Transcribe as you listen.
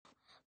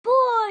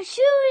Our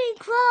shooting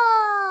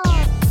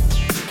club!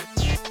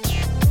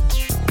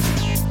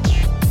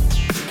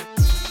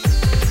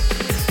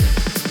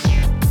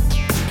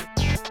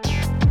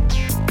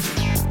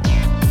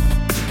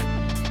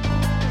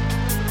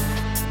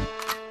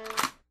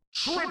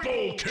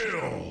 Triple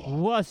kill!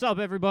 What's up,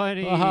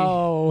 everybody?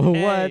 Oh,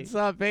 Hey. what's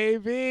up,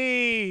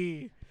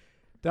 baby?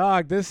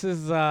 Dog, this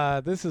is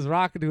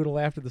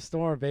Rockadoodle after the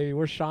storm, baby.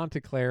 We're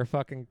Chanticleer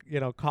fucking,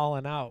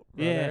 calling out,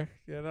 brother. Yeah.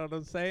 You know what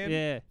I'm saying?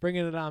 Yeah,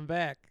 Bringing it on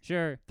back.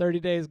 sure. 30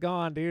 days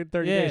gone, dude.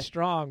 30 Yeah. days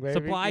strong, baby.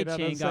 Supply You know what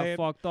chain I'm got saying?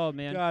 fucked up,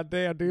 man. God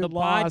damn, dude, The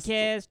lost.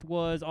 podcast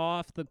was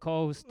off the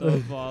coast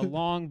of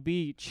Long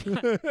Beach.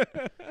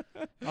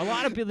 A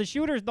lot of people, the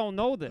shooters don't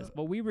know this,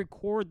 but we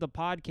record the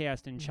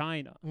podcast in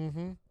China,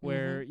 Mm-hmm.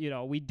 where,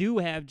 we do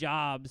have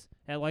jobs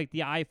at, like, the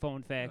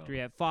iPhone factory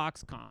at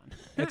Foxconn.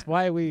 It's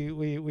why we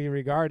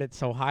regard it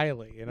so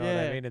highly, you know what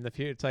I Yeah. mean? In the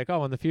future, it's like,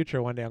 oh, in the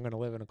future, one day I'm going to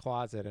live in a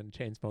closet and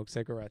chain smoke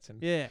cigarettes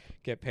and Yeah.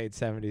 get paid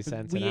 70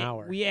 cents we, an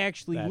hour. We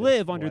actually That is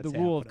live under the what's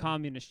rule of happening.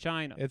 communist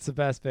China. It's the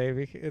best,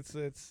 baby. It's.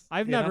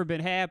 I've you know? never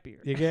been happier.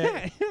 You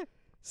get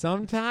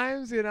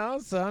sometimes,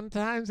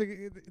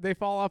 they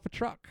fall off a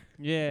truck.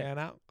 Yeah. You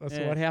know, that's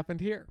Yeah. what happened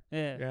here.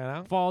 Yeah. You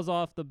know, Falls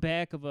off the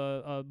back of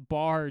a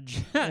barge,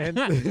 And,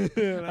 you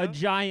know? a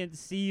giant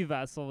sea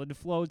vessel, and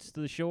floats to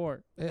the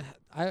shore.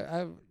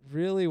 I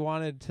really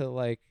wanted to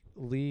like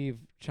leave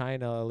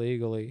China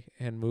illegally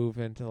and move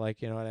into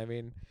like, you know what I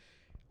mean,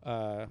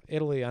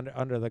 Italy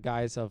under the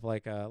guise of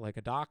like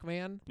a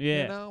dockman.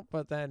 Yeah. You know,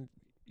 but then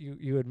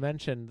you had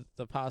mentioned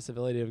the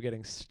possibility of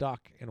getting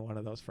stuck in one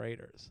of those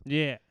freighters.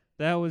 Yeah,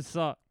 that was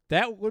suck.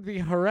 That would be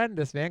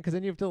horrendous, man. Because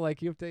then you have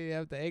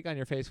the egg on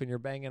your face when you're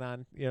banging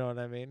on. You know what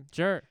I mean?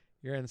 Sure.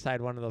 You're inside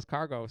one of those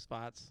cargo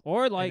spots.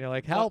 Or And like, you're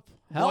like, help.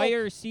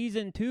 Wire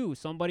season 2,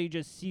 somebody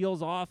just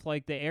seals off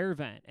like the air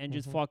vent and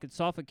just Mhm. fucking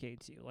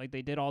suffocates you, like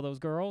they did all those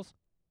girls.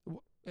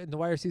 In The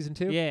Wire season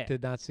 2? Yeah.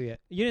 Did not see it.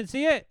 You didn't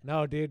see it?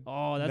 No, dude.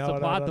 Oh, that's No, a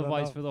plot no,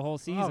 device no. for the whole Oh,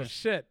 season.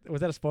 shit.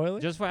 Was that a spoiler?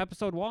 Just for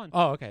episode 1.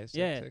 Oh, okay.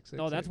 Yeah,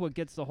 no, that's what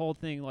gets the whole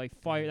thing like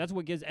fire. That's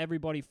what gets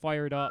everybody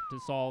fired up to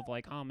solve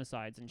like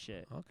homicides and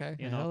shit. Okay.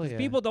 You know, hell 'cause yeah.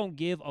 people don't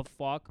give a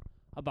fuck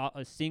about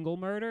a single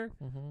murder,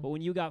 Mhm. but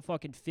when you got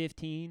fucking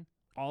 15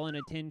 all in a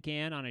tin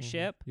can on a Mhm.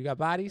 ship, You got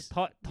bodies?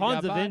 tons got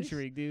of bodies?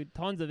 intrigue, dude.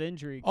 Tons of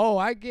intrigue. Oh,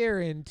 I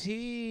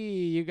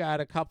guarantee you got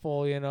a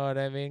couple, you know what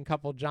I mean?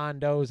 Couple John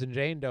Does and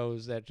Jane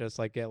Does that just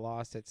like get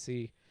lost at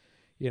sea,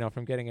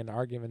 from getting into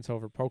arguments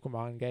over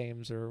Pokemon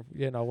games or,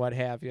 what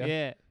have you.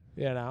 Yeah.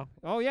 You know?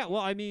 Oh yeah.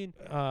 Well, I mean,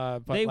 But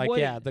They like,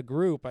 wouldn't- yeah, the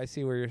group. I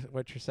see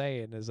what you're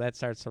saying is that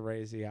starts to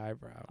raise the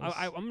eyebrows.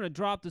 I'm gonna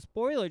drop the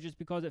spoiler just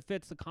because it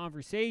fits the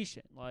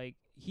conversation. Like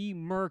he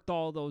murked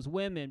all those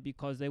women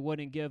because they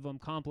wouldn't give him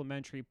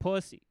complimentary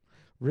pussy.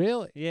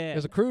 Really? Yeah. It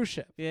was a cruise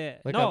ship. Yeah.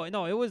 like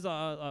No, it was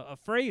a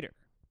freighter.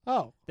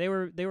 Oh, They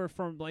were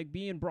from like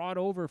being brought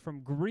over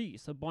from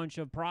Greece, a bunch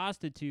of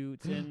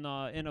prostitutes in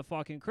a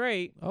fucking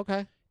crate,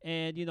 okay.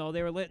 and they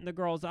were letting the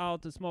girls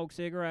out to smoke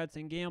cigarettes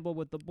and gamble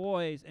with the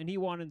boys, and he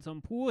wanted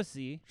some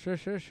pussy. Sure.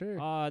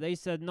 They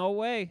said no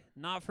way,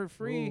 not for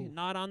free, Ooh.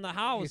 not on the He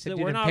house. said That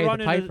you we're didn't not pay the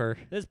running piper.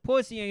 this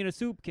pussy ain't a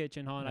soup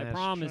kitchen, hon. I That's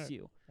promise true.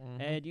 you.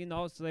 Mhm.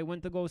 And so they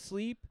went to go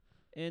sleep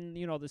in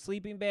the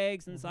sleeping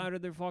bags inside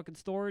of their fucking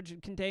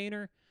storage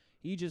container.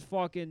 He just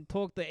fucking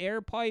took the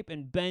air pipe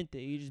and bent it.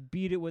 He just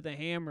beat it with a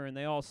hammer, and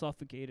they all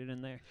suffocated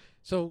in there.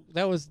 So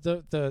that was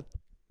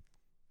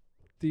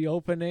the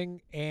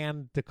opening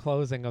and the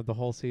closing of the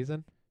whole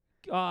season.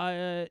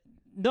 No,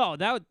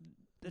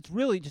 that's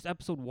really just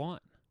episode 1.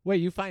 Wait,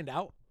 you find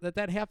out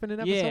that happened in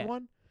episode Yeah.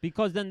 1?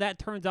 Because then that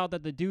turns out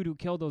that the dude who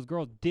killed those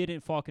girls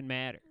didn't fucking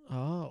matter.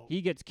 Oh,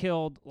 He gets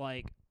killed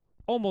like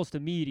almost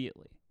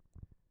immediately.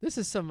 this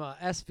is some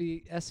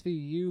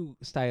SVU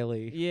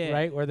styley, Yeah.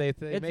 right? Where they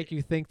It's- make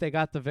you think they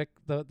got the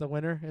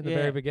winner in the Yeah.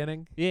 very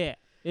beginning. Yeah,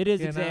 it is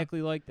You know?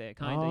 exactly like that,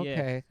 kind of. Oh,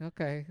 Yeah.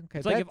 okay.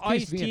 It's like That if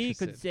keeps me Ice-T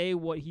could interested. say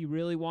what he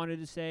really wanted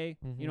to say,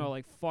 Mhm.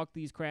 like fuck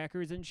these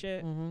crackers and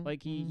shit. Mhm,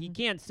 Like he mhm.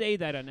 can't say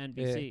that on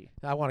NBC.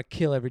 I want to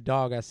kill every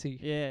dog I see.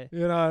 Yeah.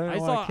 You know, I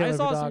wanna kill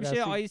saw every some dog shit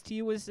I see.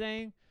 Ice-T was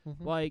saying.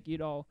 Mhm, Like,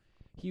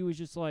 he was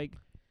just like,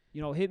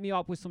 hit me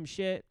up with some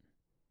shit,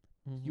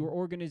 mhm. your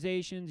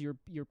organizations, your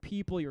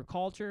people, your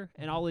culture,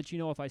 and I'll let you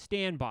know if I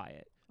stand by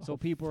it. So Oh,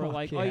 people are fuck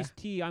like, yeah.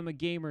 Ice-T, I'm a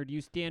gamer. Do you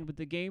stand with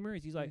the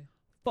gamers? He's like, Yeah.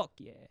 fuck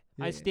yeah.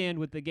 I Yeah. stand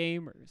with the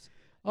gamers.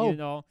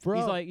 Oh,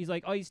 bro. He's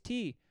like,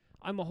 Ice-T,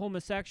 I'm a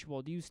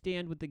homosexual. Do you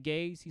stand with the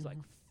gays? He's like,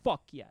 Mhm.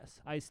 fuck yes,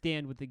 I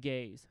stand with the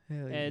gays.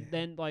 Hell And yeah.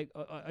 then like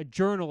a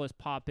journalist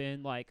pop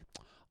in like,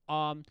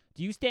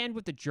 do you stand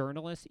with the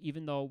journalists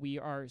even though we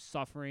are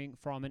suffering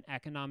from an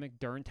economic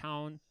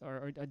downturn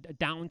or a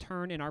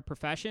downturn in our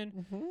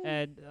profession? Mhm.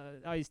 And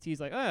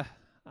Ice-T's like,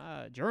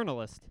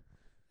 journalist.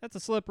 That's a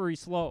slippery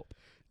slope.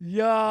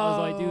 Yo, I was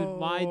like, dude,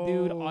 my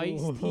dude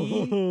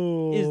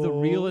Ice-T is the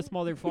realest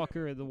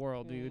motherfucker in the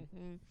world, dude.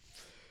 Mhm.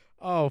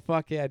 Oh,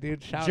 fuck yeah,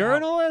 dude. Shout out.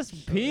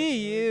 Journalist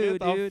P you,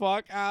 Get the dude.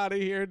 fuck out of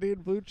here,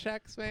 dude. Blue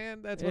checks,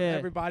 man. That's what Yeah.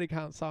 every body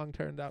count song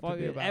turned out to be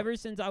Fucking about. ever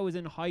since I was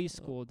in high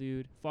school,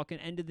 dude. Fucking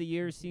end of the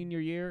year, senior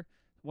year.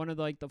 one of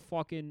like the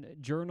fucking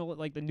journal,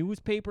 like the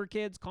newspaper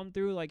kids come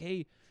through, like,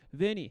 hey,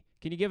 Vinny,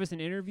 can you give us an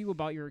interview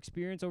about your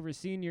experience over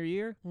senior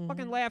year?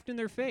 Fucking laughed in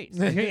their face.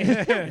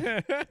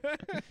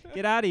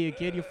 Get out of here,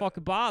 kid. You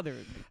fucking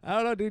bothered. I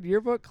don't know, dude.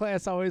 Yearbook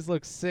class always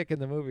looks sick in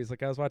the movies.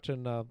 Like I was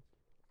watching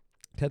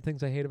 10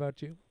 Things I Hate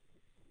About You.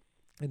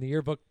 In the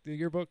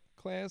yearbook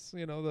class,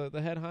 you know,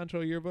 the head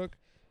honcho yearbook,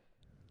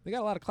 they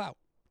got a lot of clout.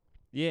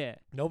 Yeah.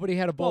 Nobody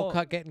had a bowl Well,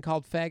 cut getting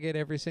called faggot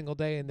every single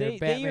day, and their They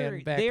Batman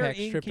are, they're backpack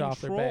in stripped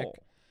off their back. control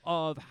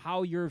of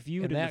how you're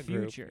viewed In in that the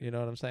group, future. you know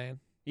what I'm saying?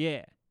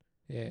 Yeah.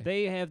 Yeah,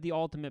 They have the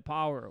ultimate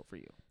power over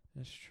you.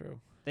 that's true.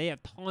 They have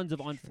tons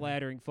of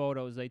unflattering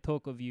photos they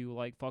took of you,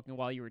 like fucking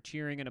while you were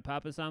cheering in a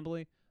pep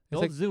assembly. They'll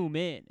like- zoom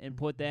in and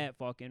put that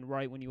fucking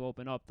right when you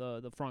open up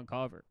the front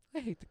cover. I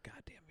hate the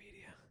goddamn media.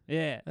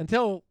 Yeah.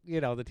 Until, you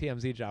know, the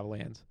TMZ job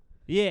lands.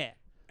 Yeah.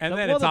 And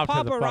then well, it's the off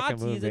to the fucking paparazzi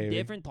moon, is a baby.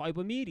 different type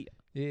of media.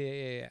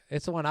 Yeah.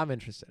 It's the one I'm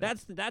interested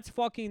in. That's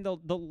fucking the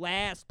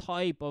last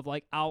type of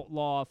like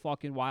outlaw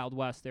fucking Wild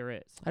West there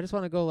is. I just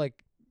want to go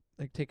like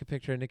take a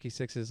picture of Nikki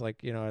Sixx's,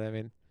 like, you know what I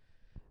mean,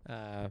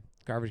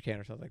 garbage can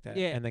or something like that,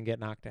 Yeah. and then get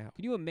knocked out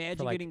Can you imagine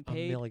for like getting $1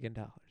 paid million.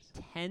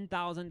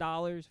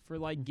 $10,000 for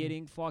like Mhm.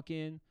 getting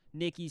fucking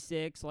Nikki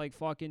Sixx like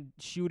fucking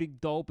shooting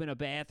dope in a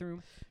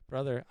bathroom?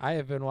 Brother, I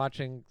have been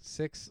watching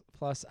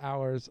 6+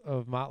 hours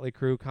of Motley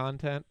Crue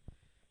content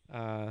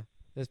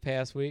this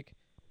past week,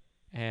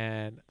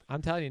 and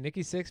I'm telling you,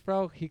 Nikki Sixx,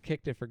 bro, he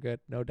kicked it for good,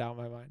 no doubt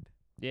in my mind.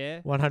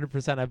 Yeah.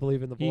 100%, I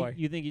believe in the boy.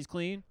 You think he's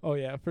clean? Oh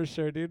yeah, for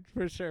sure, dude,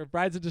 for sure.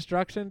 Brides of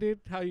Destruction, dude.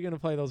 How you gonna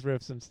play those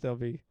riffs and still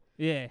be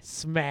Yeah.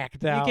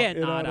 smacked You out? can't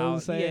know nod what I'm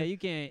out. saying?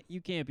 Yeah,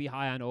 you can't be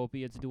high on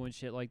opiates doing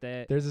shit like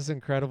that. There's this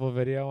incredible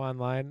video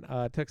online.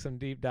 Took some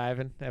deep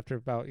diving after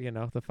about, you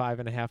know, the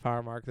 5.5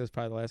 hour mark. This is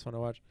probably the last one I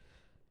watched.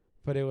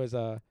 But it was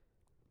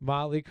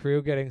Motley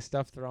Crue getting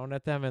stuff thrown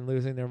at them and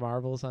losing their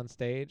marbles on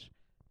stage.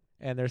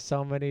 And there's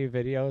so many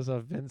videos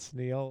of Vince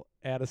Neil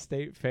at a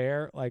state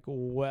fair, like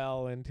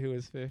well into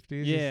his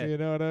 50s. Yeah. You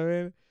know what I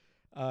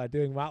mean?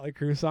 Doing Motley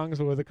Crue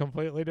songs with a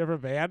completely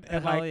different band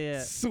and Hell like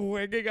yeah.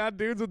 swinging on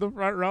dudes in the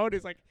front row. And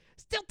he's like,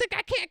 still think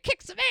I can't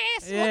kick some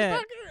ass, Yeah.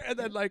 motherfucker. And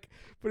then like,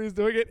 but he's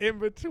doing it in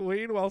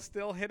between while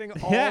still hitting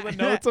all Yeah. the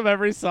notes of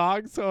every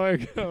song. So I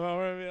come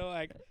over and be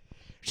like,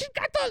 she's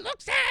got the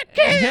looks at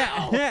kill.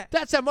 Yeah.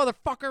 That's that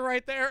motherfucker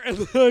right there.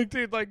 And like,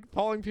 dude, like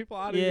pulling people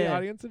out of the Yeah.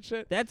 audience and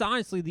shit. That's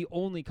honestly the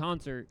only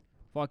concert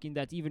fucking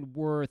that's even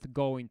worth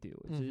going to.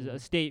 It's Mhm. a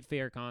state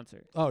fair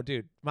concert. Oh,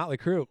 dude, Motley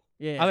Crue.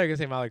 Yeah. I thought you were gonna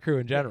say Motley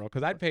Crue in general,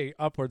 because I'd pay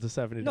upwards of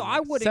 $70. No,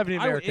 I wouldn't. 70 I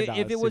would- American dollars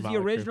if it to was see the Motley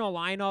Crue. original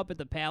lineup at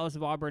the Palace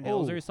of Auburn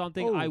Hills or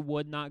something, I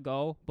would not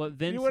go. But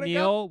Vince wouldn't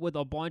Neil with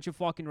a bunch of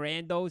fucking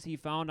randos he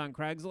found on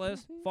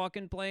Craigslist, Mm-hmm.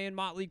 fucking playing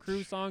Motley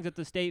Crue songs at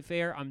the state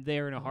fair, I'm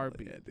there in a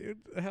heartbeat. Yeah, dude.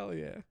 Hell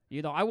yeah.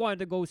 You know, I wanted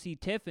to go see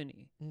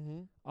Tiffany.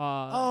 Mm-hmm.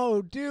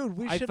 Oh, dude,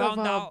 we I should have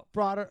found out-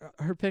 brought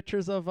her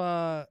pictures of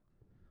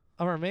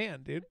our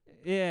man, dude.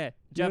 yeah, You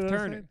Jeff know what I'm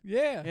Turner. saying?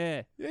 Yeah.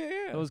 Yeah.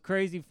 Yeah. Those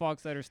crazy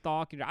fucks that are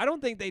stalking her. I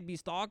don't think they'd be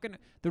stalking her.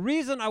 The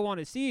reason I want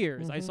to see her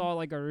is I Mhm. saw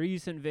like a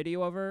recent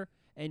video of her,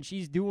 and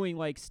she's doing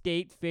like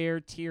state fair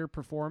tier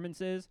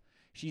performances.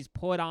 She's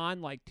put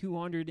on like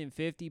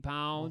 250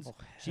 pounds. Oh,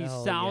 She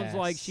hell sounds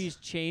like yes. she's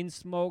chain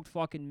smoked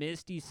fucking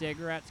Misty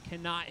cigarettes.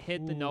 Cannot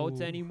hit the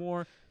notes Ooh.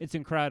 anymore. It's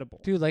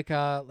incredible. Dude, like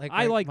I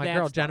my, like my that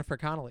girl stuff. Jennifer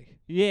Connelly.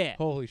 Yeah.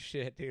 Holy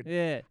shit, dude.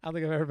 Yeah. I don't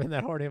think I've ever been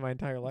that horny in my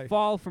entire life.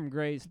 Fall from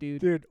grace,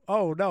 dude. Dude,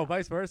 oh no,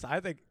 vice versa.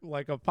 I think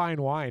like a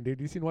fine wine, dude.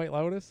 You seen White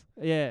Lotus?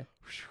 Yeah.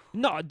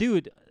 No,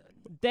 dude.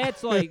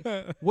 That's like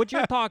what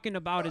you're talking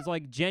about is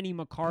like Jenny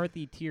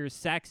McCarthy tier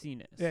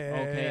sexiness. Yeah,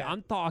 okay. yeah.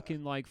 I'm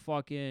talking like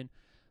fucking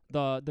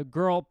the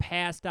girl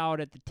passed out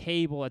at the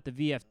table at the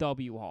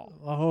VFW hall.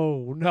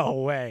 Oh,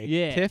 no way.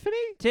 Yeah. Tiffany?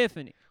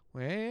 Tiffany.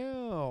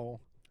 Wow.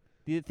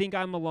 Do you think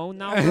I'm alone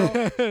now,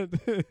 bro?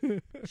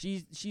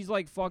 She's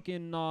like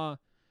fucking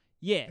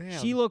yeah,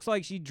 she Damn. looks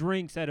like she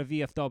drinks at a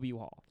VFW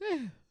hall.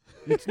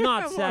 It's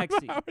not More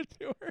sexy. power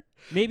to her.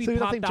 Maybe So you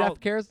don't popped think out. Jeff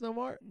cares no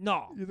more?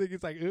 No. You think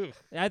he's like, ugh.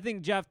 I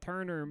think Jeff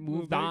Turner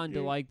moved thank on to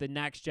you. like the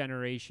next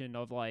generation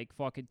of like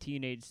fucking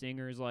teenage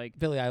singers. Like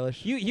Billie Eilish.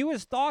 he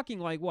was stalking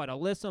like what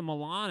Alyssa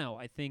Milano,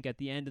 I think, at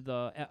the end of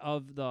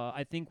the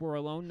I Think We're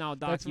Alone Now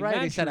That's documentary.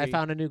 right. He said, I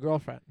found a new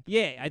girlfriend.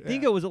 Yeah, I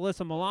think Yeah. it was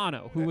Alyssa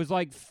Milano who was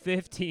like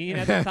 15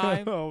 at the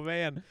time. Oh,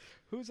 man.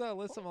 Who's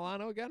Alyssa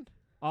Milano again?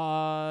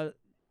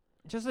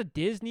 Just a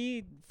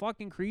Disney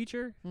fucking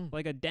creature, Hmm.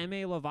 like a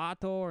Demi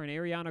Lovato or an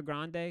Ariana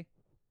Grande.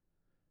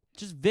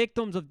 Just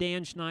victims of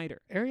Dan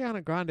Schneider.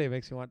 Ariana Grande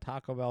makes me want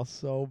Taco Bell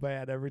so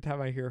bad every time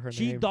I hear her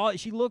She name.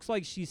 does. She looks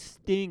like she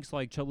stinks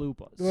like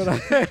chalupas. When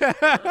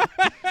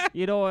I-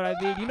 You know what I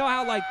mean? You know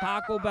how like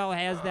Taco Bell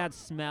has that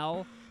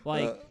smell?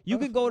 Like you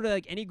could go to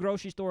like any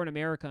grocery store in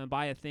America and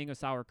buy a thing of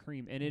sour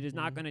cream, and it is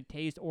not Mhm. going to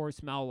taste or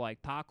smell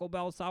like Taco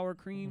Bell sour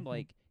cream. Mhm.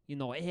 Like, you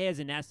know, it has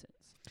an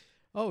essence.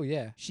 Oh,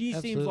 yeah. She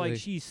seems Absolutely. like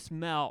she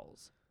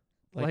smells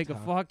like a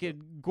Taco.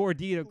 fucking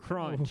Gordita Oh,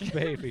 Crunch.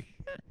 baby.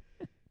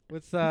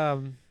 What's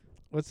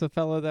the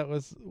fella that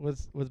was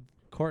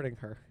courting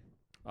her?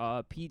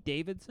 Pete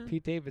Davidson.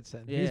 Pete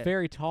Davidson. He's Yeah.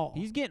 very tall.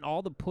 He's getting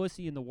all the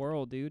pussy in the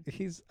world, dude.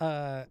 He's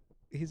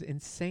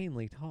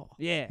insanely tall.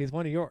 Yeah. He's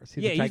one of yours.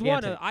 He's yeah, a he's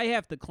one gigantic. of. I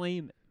have to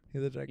claim it.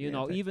 He's a gigantic. You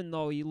know, even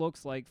though he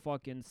looks like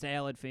fucking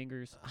salad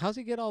fingers. How's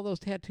he get all those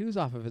tattoos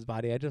off of his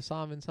body? I just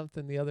saw him in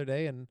something the other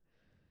day, and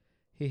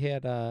he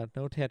had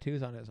no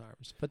tattoos on his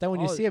arms. But then when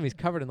you Oh, see him, he's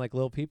covered in like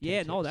Lil Peep Yeah,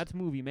 tattoos. no, that's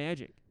movie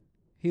magic.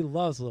 He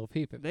loves Lil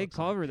Peep. it They looks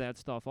like. cover that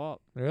stuff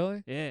up.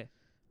 Really? Yeah.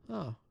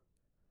 Oh.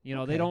 You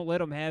know, Okay. they don't let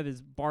him have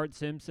his Bart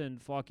Simpson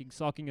fucking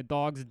sucking a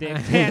dog's dick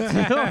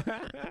tattoo.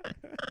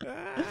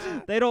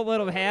 They don't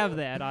let him have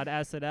that on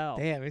SNL.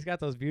 Damn, he's got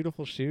those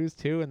beautiful shoes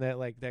too, and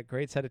that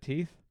great set of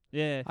teeth.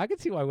 Yeah. I can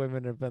see why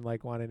women have been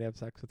like wanting to have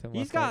sex with him.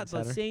 He's left, right, got and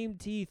the center. same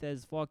teeth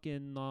as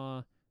fucking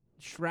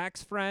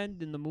Shrek's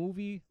friend in the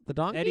movie. The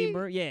donkey. Eddie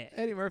Murphy. Yeah.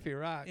 Eddie Murphy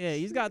rocks. Yeah,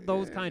 he's got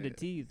those kind of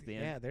teeth,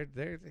 man.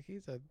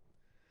 Yeah,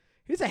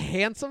 he's a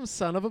handsome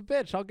son of a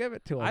bitch. I'll give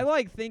it to him. I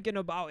like thinking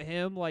about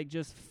him like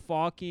just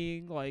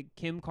fucking like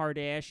Kim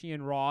Kardashian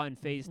raw and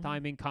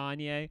FaceTiming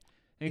Kanye.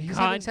 And He's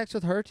having sex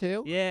with her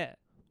too. Yeah.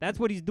 That's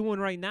what he's doing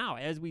right now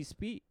as we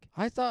speak.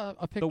 I saw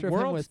a The picture of him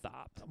world with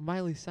stopped.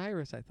 Miley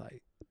Cyrus. I thought.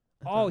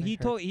 Oh, he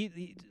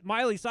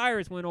Miley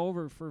Cyrus went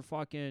over for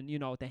fucking,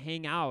 to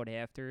hang out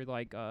after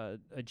like a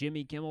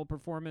Jimmy Kimmel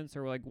performance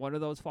or like one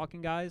of those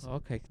fucking guys.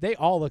 Okay, they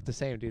all look the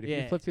same, dude. If you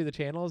Yeah. flip through the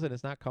channels and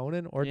it's not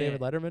Conan or Yeah.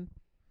 David Letterman.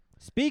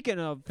 Speaking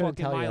of Couldn't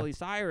fucking tell ya. Miley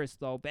Cyrus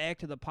though, back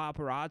to the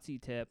paparazzi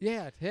tip.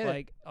 Yeah, hit it.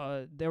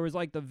 Like there was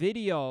like the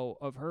video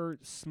of her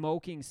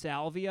smoking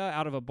salvia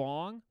out of a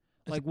bong.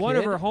 As Like a one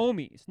of her kid?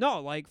 homies.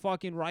 No, like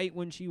fucking right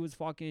when she was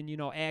fucking,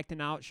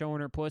 acting out, showing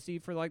her pussy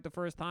for like the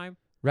first time.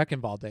 Wrecking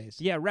Ball days.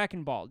 Yeah,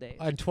 Wrecking Ball days.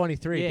 I'm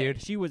 23, yeah,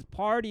 dude. she was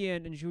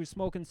partying and she was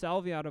smoking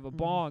salvia out of a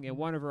bong, and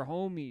one of her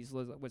homies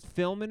was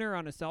filming her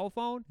on a cell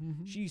phone.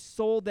 Mhm. She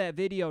sold that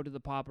video to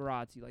the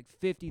paparazzi, like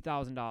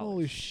 $50,000.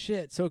 Holy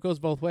shit! So it goes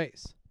both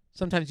ways.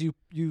 Sometimes you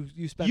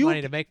spend You money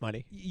c- to make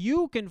money.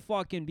 You can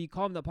fucking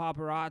become the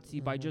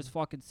paparazzi by Mhm. just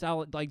fucking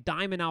selling, like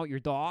diming out your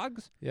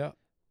dogs. Yeah.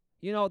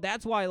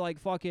 That's why, like,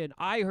 fucking,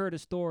 I heard a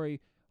story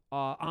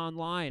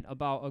online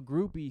about a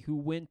groupie who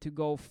went to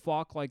go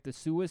fuck, like, the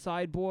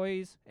Suicide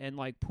Boys and,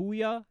 like,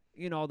 Puya,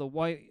 the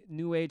white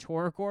new age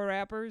horrorcore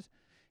rappers.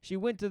 She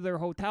went to their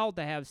hotel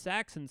to have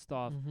sex and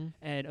stuff, Mm-hmm.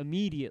 and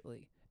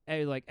immediately,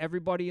 like,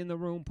 everybody in the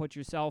room, put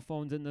your cell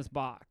phones in this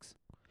box.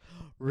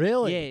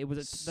 Really? Yeah, it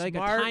was like a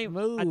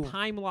Smart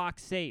time lock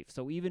safe.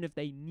 So even if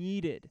they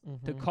needed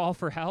to Mhm. call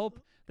for help,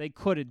 they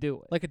couldn't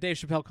do it. Like a Dave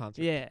Chappelle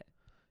concert. Yeah.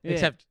 Yeah.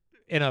 Except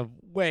in a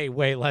way,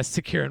 way less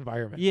secure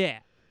environment. Yeah.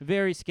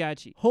 Very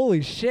sketchy.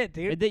 Holy shit,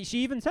 dude. And she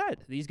even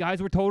said these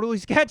guys were totally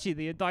sketchy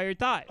the entire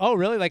time. Oh,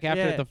 really? Like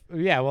after Yeah.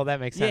 yeah, well, that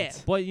makes yeah,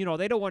 sense. but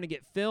they don't want to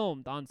get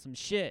filmed on some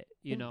shit.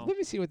 Let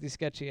me see what these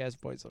sketchy ass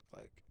boys look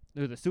like.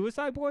 They're the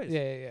Suicide Boys.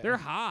 Yeah, yeah, yeah. They're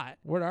hot.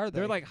 What are they?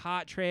 They're like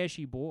hot,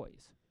 trashy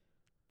boys.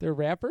 They're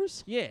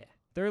rappers? Yeah,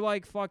 they're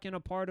like fucking a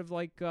part of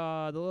like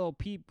the Little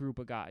Peep group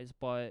of guys.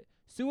 But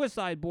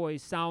Suicide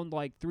Boys sound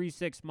like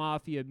 3-6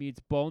 Mafia meets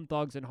Bone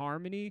Thugs and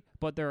Harmony,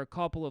 but they're a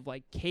couple of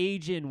like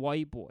Cajun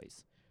white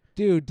boys.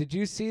 Dude, did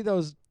you see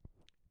those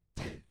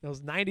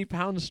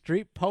 90-pound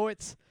street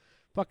poets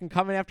fucking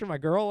coming after my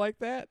girl like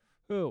that?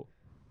 Who?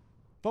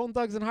 Bone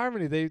Thugs and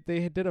Harmony.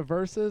 They did a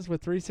verses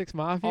with 3-6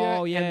 Mafia.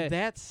 Oh, yeah. And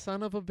that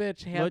son of a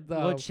bitch had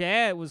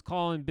Chad was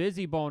calling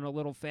Busy Bone a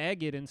little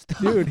faggot and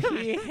stuff. dude,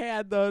 he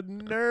had the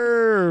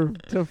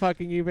nerve to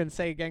fucking even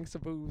say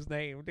Gangsta Boo's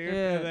name, dude.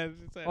 Yeah. And then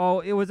she said-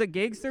 Oh, it was a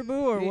Gangster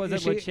Boo or was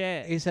it she- with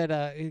Chad? He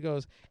said, he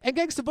goes, and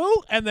Gangsta Boo,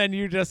 and then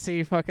you just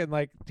see fucking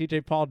like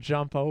DJ Paul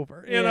jump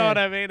over. You know Yeah. what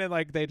I mean? And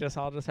like they just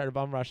all just started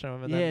bum rushing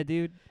him. And Yeah, then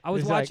dude. I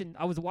was he's like, watching.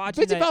 I was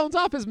watching Busy that. Bone's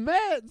off his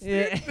meds.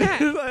 Yeah.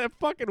 Dude. That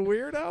fucking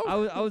weirdo.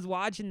 I was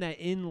watching that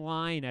in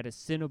line at a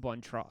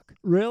Cinnabon truck.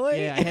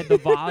 Really? Yeah, I had the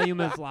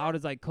volume as loud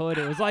as I could.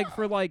 It was like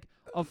for like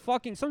a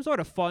fucking some sort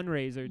of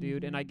fundraiser,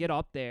 dude. And I get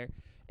up there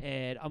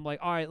and I'm like,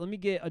 all right, let me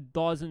get a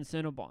dozen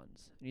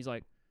Cinnabons. And he's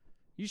like,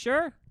 you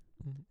sure?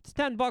 It's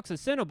 $10 a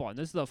Cinnabon.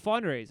 This is a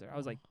fundraiser. I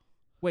was like,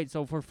 wait,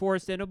 so for 4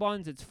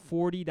 Cinnabons, it's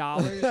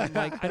 $40? I'm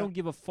like, I don't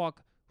give a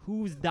fuck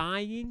who's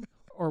dying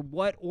or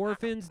what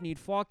orphans need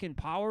fucking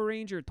Power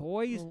Ranger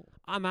toys.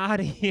 I'm out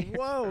of here.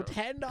 Whoa,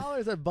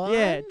 $10 a bun?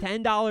 Yeah,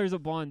 $10 a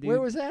bun, dude.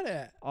 Where was that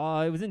at?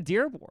 It was in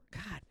Dearborn.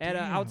 God At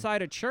damn.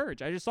 outside a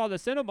church. I just saw the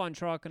Cinnabon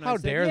truck and I How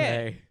said, dare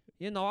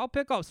yeah, they? I'll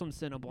pick up some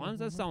Cinnabons.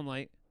 That sound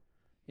like,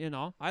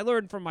 I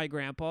learned from my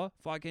grandpa.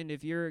 Fucking,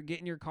 if you're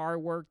getting your car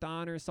worked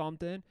on or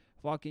something,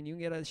 fucking, you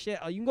can get you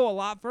can go a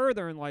lot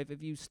further in life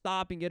if you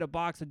stop and get a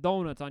box of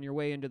donuts on your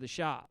way into the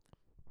shop.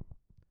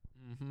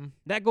 Mm-hmm.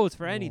 That goes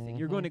for anything.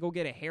 You're going to go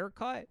get a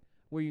haircut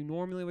where you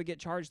normally would get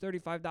charged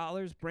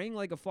 $35. Bring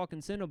like a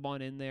fucking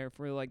Cinnabon in there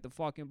for like the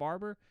fucking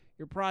barber.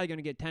 You're probably going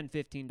to get $10,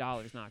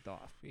 $15 knocked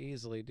off.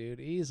 Easily, dude.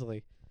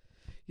 Easily.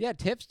 Yeah,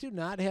 tips do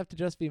not have to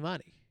just be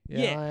money. You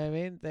Yeah. know what I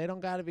mean? They don't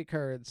got to be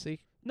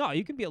currency. No,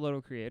 you can be a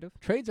little creative.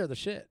 Trades are the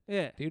shit.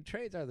 Yeah. Dude,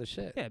 trades are the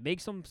shit. Yeah, make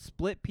some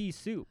split pea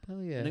soup.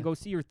 Hell yeah. And then go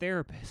see your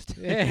therapist.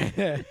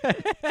 Yeah.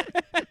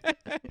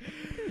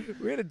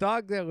 We had a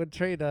dog that would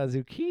trade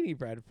zucchini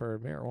bread for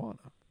marijuana.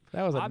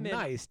 That was a I'm in-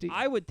 nice deal.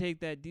 I would take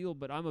that deal,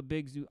 but I'm a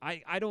big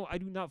I do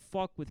not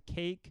fuck with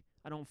cake.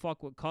 I don't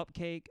fuck with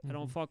cupcake. I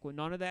don't Mhm. fuck with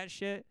none of that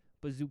shit.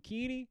 But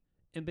zucchini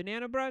and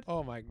banana bread,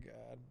 Oh my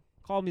god.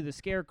 call me the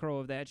scarecrow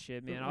of that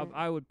shit, man.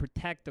 I would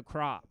protect the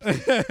crops.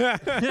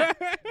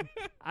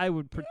 I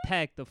would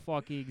protect the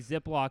fucking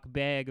Ziploc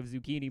bag of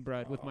zucchini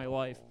bread with my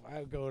life. I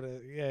would go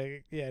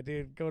to yeah,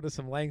 dude. Go to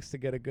some lengths to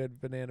get a good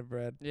banana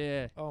bread.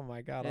 Yeah. Oh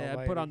my god. Yeah,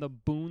 I put on the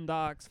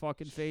Boondocks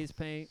fucking face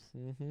paint.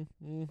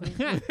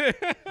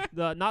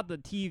 Not the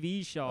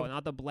TV show,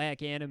 not the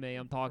black anime.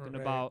 I'm talking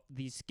Right. about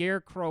the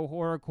Scarecrow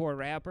horrorcore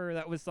rapper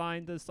that was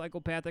signed to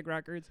Psychopathic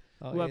Records,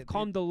 Oh, who yeah, I've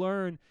come to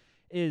learn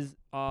is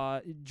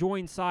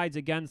joined sides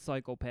against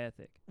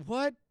Psychopathic.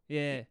 What?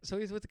 Yeah, So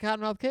he's with the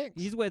Cottonmouth Kings.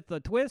 he's with the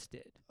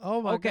Twisted.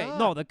 oh my Okay, god.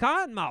 no, the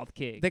Cottonmouth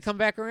Kings. They come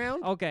back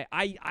around. Okay,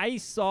 I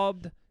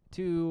subbed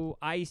to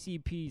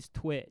ICP's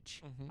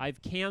Twitch. Mhm.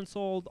 I've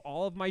canceled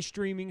all of my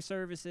streaming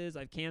services.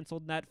 I've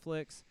canceled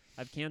Netflix.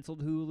 I've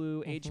canceled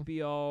Hulu,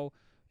 HBO,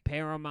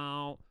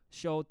 Paramount,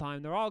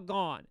 Showtime. They're all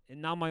gone.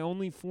 And now my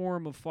only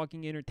form of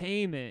fucking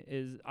entertainment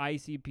is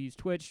ICP's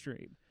Twitch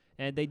stream.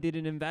 And they did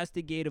an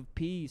investigative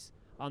piece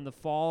on the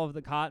fall of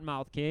the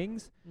Cottonmouth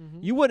Kings.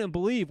 Mhm. You wouldn't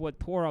believe what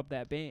tore up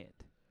that band.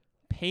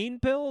 Pain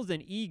pills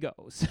and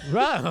egos.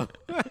 Bro.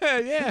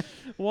 Yeah.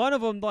 One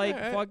of them,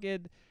 Alright.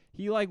 fucking,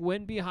 he,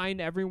 went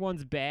behind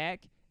everyone's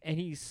back and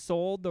he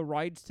sold the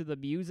rights to the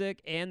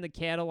music and the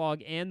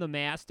catalog and the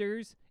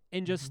masters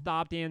and just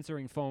stopped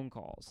answering phone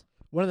calls.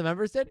 One of the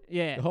members did.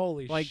 Yeah.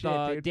 Holy like shit,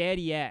 the dude.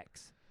 Daddy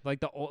X. All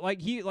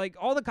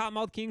the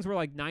Cottonmouth Kings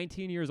were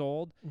 19 years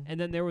old, and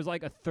then there was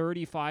a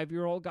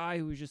 35-year-old guy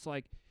who was just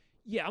like,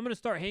 yeah, I'm gonna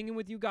start hanging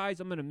with you guys.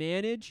 I'm gonna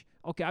manage.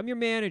 Okay, I'm your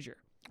manager.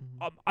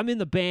 I'm in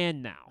the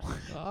band now.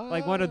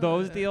 One of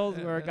those deals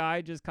where a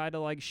guy just kind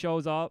of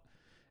shows up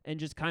and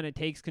just kind of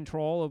takes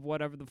control of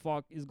whatever the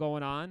fuck is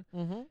going on.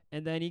 Mm-hmm.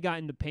 And then he got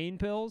into pain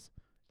pills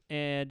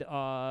and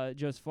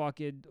just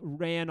fucking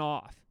ran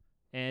off,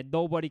 and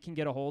nobody can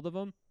get a hold of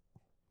him.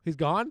 He's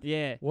gone.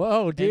 Yeah.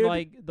 Whoa, dude.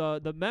 And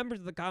the members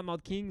of the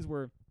Cottonmouth Kings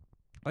were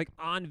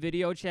on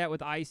video chat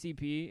with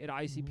ICP, and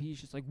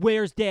ICP's just like,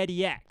 "Where's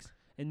Daddy X?"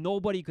 And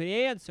nobody could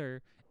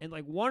answer. And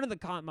one of the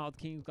Cottonmouth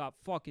Kings got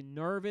fucking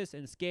nervous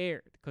and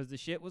scared because the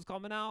shit was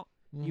coming out.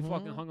 He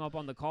fucking hung up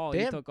on the call. He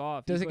Damn. took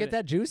off. Does He it get couldn't-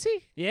 that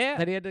juicy Yeah.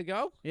 that he had to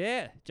go?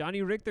 Yeah.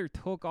 Johnny Richter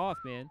took off,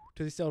 man.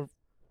 Does he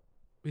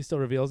still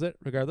reveals it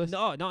regardless?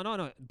 No.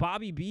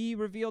 Bobby B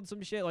revealed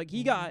some shit.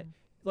 He got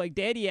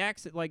Daddy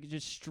X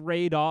just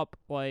straight up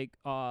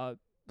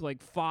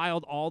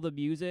filed all the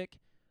music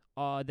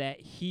that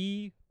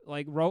he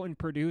wrote and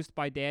produced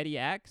by Daddy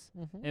X,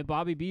 and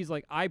Bobby B's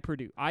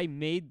I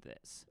made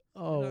this.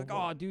 Oh. They're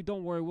oh, dude,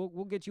 don't worry,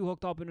 we'll get you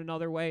hooked up in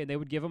another way. And they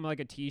would give him a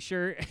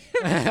T-shirt.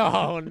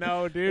 Oh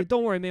no, Like, dude.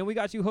 don't worry, man, we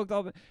got you hooked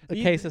up. A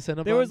He- case of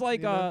Cinnabon. There was you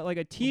know?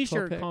 a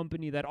T-shirt pick.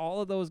 company that all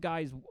of those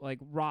guys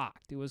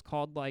rocked. It was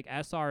called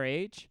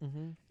SRH,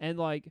 and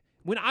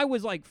when I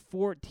was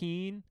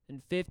 14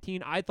 and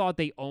 15, I thought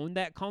they owned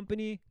that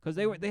company because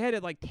they had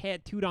it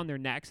tattooed on their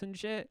necks and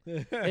shit.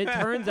 It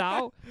turns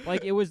out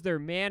it was their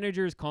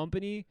manager's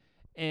company,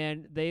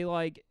 and they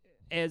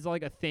as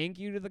a thank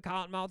you to the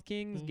Cottonmouth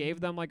Kings, gave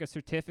them a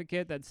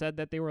certificate that said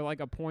that they were a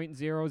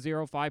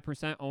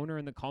 0.005% owner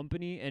in the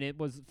company, and it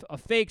was a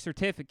fake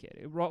certificate.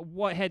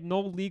 It had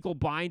no legal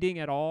binding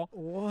at all.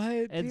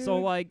 What? And dude?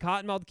 so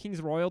Cottonmouth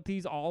Kings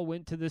royalties all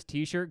went to this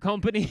T-shirt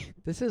company.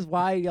 This is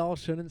why y'all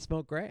shouldn't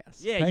smoke grass.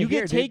 Yeah, Right you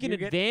here, get dude. taken You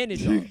get-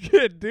 advantage You of.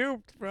 get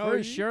duped, bro. For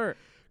You- sure.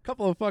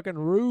 Couple of fucking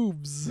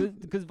rubes.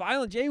 Because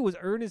Violent J was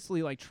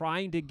earnestly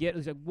trying to get,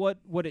 what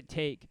would it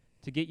take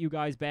to get you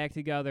guys back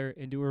together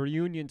and do a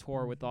reunion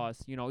tour with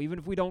us? Even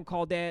if we don't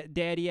call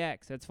Daddy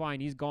X, that's fine.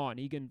 He's gone.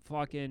 He can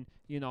fucking,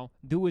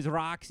 do his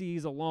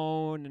Roxy's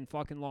alone in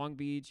fucking Long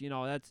Beach.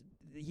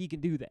 He can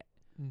do that.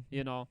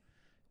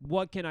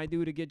 What can I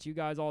do to get you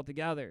guys all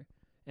together?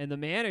 And the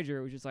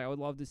manager was just I would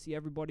love to see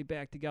everybody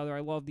back together. I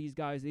love these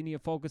guys. They need to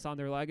focus on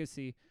their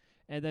legacy.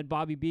 And then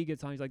Bobby B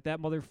gets on. He's like, that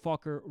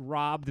motherfucker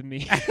robbed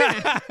me.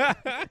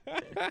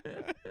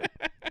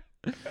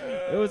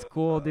 It was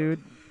cool,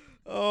 dude.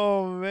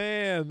 Oh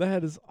man,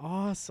 that is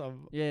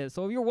awesome. Yeah,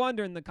 so if you're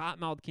wondering, the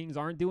Cottonmouth Kings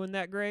aren't doing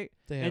that great.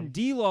 Damn. And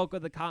D-Loc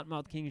of the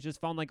Cottonmouth Kings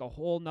just found a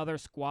whole nother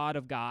squad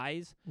of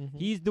guys.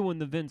 He's doing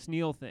the Vince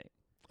Neil thing.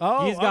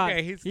 Oh, He's got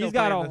okay. he's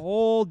got a playing the-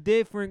 whole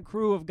different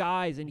crew of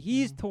guys, and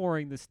he's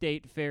touring the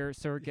state fair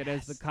circuit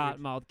as the Yes, dude.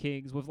 Cottonmouth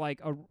Kings with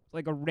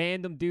a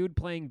random dude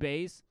playing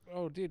bass.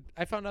 Oh, dude,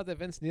 I found out that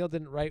Vince Neil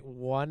didn't write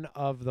one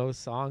of those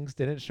songs,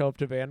 didn't show up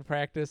to band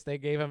practice. They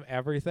gave him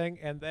everything,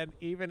 and then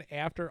even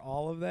after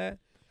all of that,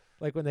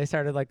 when they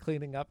started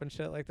cleaning up and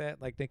shit like that,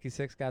 Nikki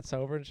Sixx got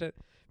sober and shit,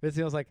 Vince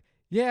Neil's like,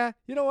 yeah,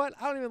 you know what?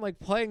 I don't even like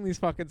playing these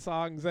fucking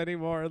songs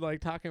anymore.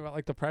 Talking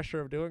about the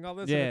pressure of doing all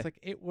this. Yeah. And it's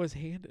it was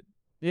handed.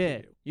 Yeah,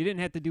 you. you didn't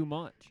have to do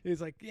much. He's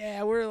like,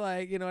 yeah, we're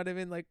you know what I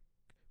mean?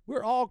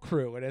 We're all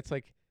crew, and it's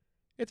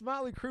it's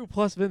Motley Crue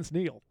plus Vince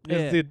Neil. Yeah.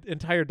 Is the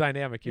entire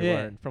dynamic you Yeah.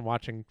 learn from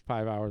watching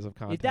 5 hours of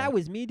content. If that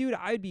was me, dude,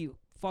 I'd be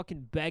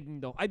fucking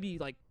begging to. I'd be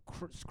like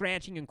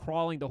scratching and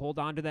crawling to hold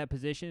on to that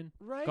position.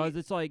 Right. Because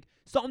it's like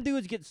some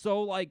dudes get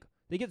so like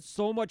they get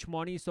so much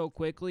money so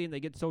quickly and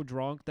they get so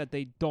drunk that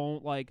they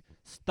don't like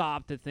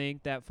stop to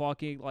think that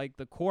fucking like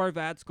the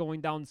Corvette's going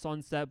down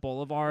Sunset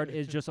Boulevard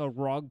is just a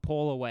rug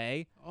pull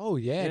away. Oh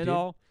yeah, You dude.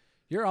 know,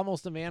 You're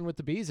almost a man with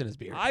the bees in his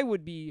beard. I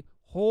would be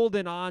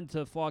holding on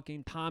to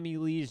fucking Tommy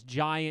Lee's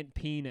giant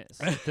penis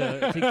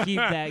to keep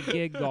that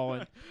gig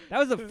going. That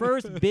was the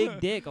first big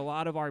dick a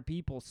lot of our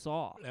people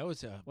saw. That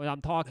was a When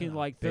I'm talking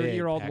like big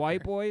 30-year-old white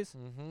pecker. boys,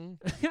 mm-hmm.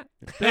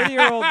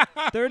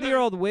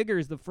 30-year-old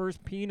wiggers, the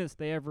first penis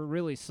they ever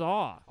really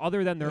saw,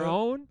 other than their Yeah.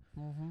 own,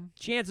 Mm-hmm.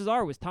 chances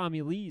are was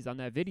Tommy Lee's on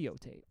that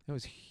videotape. That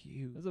was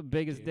huge. That's the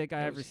biggest dude. dick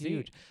I That ever was seen.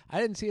 huge.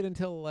 I didn't see it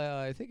until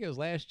I think it was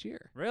last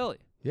year. Really?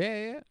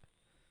 Yeah.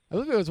 I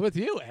believe it was with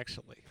you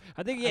actually.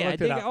 I think I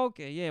looked it up.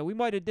 okay, yeah, we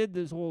might have did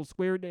this whole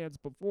square dance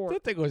before.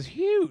 That thing was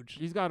huge.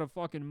 He's got a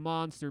fucking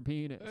monster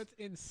penis. That's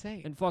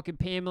insane. And fucking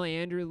Pamela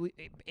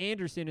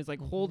Anderson is like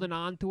Mhm. holding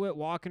on to it,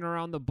 walking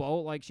around the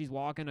boat like she's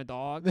walking a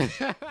dog.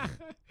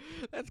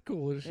 That's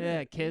cool as shit.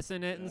 Yeah,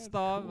 kissing it and That's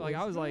stuff. cool Like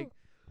as I was hell. like,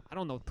 I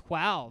don't know,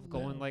 12,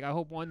 going No. like, I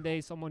hope one day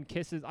someone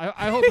kisses.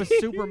 I hope a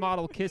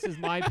supermodel kisses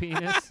my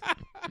penis.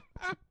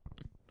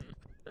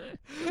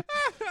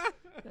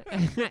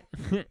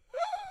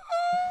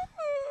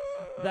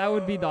 That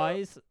would be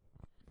nice.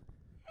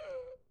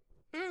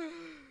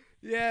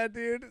 Yeah,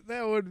 dude,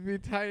 that would be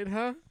tight,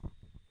 huh?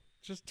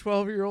 Just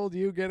 12-year-old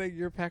you getting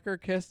your pecker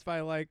kissed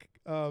by like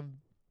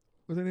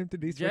what's her name,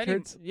 Denise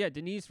Richards?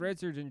 Denise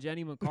Richards and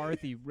Jenny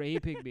McCarthy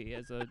raping me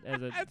as a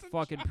As a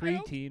fucking child.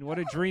 preteen. What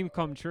a dream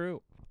come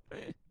true.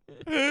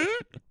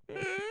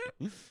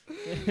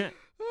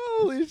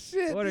 Holy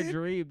shit! What a dude.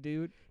 dream,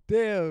 dude.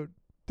 Dude,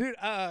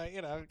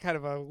 kind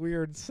of a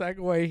weird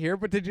segue here,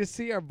 but did you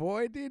see our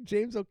boy, dude,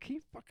 James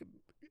O'Keefe? Fucking,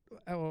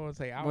 I won't want to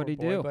say our What'd he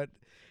boy, do? but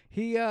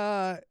he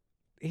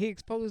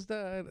exposed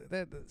that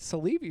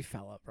Salibi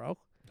fella, bro.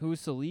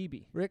 Who's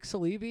Salibi? Rick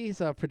Salibi, he's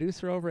a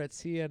producer over at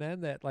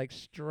CNN that like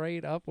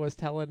straight up was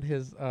telling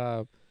his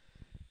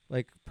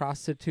like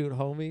prostitute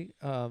homie,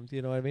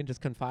 you know what I mean,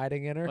 just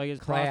confiding in her. Like his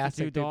Classic,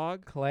 prostitute dude.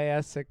 dog?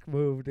 Classic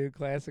move, dude.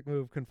 Classic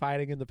move.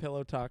 Confiding in the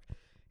pillow talk.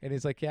 And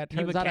he's like, yeah, it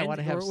turns out I want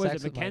to have was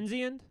sex it with my...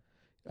 Mackenzian?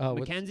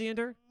 what's- Mackenzian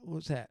her? what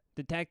was that?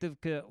 Detective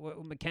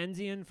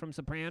Mackenzian from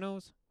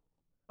Sopranos?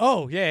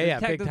 Oh, yeah, yeah.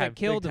 Big detective that time.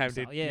 killed big time,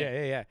 himself, dude.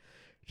 yeah. Yeah.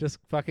 Just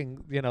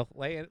fucking,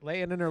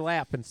 laying in her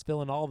lap and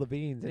spilling all the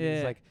beans. And he's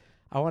Yeah. like,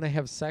 I want to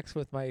have sex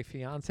with my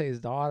fiance's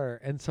daughter.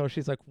 And so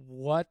she's like,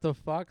 what the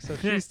fuck? So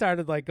she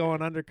started like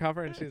going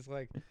undercover and she's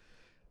like,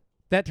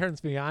 that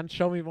turns me on.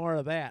 Show me more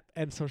of that.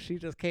 And so she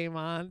just came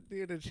on,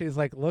 dude, and she's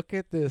like, look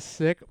at this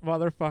sick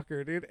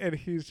motherfucker, dude. And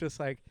he's just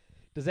like,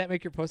 does that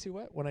make your pussy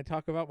wet when I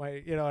talk about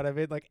my, you know what I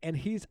mean? Like, and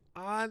he's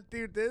on,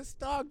 dude, this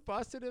dog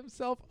busted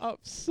himself up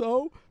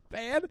so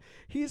bad.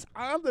 He's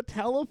on the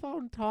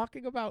telephone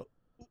talking about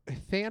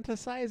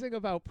fantasizing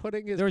about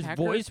putting his There's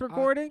pecker voice on-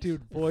 recordings?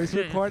 dude, voice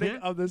recording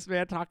of this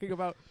man talking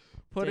about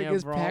putting Damn,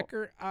 his bro.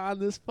 pecker on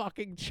this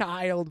fucking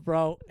child,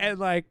 bro. And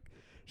like,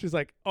 she's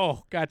like,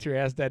 oh, got your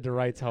ass dead to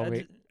rights, homie.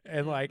 That's-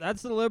 And like,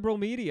 That's the liberal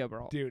media,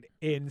 bro. dude,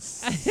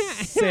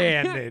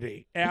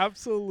 insanity.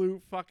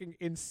 Absolute fucking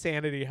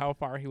insanity how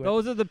far he went.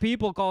 Those are the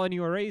people calling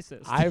you a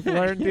racist. I've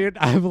learned, dude,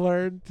 I've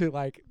learned to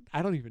like,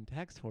 I don't even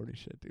text horny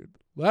shit, dude.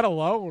 Let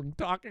alone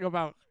talking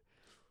about,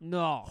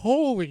 No.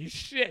 holy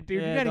shit,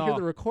 dude. Yeah, you gotta hear no.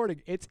 the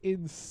recording. It's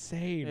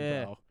insane,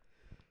 Yeah. bro.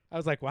 I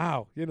was like,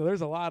 wow,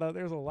 there's a lot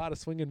of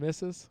swing and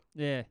misses,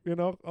 Yeah.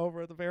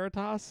 over at the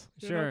Veritas.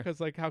 Sure. Because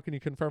like, how can you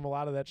confirm a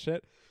lot of that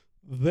shit?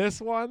 This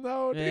one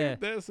though, dude, Yeah.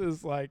 this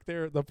is like,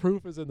 the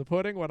proof is in the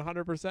pudding,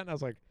 100%. I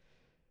was like,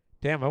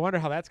 damn, I wonder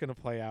how that's gonna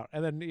play out.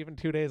 And then even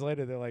 2 days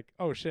later, they're like,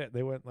 oh shit,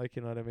 they went like,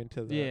 you know what I mean,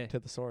 to the Yeah. to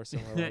the source,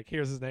 and we're like,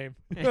 here's his name,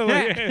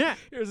 Like,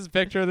 here's his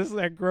picture. This is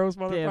that gross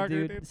Damn, motherfucker,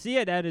 dude. dude.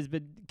 CNN has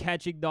been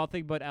catching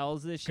nothing but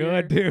L's this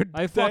year. Good, dude.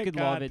 I Thank fucking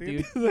love God, it,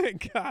 dude. dude.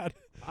 Thank God.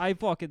 I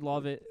fucking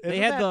love it. They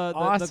Isn't had that the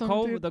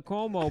awesome, dude? the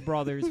Cuomo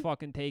brothers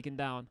fucking taken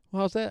down.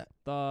 How's that?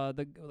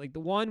 The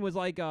one was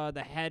like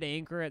the head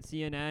anchor at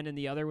CNN, and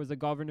the other was the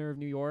governor of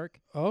New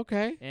York.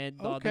 Okay. And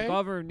Okay. the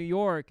governor of New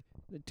York,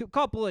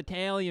 couple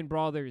Italian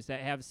brothers that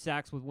have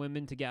sex with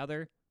women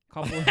together.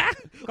 Couple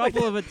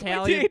of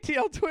Italian. Like the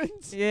ATL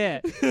twins.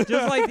 Yeah, just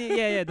like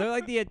they're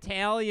like the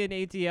Italian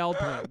ATL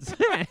twins.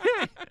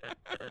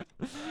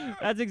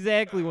 That's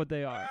exactly what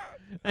they are.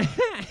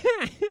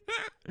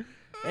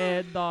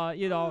 And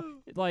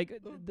like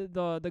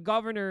the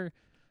governor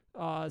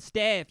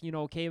staff,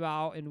 came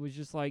out and was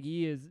just like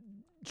he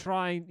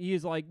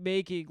is like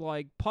making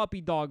like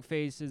puppy dog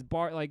faces,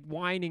 like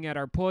whining at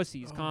our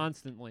pussies Oh.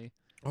 constantly.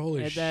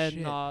 Holy And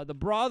then the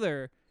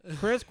brother,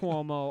 Chris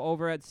Cuomo,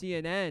 over at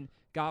CNN,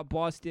 got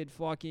busted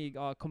fucking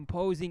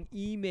composing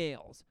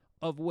emails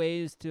of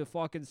ways to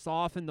fucking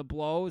soften the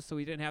blows so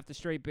he didn't have to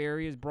straight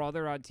bury his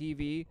brother on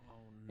TV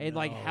and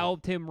like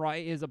helped him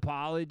write his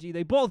apology.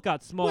 They both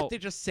got smoked. What, they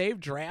just saved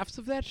drafts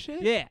of that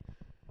shit? Yeah.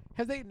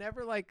 Have they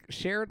never like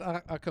shared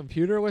a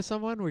computer with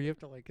someone where you have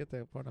to like get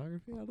the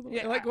pornography out of the way?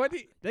 Yeah, Like what?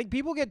 Like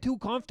people get too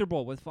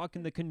comfortable with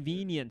fucking the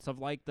convenience of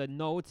like the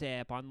Notes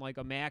app on like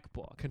a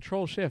MacBook.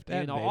 Control Shift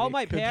N. You know, baby. all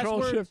my Control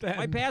passwords. Shift N.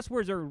 My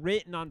passwords are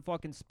written on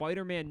fucking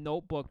Spider-Man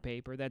notebook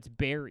paper that's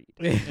buried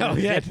Oh, in a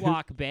yeah, dude.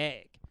 Ziploc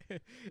bag.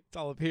 It's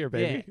all up here,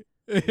 baby. I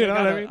You know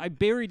what I mean? I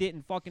buried it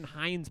in fucking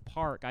Heinz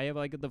Park. I have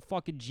like the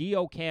fucking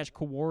geocache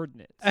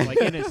coordinates like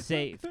in a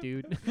safe,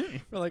 dude.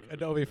 For like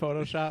Adobe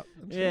Photoshop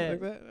and Yeah,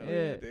 shit like that.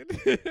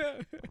 Oh, yeah.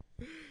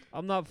 dude.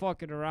 I'm not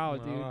fucking around,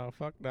 dude. No,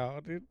 fuck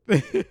no, dude.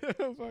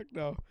 Fuck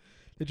no.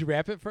 Did you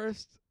wrap it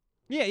first?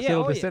 Yeah, So yeah.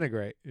 it'll Oh, yeah.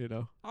 disintegrate, you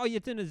know. Oh,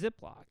 it's in a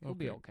Ziploc. It'll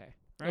be Okay. okay.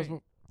 That's Right?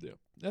 what-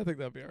 yeah, I think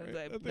that'll be all right.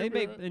 I think They we're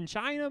make all right. in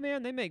China,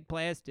 man. They make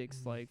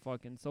plastics like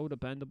fucking so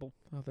dependable.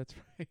 Oh, that's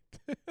right.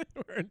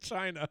 We're in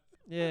China.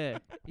 Yeah,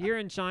 here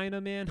in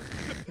China, man,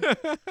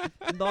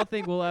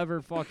 nothing will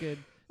ever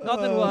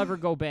nothing will ever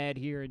go bad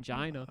here in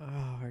China.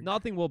 Oh, our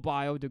Nothing will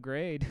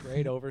biodegrade.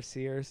 great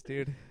overseers,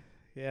 dude.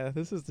 Yeah,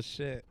 this is the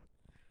shit.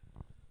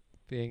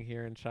 Being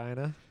here in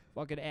China.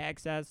 Fucking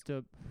access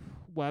to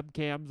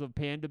webcams of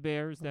panda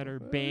bears that are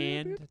Oh, yeah,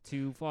 banned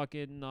to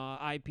fucking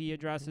IP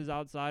addresses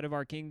outside of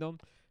our kingdom.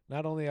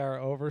 Not only our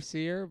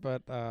overseer,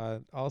 but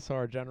also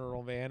our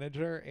general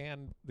manager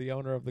and the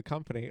owner of the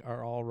company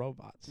are all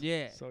robots.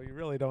 Yeah. So you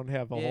really don't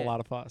have a Yeah. whole lot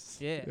of fuss.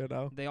 Yeah. You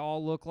know? They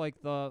all look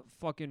like the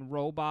fucking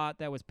robot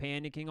that was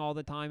panicking all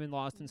the time in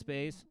Lost in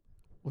Space.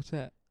 What's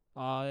that?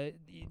 Y-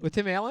 With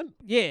Tim Allen?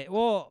 yeah,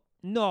 well,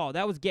 no,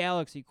 that was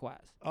Galaxy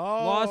Quest. Oh.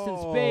 Lost in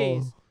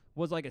Space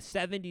was like a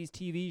 70s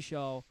TV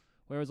show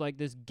where it was like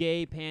this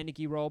gay,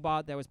 panicky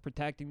robot that was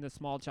protecting the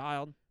small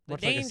child. The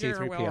Much like a danger,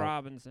 Will C-3PO.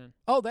 Robinson.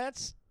 Oh,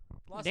 that's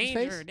Lost in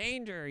Danger, Space?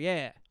 danger,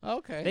 yeah.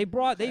 Okay.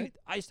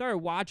 I started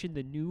watching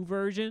the new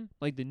version,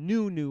 like the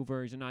new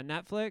version on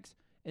Netflix,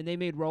 and they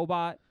made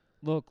Robot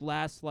look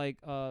less like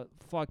a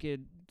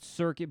fucking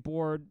circuit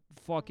board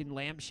fucking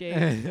lampshade,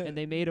 and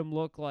they made him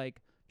look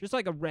like just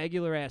like a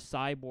regular ass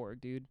cyborg,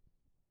 dude.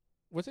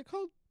 What's it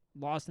called?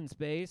 Lost in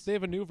Space. They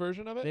have a new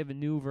version of it? They have a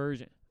new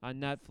version on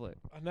Netflix.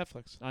 On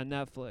Netflix. On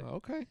Netflix.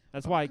 Okay.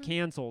 That's why I okay.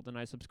 canceled and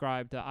I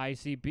subscribed to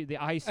the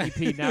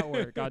ICP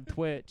network on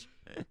Twitch.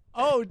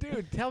 Oh,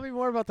 dude, tell me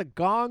more about the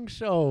Gong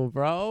Show,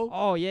 bro.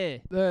 Oh yeah.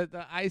 The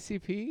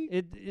ICP?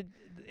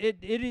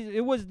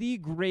 It was the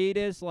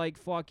greatest like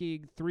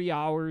fucking 3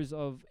 hours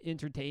of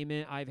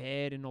entertainment I've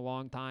had in a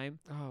long time.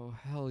 Oh,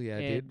 hell yeah,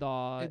 And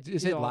dude.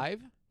 Is you it know,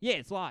 live? Yeah,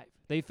 it's live.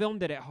 They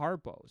filmed it at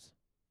Harpo's.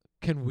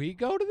 Can we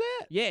go to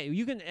that? Yeah,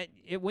 you can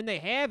when they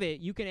have it,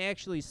 you can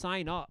actually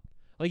sign up.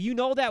 Like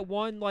that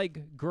one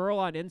like girl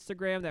on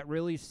Instagram, that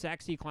really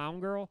sexy clown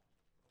girl?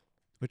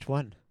 Which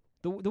one?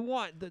 The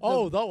one the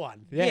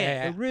one.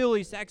 Yeah. the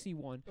really sexy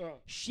one. Oh.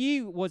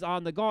 She was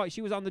on the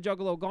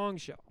Juggalo Gong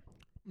show.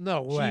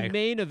 No way. She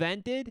main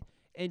evented,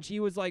 and she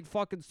was like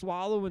fucking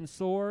swallowing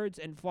swords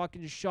and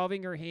fucking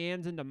shoving her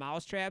hands into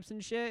mouse traps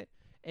and shit.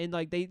 And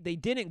like they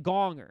didn't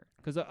gong her,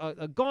 because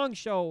a gong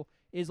show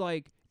is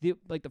like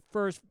the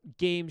first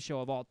game show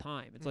of all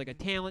time. It's like a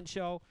talent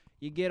show.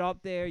 You get up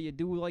there, you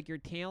do like your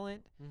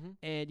talent,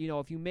 and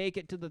if you make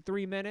it to the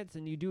 3 minutes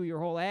and you do your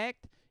whole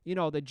act,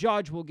 the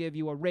judge will give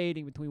you a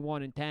rating between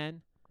 1 and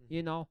 10.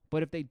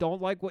 But if they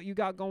don't like what you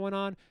got going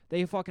on,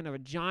 they fucking have a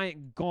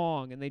giant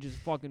gong and they just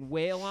fucking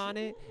wail on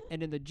it.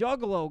 And in the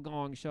Juggalo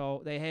Gong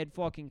show, they had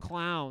fucking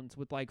clowns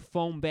with like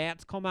foam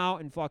bats come out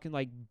and fucking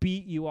like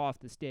beat you off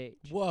the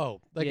stage.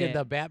 Whoa. Like in Yeah.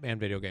 the Batman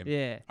video game.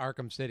 Yeah.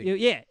 Arkham City.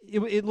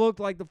 It looked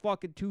like the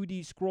fucking 2D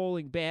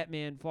scrolling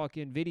Batman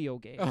fucking video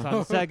games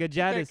on Sega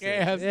Genesis.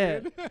 Kick-ass, Yeah.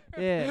 dude.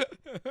 Yeah.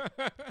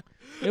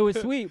 It was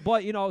sweet.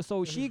 But,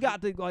 so she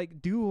got to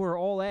like do her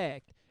whole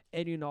act.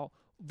 And,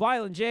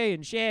 Violent J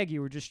and Shaggy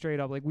were just straight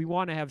up like, we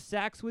want to have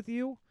sex with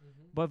you.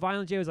 But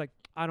Violent J was like,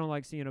 I don't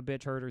like seeing a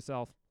bitch hurt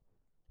herself.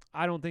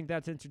 I don't think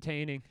that's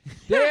entertaining.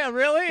 Damn,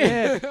 really?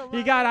 Yeah,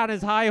 he got on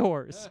his high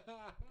horse.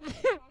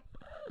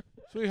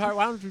 Sweetheart,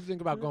 why don't you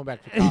think about going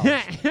back to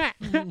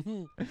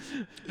college?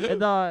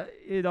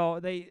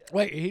 And, they,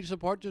 Wait, he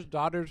supports his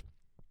daughter's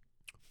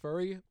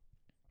furry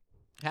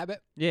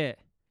habit, yeah.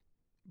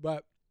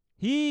 but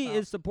He Oh.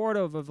 is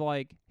supportive of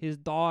like his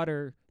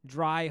daughter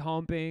dry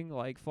humping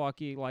like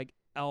fucking like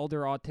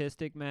elder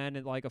autistic men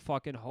at like a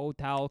fucking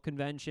hotel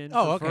convention.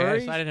 oh, for okay.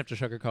 furries. So I didn't have to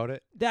sugarcoat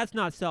it. That's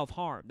not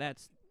self-harm.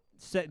 That's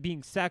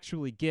being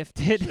sexually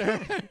gifted.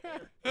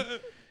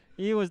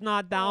 He was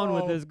not down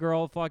with Oh. this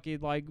girl fucking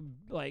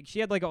like she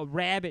had like a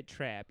rabbit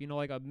trap,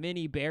 like a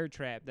mini bear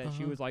trap that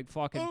she Uh-huh. was like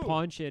fucking Ooh.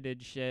 punching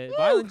and shit. Ooh.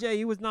 Violent J,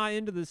 he was not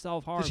into the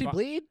self-harm. Did she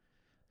bleed?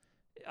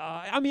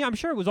 I mean, I'm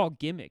sure it was all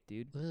gimmick,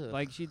 dude. Ugh.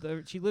 Like she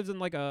lives in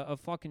like a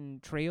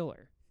fucking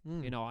trailer.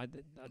 Mm.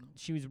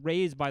 She was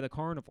raised by the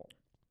carnival.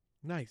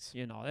 Nice.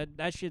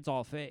 That shit's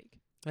all fake.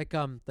 Like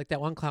that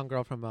one clown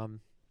girl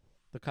from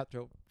the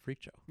Cutthroat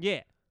Freak Show.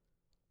 Yeah,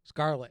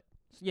 Scarlet.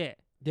 yeah,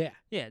 Yeah.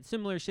 yeah.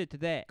 Similar shit to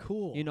that.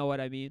 Cool. You know what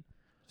I mean?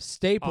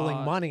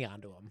 Stapling money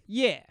onto him.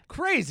 Yeah,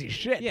 Crazy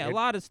shit. yeah. dude. A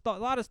lot of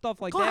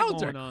stuff like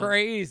Clowns that going are on.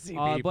 crazy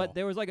people. But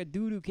there was like a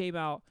dude who came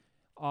out.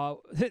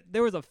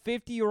 There was a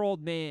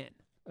 50-year-old man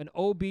an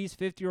obese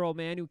 50-year-old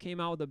man who came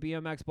out with a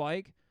BMX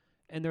bike,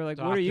 and they're like,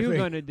 Talk "What are to you me.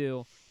 gonna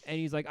do?" And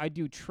he's like, "I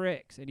do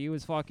tricks," and he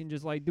was fucking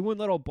just like doing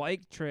little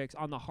bike tricks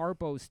on the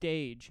Harpo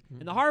stage,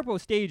 and the Harpo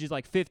stage is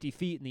like 50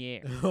 feet in the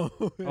air.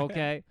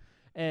 Okay.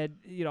 And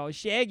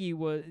Shaggy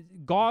was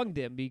gonged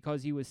him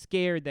because he was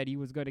scared that he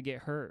was going to get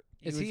hurt.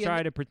 He Is was he in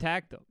trying to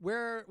protect him.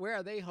 Where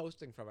are they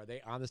hosting from? Are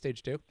they on the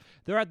stage too?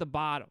 They're at the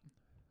bottom,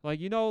 like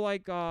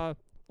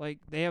like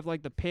they have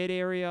like the pit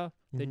area,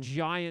 the Mhm.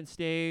 giant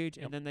stage,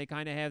 Yep. and then they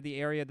kind of have the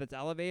area that's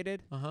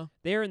elevated. Uh-huh.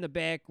 They're in the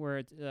back where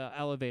it's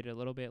elevated a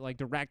little bit, like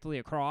directly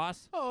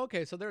across. Oh,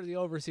 okay. So they're the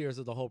overseers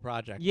of the whole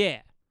project.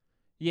 Yeah,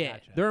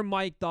 Gotcha. they're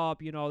mic'd up.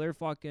 They're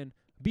fucking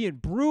being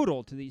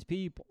brutal to these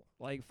people.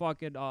 Like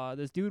fucking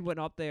this dude went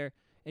up there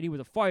and he was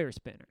a fire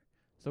spinner.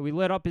 So he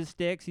lit up his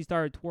sticks. He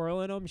started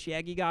twirling them.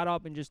 Shaggy got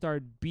up and just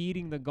started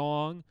beating the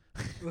gong.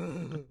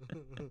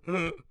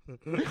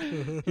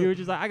 He was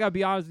just like, "I gotta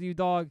be honest with you,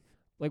 dog.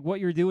 Like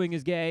what you're doing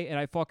is gay, and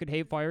I fucking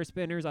hate fire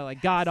spinners." I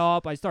like got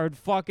up. I started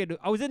fucking.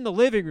 I was in the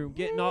living room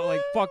getting up,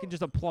 like fucking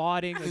just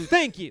applauding. Like,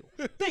 thank you,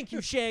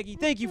 Shaggy.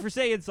 Thank you for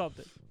saying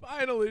something.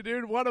 Finally,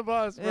 dude. One of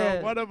us, bro.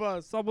 Yeah. One of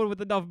us. Someone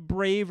with enough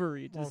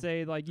bravery to Well-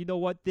 say, like, you know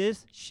what,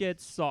 this shit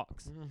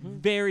sucks Mhm.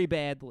 very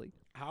badly.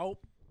 How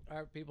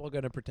are people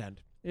going to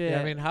pretend? Yeah,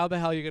 I mean, how the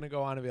hell are you going to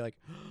go on and be like,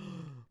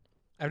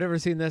 I've never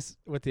seen this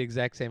with the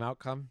exact same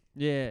outcome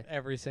yeah.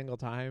 every single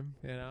time,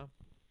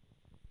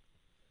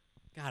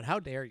 God, how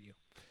dare you?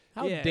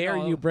 How Yeah, dare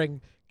no, you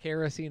bring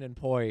kerosene and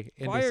poi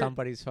into Fire-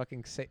 somebody's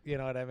fucking you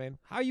know what I mean?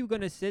 How you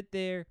gonna sit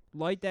there,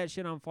 light that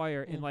shit on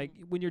fire, and like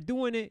when you're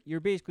doing it, you're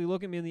basically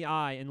looking me in the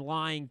eye and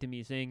lying to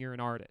me, saying you're an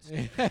artist.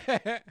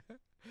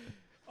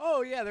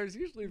 Oh, yeah, there's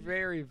usually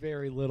very,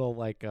 very little,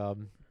 like,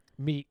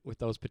 meat with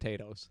those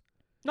potatoes.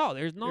 No,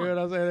 there's You not. know what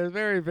I'm saying? There's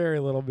very, very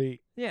little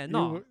meat. Yeah,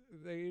 no.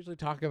 They usually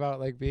talk about,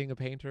 like, being a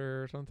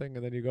painter or something,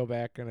 and then you go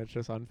back and it's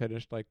just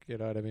unfinished, like, you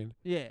know what I mean?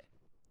 Yeah.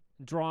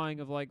 Drawing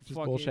of like Just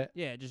fucking bullshit.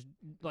 yeah, just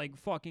like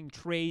fucking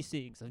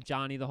tracings of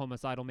Johnny the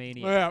Homicidal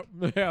Maniac.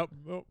 Yeah.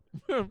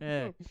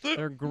 Yeah.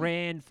 Their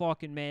grand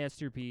fucking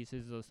masterpiece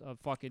is a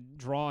fucking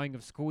drawing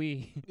of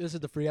Squee. This is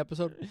the free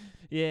episode?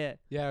 Yeah.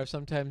 Yeah, or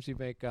sometimes you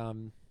make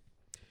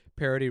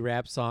parody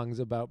rap songs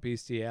about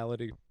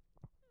bestiality.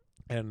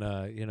 And,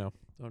 you know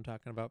what I'm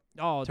talking about?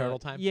 Oh, Turtle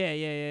Time?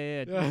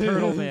 Yeah.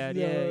 Turtle Man.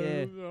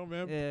 Yeah. Oh,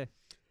 man. Yeah.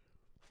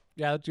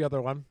 Yeah, that's the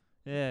other one.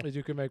 Yeah. Is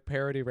you can make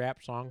parody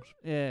rap songs.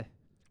 Yeah.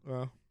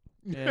 Well,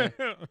 Yeah.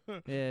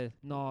 Yeah.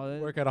 No.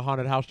 work at a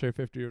haunted house till you're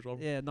 50 years old.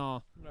 Yeah.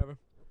 No. Whatever.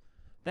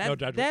 That, No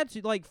judgment. that's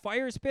like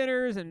fire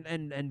spinners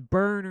and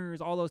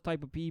burners, all those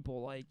type of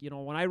people. Like,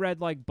 when I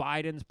read like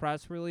Biden's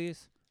press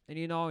release and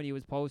and he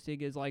was posting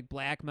his like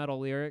black metal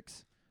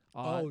lyrics,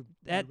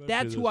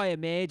 that's who I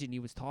imagined he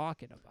was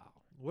talking about.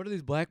 What are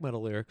these black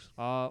metal lyrics?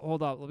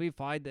 Hold up, let me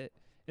find it.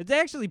 It's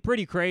actually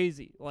pretty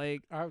crazy.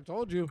 Like I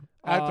told you.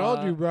 I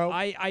told you, bro.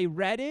 I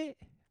read it.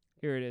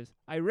 Here it is.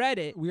 I read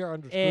it. We are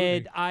under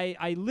And scrutiny.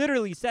 I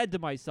literally said to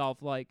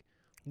myself, like,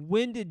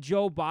 when did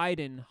Joe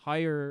Biden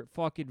hire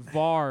fucking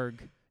Varg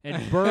and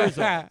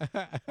Berzo?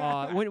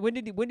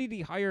 When did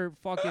he hire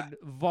fucking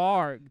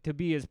Varg to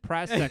be his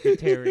press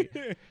secretary?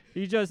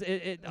 He just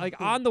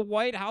like on the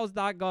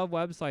WhiteHouse.gov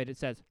website it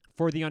says,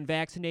 for the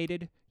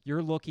unvaccinated,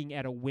 you're looking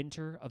at a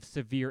winter of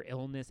severe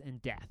illness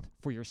and death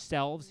for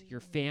yourselves, your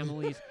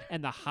families,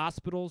 and the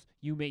hospitals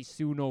you may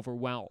soon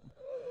overwhelm.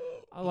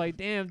 I'm like,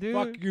 damn, dude.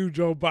 Fuck you,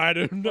 Joe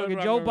Biden. Fucking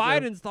Joe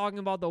Biden's talking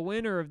about the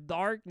winter of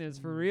darkness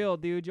for real,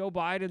 dude. Joe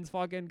Biden's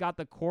fucking got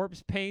the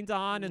corpse paint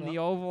on in the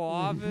Oval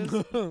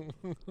Office,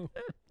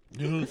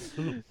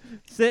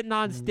 sitting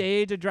on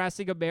stage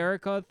addressing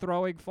America,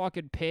 throwing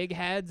fucking pig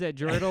heads at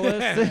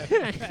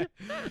journalists.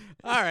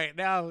 All right,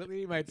 now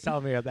you might tell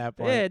me at that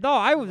point. Yeah,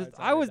 no, That's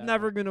I was that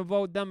never gonna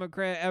vote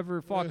Democrat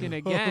ever fucking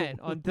again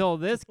until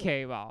this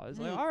came out. It's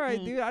like, all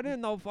right, dude, I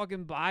didn't know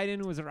fucking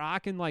Biden was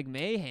rocking like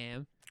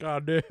mayhem.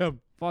 God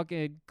damn.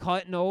 Fucking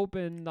cutting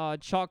open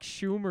Chuck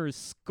Schumer's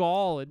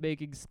skull and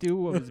making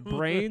stew of his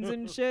brains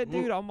and shit,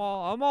 dude. I'm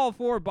all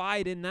for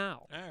Biden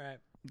now. All right.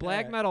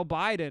 Black Alright. metal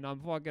Biden, I'm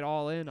fucking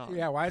all in on.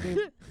 Yeah, why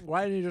didn't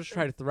you just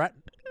try to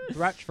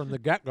threats from the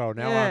get go?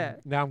 Now Yeah.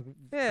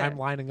 Yeah. I'm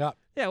lining up.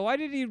 Yeah, why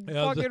did he what I'm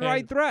fucking saying?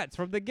 write threats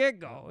from the get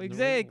go?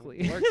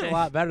 Exactly. Works a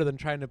lot better than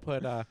trying to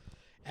put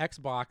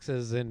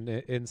Xboxes in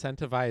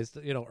incentivized,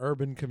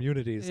 urban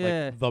communities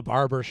Yeah. like the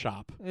barber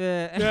shop.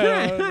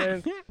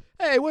 Yeah.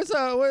 Yeah, hey, what's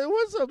up,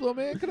 little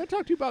man? Can I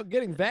talk to you about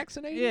getting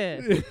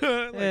vaccinated?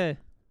 Like, Yeah.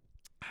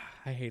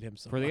 I hate him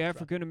so For much. the bro.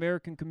 African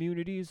American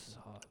communities,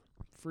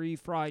 free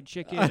fried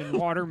chicken and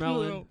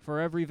watermelon for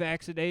every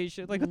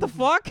vaccination. Like, what the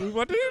fuck?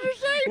 What did you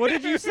just say? What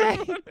did you say?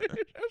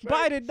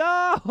 Biden,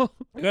 no.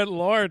 Good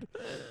Lord.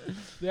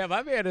 Yeah,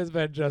 my man has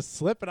been just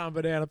slipping on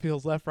banana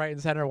peels left, right,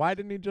 and center. Why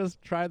didn't he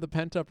just try the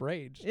pent-up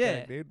rage Yeah.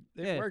 thing, dude?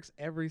 It Yeah. works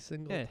every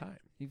single Yeah. time.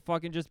 He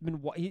fucking just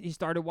been. He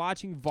started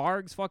watching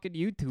Varg's fucking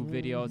YouTube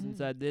videos and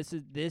said, "This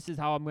is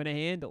how I'm gonna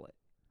handle it."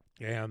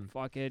 Damn.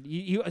 Fucking.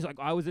 He was like,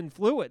 I was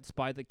influenced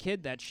by the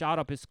kid that shot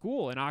up his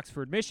school in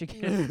Oxford,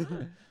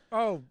 Michigan.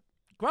 Oh,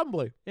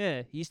 crumbly.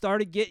 Yeah,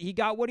 he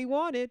got what he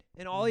wanted,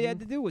 and all he had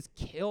Mm-hmm. to do was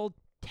kill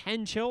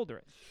 10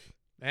 children.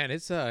 Man,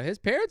 it's his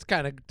parents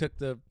kind of took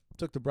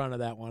the brunt of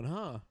that one,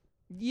 huh?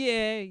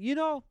 Yeah, you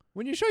know,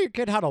 When you show your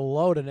kid how to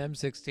load an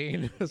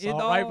M16 assault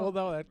know, rifle,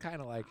 though, that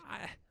kind of like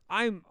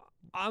I'm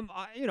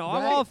you know,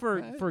 I'm Right, all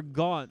right. for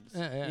guns,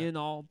 Yeah. you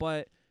know,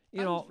 but you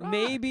Guns know, rock.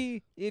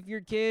 maybe if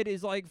your kid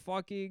is like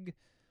fucking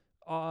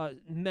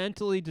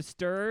mentally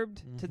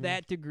disturbed to Mhm.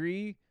 that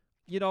degree,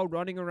 you know,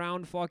 running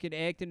around fucking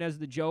acting as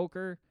the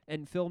Joker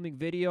and filming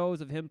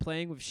videos of him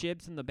playing with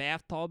ships in the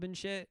bathtub and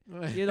shit.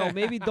 You know,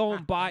 maybe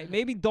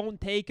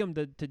don't take him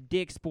to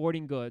Dick's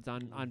Sporting Goods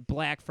on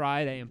Black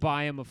Friday and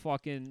buy him a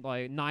fucking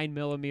like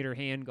 9mm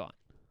handgun.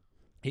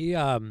 he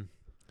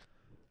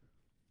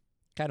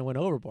kind of went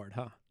overboard,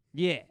 huh?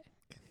 Yeah.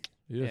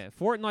 Yeah,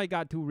 Fortnite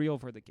got too real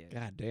for the kid.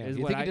 God damn. Is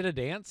You what think he I- did a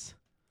dance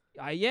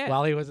Yeah.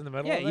 while he was in the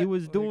middle Yeah, of it? he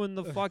was Like- doing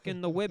the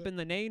fucking the whip and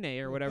the nay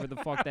or whatever the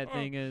fuck that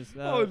thing is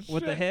Oh,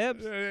 with the shit.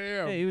 hips.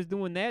 Yeah. Yeah, he was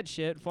doing that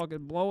shit,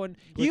 fucking blowing.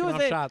 He Clicking was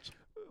off shots.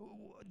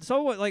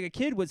 someone like a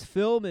kid was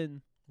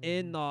filming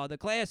in Mm-hmm. the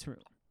classroom,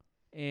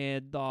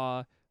 and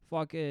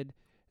fucking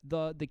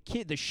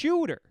the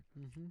shooter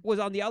was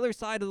on the other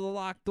side of the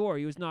locked door.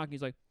 He was knocking.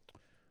 He's like,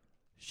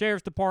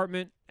 "Sheriff's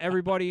Department,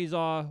 everybody's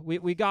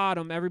we got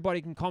him.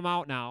 Everybody can come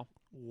out now."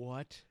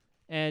 What?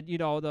 And you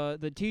know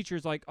the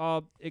teacher's like,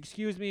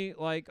 excuse me,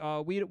 like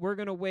we're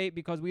gonna wait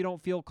because we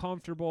don't feel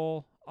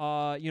comfortable,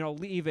 you know,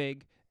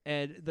 leaving.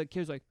 And the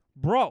kid's like,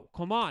 bro,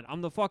 come on,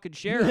 I'm the fucking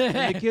sheriff.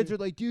 And the kids are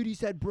like, dude, he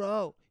said,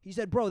 bro,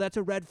 that's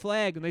a red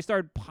flag. And they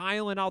started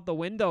piling out the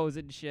windows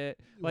and shit.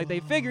 Like they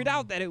figured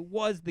out that it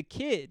was the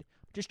kid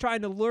just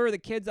trying to lure the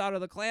kids out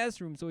of the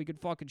classroom so he could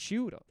fucking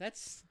shoot them.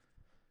 That's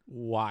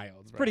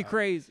wild. It's Pretty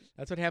crazy.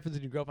 That's what happens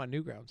when you grow up on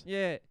Newgrounds.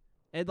 Yeah.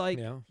 And like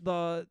Yeah.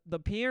 the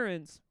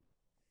parents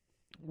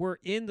were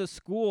in the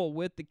school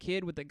with the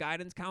kid with the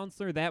guidance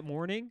counselor that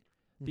morning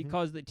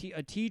because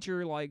a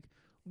teacher like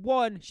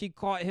she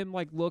caught him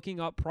like looking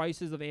up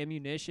prices of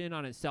ammunition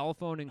on his cell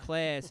phone in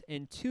class,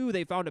 and 2,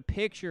 they found a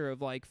picture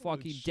of like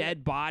fucking shit.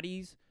 dead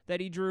bodies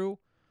that he drew,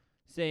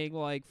 saying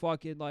like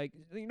fucking like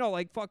you know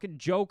like fucking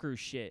Joker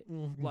shit.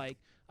 Like,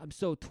 I'm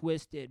so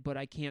twisted, but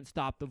I can't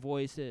stop the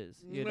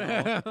voices. You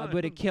know, I'm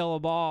gonna kill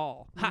them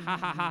all. Ha ha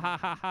ha ha ha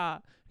ha ha.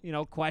 You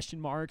know,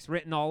 question marks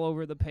written all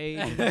over the page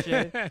and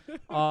shit.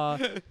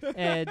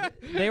 And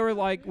they were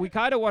like, we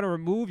kind of want to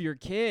remove your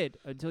kid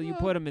until you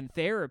put him in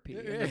therapy.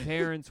 And the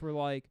parents were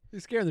like,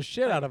 He's scaring the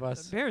shit out of the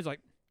us. parents were like,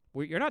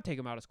 well, you're not taking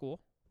him out of school.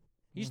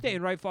 He's Mm-hmm.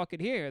 staying right fucking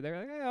here. They're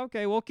like,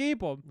 okay, we'll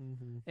keep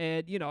him.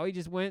 And, you know, he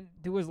just went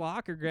to his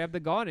locker, grabbed the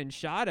gun, and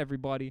shot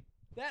everybody.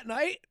 That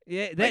night?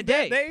 Yeah, Like that that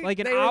day. day? Like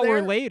an They were hour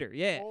there? later.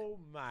 Yeah. Oh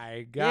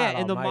my God. Yeah,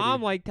 and the almighty.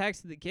 mom like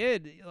texted the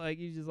kid, like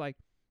he's just like,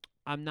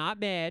 I'm not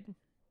mad.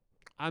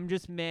 I'm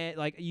just mad.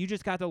 Like, you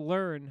just got to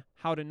learn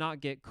how to not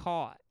get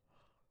caught.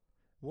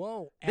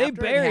 Whoa. They after it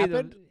buried them.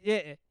 happened?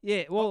 Yeah,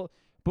 yeah. Well,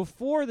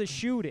 before the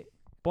shooting,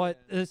 but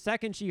the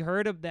second she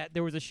heard of that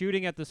there was a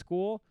shooting at the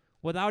school,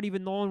 without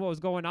even knowing what was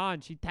going on,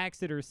 she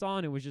texted her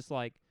son and was just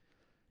like,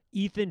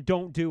 Ethan,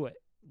 don't do it.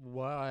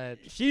 What?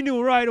 She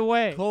knew right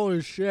away.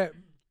 Holy shit.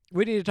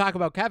 We need to talk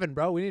about Kevin,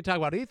 bro. We need to talk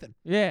about Ethan.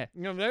 Yeah,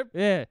 You know what I'm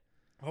saying? yeah.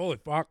 Holy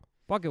fuck.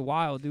 Fucking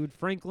wild, dude.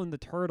 Franklin the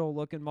turtle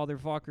looking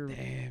motherfucker.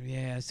 Damn,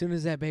 yeah. As soon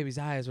as that baby's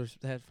eyes were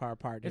that far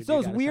apart, dude, It's you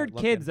those gotta weird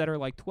start kids looking. that are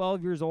like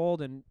 12 years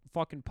old and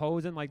fucking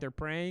posing like they're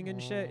praying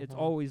and shit. It's Mhm.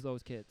 always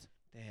those kids.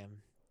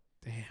 Damn.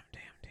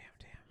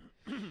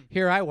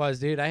 Here I was,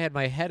 dude. I had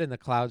my head in the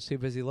clouds, too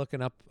busy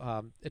looking up.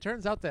 It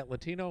turns out that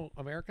Latino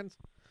Americans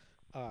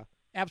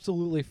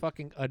absolutely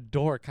fucking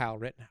adore Kyle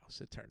Rittenhouse.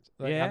 It turns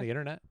like, Yeah? on the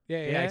internet. Yeah,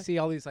 I Yeah? see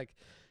all these like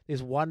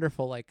these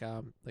wonderful like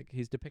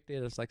he's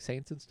depicted as like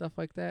saints and stuff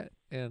like that,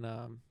 and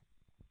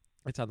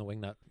it's on the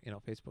Wingnut, you know,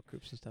 Facebook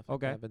groups and stuff. Like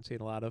Okay. that I've been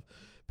seeing a lot of,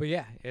 but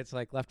yeah, it's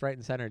like left, right,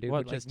 and center, dude. What,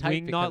 which like is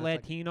tight because wingnut it's,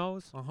 like,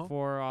 Latinos Uh-huh.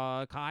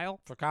 for Kyle?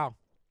 for Kyle.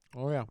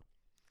 Oh yeah,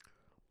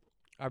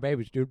 our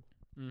babies, dude.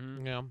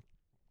 Mm-hmm. Yeah,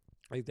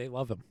 they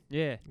love him.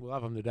 Yeah. We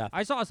love him to death.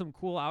 I saw some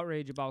cool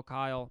outrage about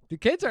Kyle. The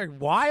kids are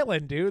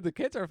wildin', dude. The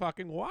kids are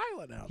fucking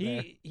wildin' out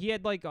there. He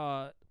had like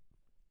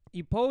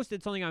he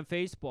posted something on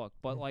Facebook,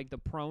 but like the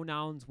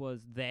pronouns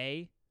was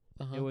they.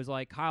 Uh-huh. It was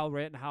like Kyle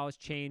Rittenhouse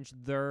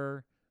changed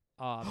their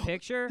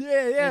picture.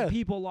 Yeah, yeah. And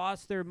people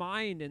lost their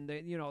mind, and they,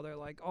 you know, they're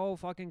like, "Oh,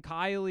 fucking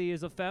Kylie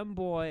is a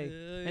femboy,"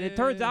 and it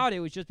turns out it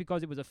was just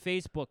because it was a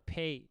Facebook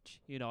page.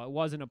 You know, it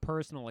wasn't a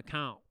personal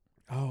account.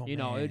 oh, You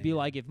know, it'd be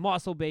like if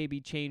Muscle Baby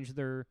changed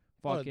their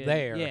Oh, fucking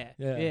there. yeah,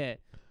 Yeah. yeah,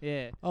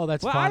 yeah. oh,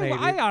 that's Well, funny.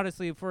 I dude.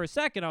 honestly, for a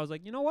second, I was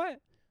like, you know what?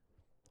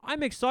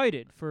 I'm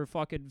excited for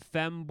fucking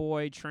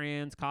femboy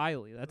trans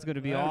Kylie. That's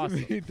gonna be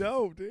awesome. That'd be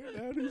dope, dude.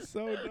 That'd be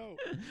so dope.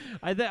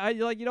 I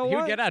like, you know He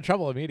what? would get out of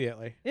trouble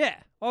immediately. Yeah.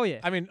 Oh yeah.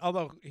 I mean,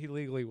 although he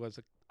legally was,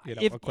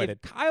 if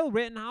acquitted. Kyle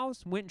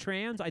Rittenhouse went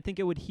trans, I think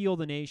it would heal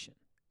the nation.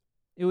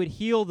 It would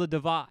heal the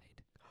divide.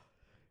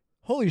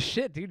 Holy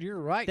shit, dude, you're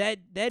right.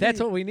 That's That's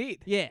what we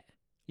need. Yeah.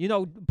 You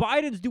know,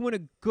 Biden's doing a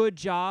good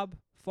job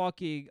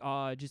fucking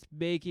just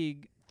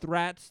making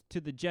threats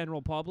to the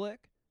general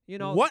public. You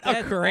know, what a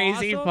that's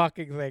crazy awesome,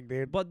 fucking thing,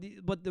 dude. But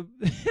the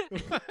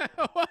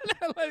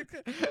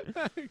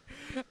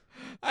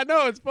I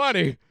know it's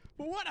funny,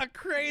 but what a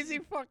crazy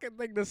fucking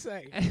thing to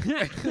say.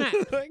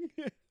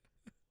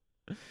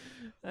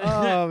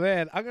 Oh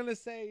man, I'm gonna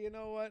say, you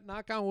know what?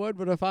 Knock on wood.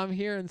 But if I'm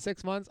here in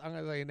 6 months, I'm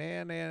gonna say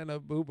na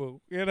boo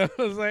boo. You know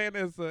what I'm saying?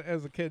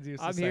 As the kids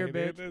used to I'm say. here,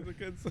 dude, bitch. as the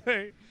kids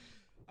say.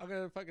 I'm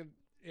gonna fucking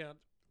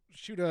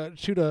shoot a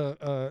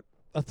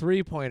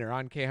 3-pointer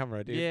on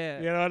camera, dude. Yeah.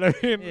 You know what I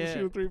mean? Yeah.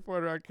 Shoot a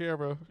 3-pointer on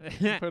camera.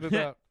 Put it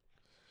up.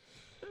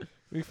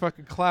 We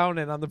fucking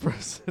clowning on the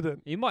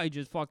president. He might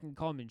just fucking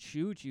come and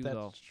shoot you,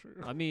 though. That's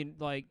true. I mean,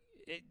 like,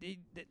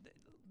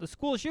 the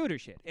school shooter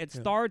shit. It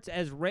Yeah. starts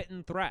as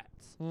written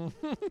threats.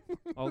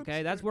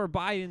 Okay, that's where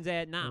Biden's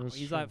at now. That's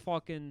He's true. at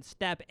fucking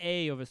step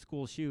A of a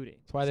school shooting.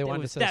 That's why they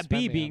wanted with to step B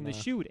suspend me being on the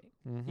shooting.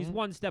 He's Mhm.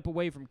 one step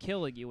away from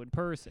killing you in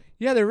person.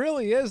 Yeah, there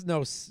really is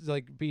no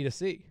like B to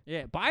C.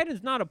 Yeah,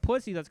 Biden's not a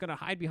pussy that's gonna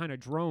hide behind a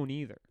drone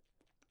either.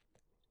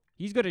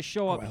 He's gonna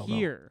show Oh, up hell no.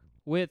 here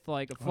with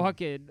like a Oh.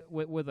 fucking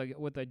with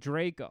a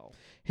Draco.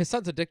 His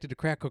son's addicted to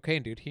crack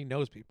cocaine, dude. He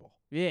knows people.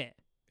 Yeah.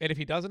 And if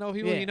he doesn't know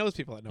people, Yeah. he knows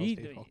people that knows He,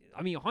 people.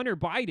 I mean, Hunter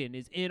Biden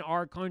is in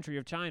our country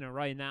of China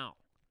right now.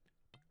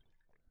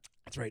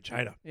 That's right,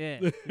 China. Yeah.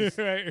 right, He's-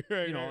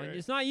 right, you know, and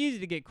it's not easy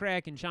to get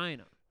crack in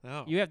China.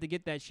 No. You have to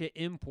get that shit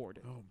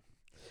imported. Oh.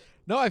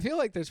 No, I feel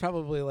like there's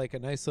probably like a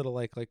nice little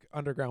like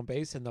underground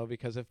basin though,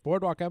 because if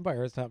Boardwalk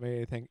Empire has taught me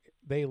anything,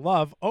 they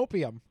love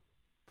opium.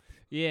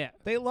 Yeah.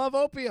 They love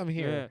opium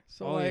here. Yeah.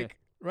 So Oh, yeah. like,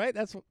 right?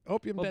 That's what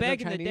opium. But dens are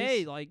back in the Chinese.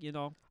 day, like, you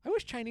know, I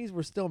wish Chinese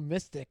were still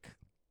mystic.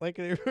 Like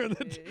they were in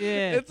the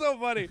yeah. It's so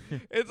funny.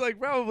 It's like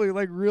probably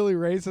like really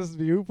racist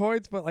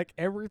viewpoints, but like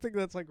everything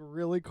that's like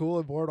really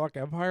cool in Boardwalk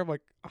Empire, I'm like,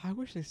 I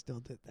wish they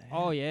still did that.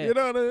 Oh, yeah. You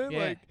know what I mean?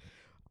 Yeah. Like,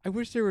 I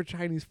wish there were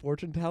Chinese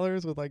fortune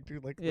tellers with like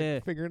Yeah.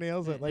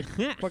 fingernails that like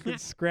fucking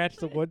scratch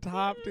the wood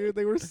top, dude.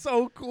 They were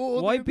so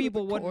cool. White dude, with the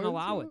people wouldn't coins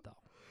allow and it though.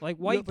 Like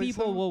don't white think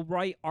people so? will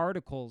write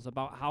articles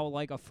about how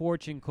like a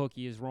fortune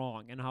cookie is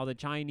wrong and how the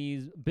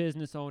Chinese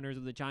business owners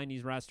of the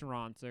Chinese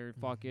restaurants are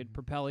fucking Mm-hmm.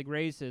 propelling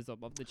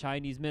racism of the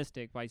Chinese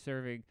mystic by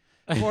serving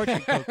fortune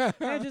cookies.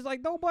 And it's just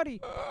like no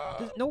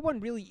one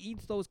really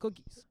eats those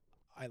cookies.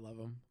 I love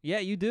them. Yeah,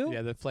 you do.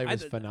 Yeah, the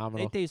flavor's They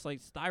phenomenal. taste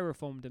like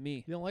styrofoam to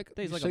me. You don't like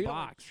tastes like so a you don't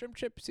box. shrimp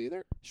chips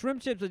either?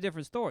 Shrimp chips are a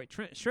different story.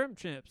 Shrimp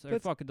chips are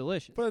That's- fucking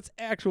delicious. But it's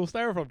actual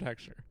styrofoam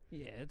texture.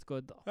 Yeah, it's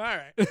good though. All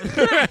right.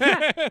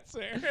 That's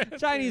fair.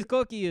 That's Chinese fair.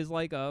 cookie is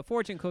like a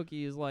fortune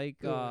cookie is like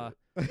I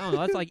don't know.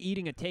 That's like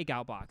eating a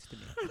takeout box to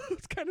me.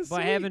 It's kind of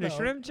But having a though.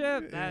 shrimp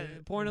chip, Yeah.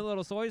 pouring a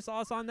little soy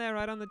sauce on there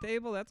right on the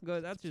table, that's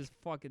good. That's just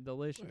fucking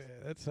delicious.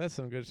 Yeah, that's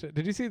some good shit.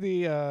 Did you see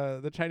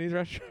the Chinese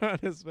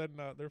restaurant has been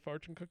their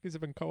fortune cookies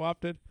have been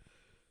co-opted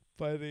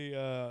by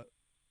the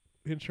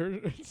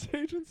insurance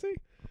agency?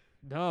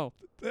 No.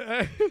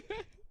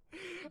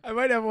 I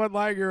might have one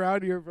lying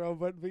around here, bro,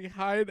 but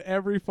behind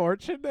every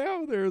fortune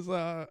now, there's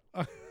an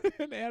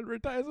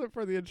advertisement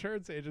for the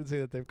insurance agency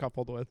that they've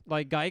coupled with.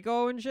 Like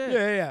Geico and shit?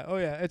 Yeah. Oh,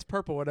 yeah. It's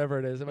purple, whatever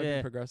it is. It might Yeah.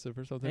 be Progressive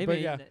or something. Maybe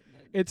But yeah,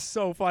 it's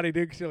so funny,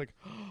 dude, 'cause you're like,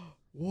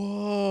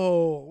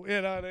 whoa.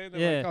 You know what I mean?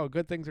 They're like, Yeah. oh,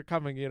 good things are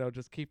coming. You know,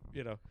 just keep,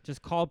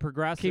 just call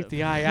Progressive. keep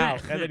the eye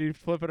out. And then you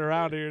flip it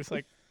around and you're just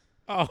like,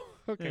 oh,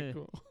 okay, Yeah.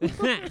 cool. It's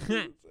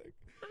like-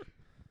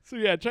 so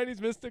yeah, Chinese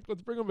Mystic,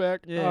 let's bring them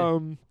back. Yeah.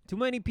 Too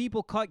many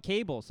people cut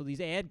cable, so these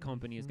ad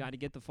companies Mhm. got to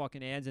get the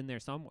fucking ads in there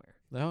somewhere.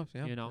 No,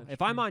 yeah. you know, that's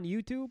if I'm true. on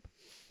YouTube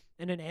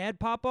and an ad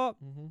pop up,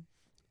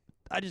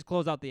 I just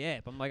close out the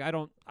app. I'm like, I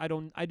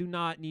do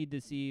not need to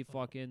see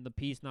fucking the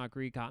Peace Not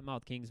Greek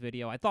Cottonmouth Kings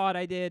video. I thought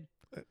I did,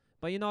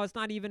 but you know, it's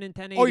not even in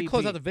 1080p. Oh, you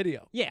close out the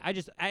video. Yeah,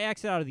 I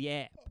exit out of the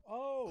app,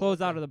 Oh, close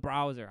out of the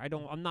browser.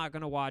 I'm not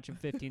gonna watch a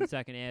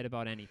 15-second ad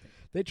about anything.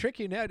 They trick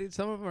you now, dude.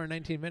 Some of them are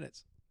 19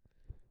 minutes.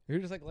 You're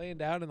just like laying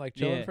down and like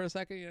chilling Yeah. for a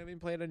second. You know what I mean?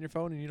 Play it on your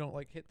phone and you don't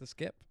like hit the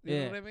skip. You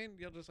know Yeah. what I mean?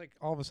 You'll just like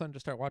all of a sudden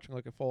just start watching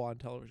like a full-on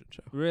television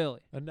show. Really,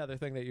 Another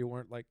thing that you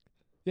weren't like.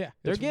 Yeah,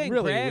 they're it's getting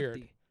really crafty.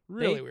 weird.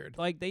 Really They- weird.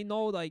 Like they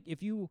know, like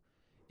if you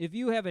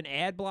have an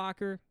ad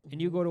blocker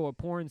and you Mhm. go to a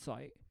porn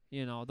site,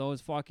 you know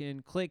those fucking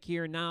click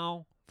here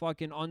now,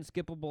 fucking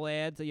unskippable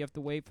ads that you have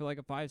to wait for like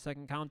a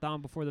 5-second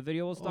countdown before the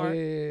video will Oh, start.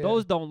 yeah.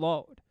 Those don't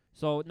load.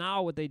 So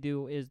now what they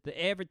do is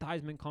the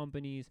advertisement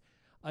companies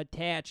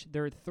attach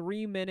their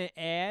 3-minute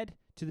ad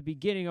to the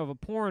beginning of a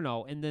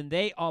porno, and then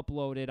they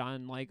upload it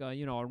on like a a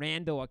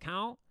rando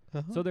account.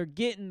 Uh-huh. So they're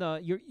getting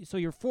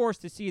you're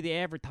forced to see the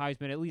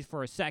advertisement at least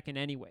for a second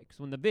anyway. Because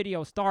when the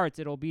video starts,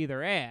 it'll be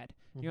their ad.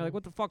 And you're like, Mhm.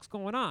 what the fuck's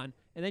going on?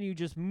 And then you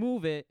just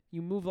move it.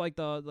 You move like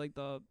the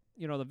the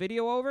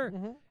video over,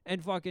 Mhm.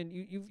 and fucking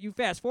you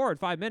fast forward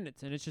 5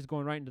 minutes, and it's just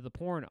going right into the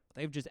porno.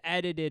 They've just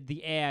edited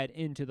the ad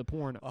into the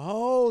porno.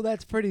 Oh,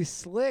 that's pretty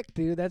slick,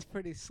 dude. That's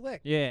pretty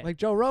slick. Yeah, Like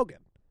Joe Rogan.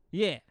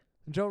 yeah,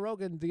 Joe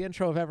Rogan, the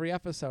intro of every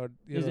episode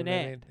Is know an what I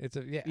ad. mean? It's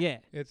a yeah,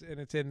 it's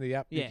in the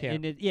app. yeah, You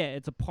can't. and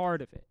it's a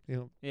part of it. You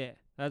know, Yeah,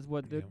 that's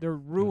what Yeah. they're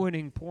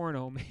ruining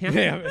porno, man.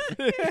 damn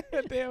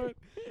it. Damn it.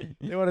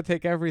 They want to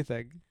take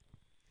everything.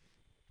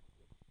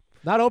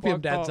 Not opium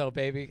Fucked dens, up. though,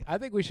 baby. I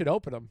think we should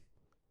open them.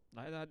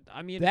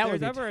 I mean, That if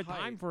would there's be ever a tight.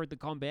 time for it to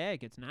come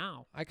back, it's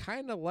now. I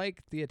kind of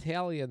like the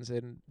Italians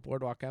in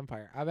Boardwalk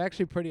Empire. I'm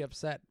actually pretty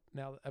upset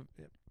now.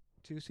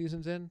 2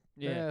 seasons in,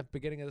 Yeah.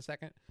 beginning of the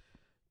second,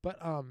 but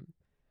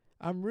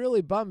I'm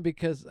really bummed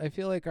because I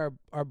feel like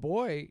our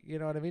boy, you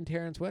know what I mean,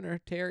 Terrence Winter,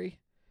 Terry,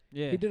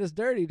 Yeah. he did us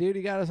dirty, dude.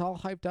 He got us all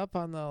hyped up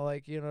on the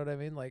like, you know what I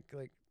mean, like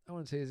I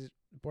wouldn't say he's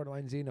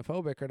borderline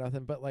xenophobic or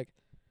nothing, but like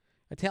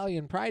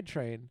Italian pride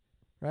train,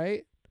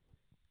 right?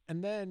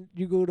 And then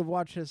you go to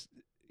watch his,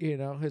 you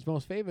know, his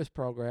most famous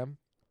program,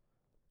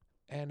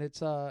 and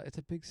it's a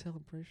big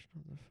celebration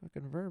of the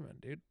fucking vermin,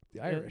 dude. The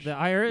Irish. The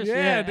Irish?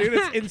 Yeah, dude,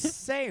 it's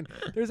insane.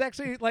 There's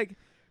actually like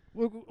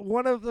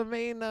one of the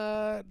main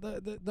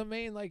the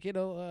main like, you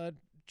know,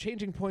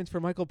 changing points for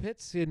Michael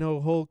Pitt's, you know,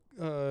 whole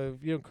you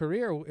know,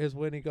 career is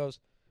when he goes,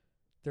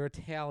 they're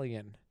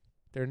Italian,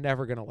 they're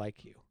never gonna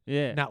like you,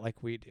 Yeah. not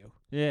like we do.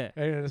 Yeah.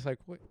 And it's like,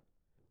 wait,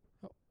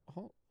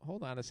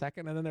 hold on a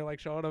second, and then they're like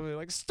showing him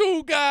like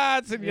Stu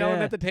Gods and yelling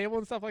Yeah. at the table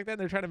and stuff like that.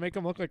 And they're trying to make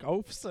him look like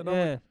oafs. And I'm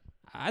Yeah. like,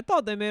 I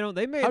thought they made him.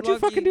 They made how'd you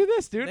Lucky, fucking do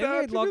this, dude? They How'd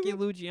made you do Lucky this?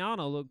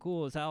 Luciano look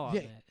cool as hell on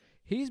Yeah. that.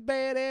 He's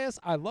badass.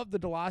 I love the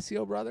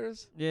Delasio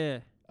brothers. Yeah.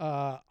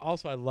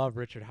 Also, I love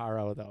Richard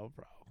Harrow though,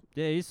 bro.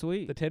 Yeah, he's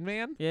sweet. The Tin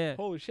Man. Yeah.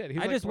 Holy shit! He's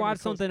I like just one of watched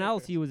the coolest something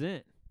else characters. he was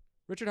in.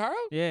 Richard Harrow?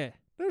 Yeah.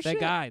 No That shit.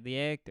 guy, the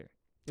actor.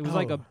 It was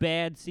like a Oh.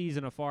 bad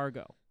season of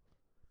Fargo.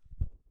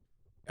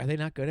 Are they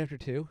not good after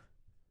 2?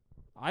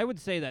 I would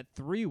say that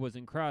 3 was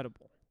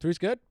incredible. 3's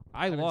good.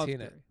 I Haven't loved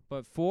seen it. it.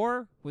 But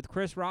 4 with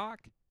Chris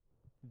Rock,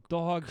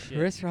 dog shit.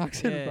 Chris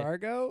Rock's in Yeah.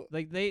 Fargo.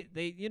 Like they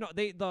you know,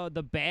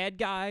 the bad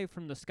guy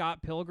from the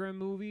Scott Pilgrim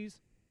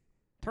movies,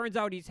 turns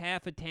out he's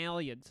half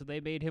Italian, so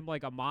they made him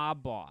like a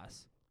mob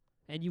boss.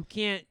 And you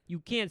can't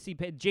see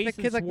That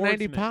Jason kid's like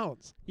 90 Schwartzman.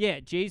 pounds. Yeah,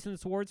 Jason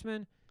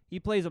Schwartzman, he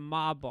plays a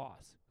mob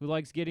boss who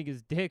likes getting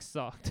his dick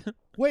sucked.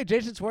 Wait,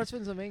 Jason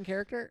Schwartzman's the main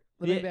character,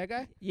 the main Yeah. bad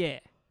guy. Yeah.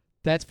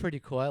 That's pretty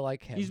cool. I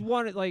like him. He's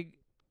one like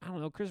I don't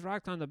know, Chris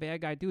Rock's on the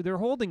bad guy too. They're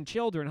holding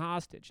children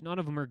hostage. None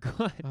of them are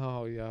good.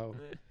 Oh, yo.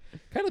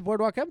 Kind of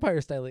Boardwalk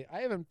Empire style. I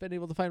haven't been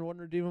able to find one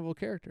redeemable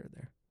character in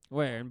there.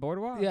 Where, in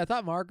Boardwalk? Yeah, I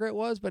thought Margaret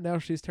was, but now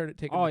she's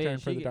taking Oh the yeah, turn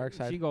for the dark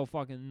side. she go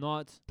fucking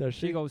nuts. Does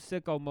She she? goes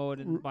sicko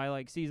mode by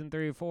like season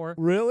 3 or 4.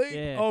 Really?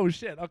 Yeah. Oh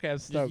shit. Okay, I'm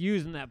Just stoked.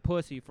 using that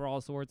pussy for all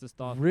sorts of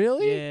stuff.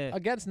 Really? Yeah.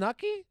 Against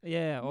Nucky?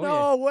 Yeah. Oh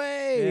No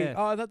way. Yeah.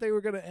 Oh, I thought they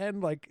were gonna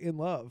end like in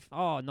love. yeah.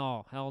 Oh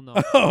no, hell no.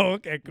 Oh,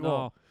 okay, cool.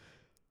 No.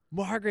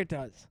 Margaret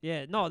does.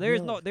 Yeah. No,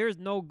 Really? there's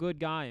no good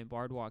guy in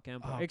Boardwalk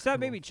Empire Oh, except cool.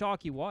 maybe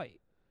Chalky White.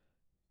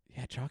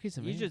 Yeah, Chalky's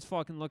amazing. He's just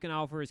fucking looking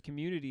out for his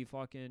community.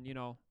 Fucking, you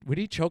know. Would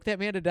he choke that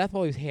man to death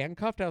while he was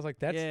handcuffed? I was like,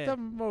 that's Yeah. the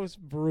most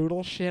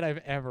brutal shit I've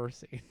ever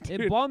seen. It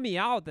Dude. bummed me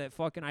out that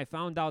fucking I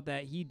found out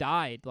that he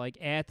died like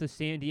at the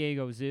San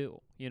Diego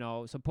Zoo. You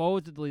know,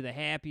 supposedly the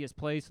happiest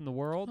place in the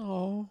world.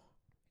 Oh.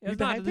 He It's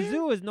not. died The there?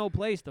 zoo is no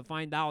place to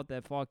find out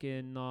that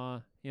fucking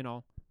you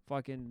know,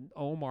 fucking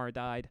Omar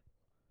died.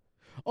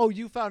 Oh,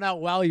 you found out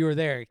while you were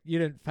there. You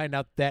didn't find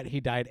out that he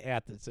died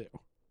at the zoo.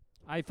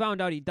 I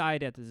found out he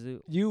died at the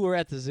zoo. You were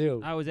at the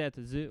zoo. I was at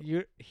the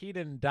zoo. He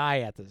didn't die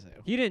at the zoo.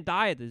 He didn't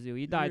die at the zoo.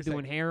 He died were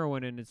doing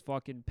heroin in his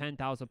fucking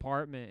penthouse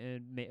apartment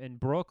in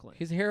Brooklyn.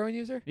 He's a heroin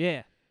user?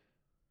 Yeah,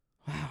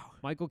 Wow.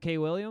 Michael K.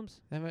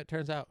 Williams. That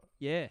turns out.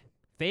 Yeah,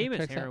 famous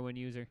checks out. heroin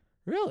user.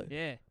 Really?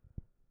 Yeah,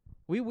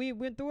 we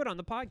went through it on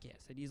the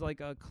podcast. And he's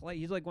like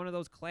he's like one of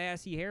those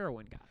classy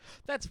heroin guys.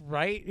 That's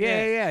right.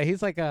 Yeah.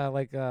 He's like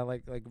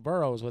like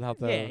Burroughs without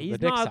the yeah, the he's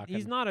dick not sucking.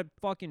 he's not a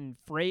fucking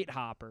freight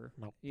hopper.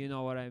 Nope. You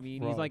know what I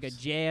mean? He's like a Gross.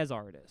 jazz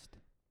artist.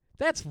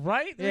 That's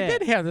right. Yeah. We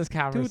did have this 2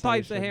 conversation.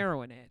 types of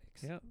heroin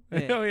addicts. Yeah.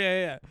 Yeah. Oh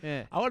yeah.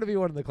 Yeah. I want to be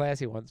one of the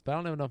classy ones, but I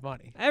don't have enough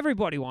money.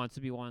 Everybody wants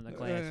to be one of the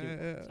classy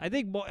Yeah. ones. I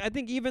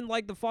think even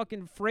like the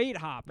fucking freight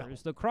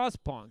hoppers, the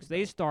crust punks,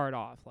 they start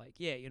off like,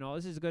 yeah, you know,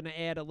 this is going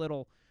to add a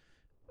little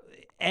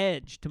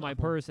edge to my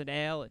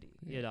personality,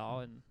 you know,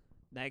 and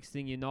next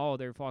thing you know,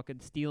 they're fucking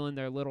stealing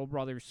their little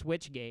brother's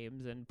Switch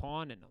games and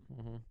pawning them.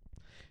 Mm-hmm.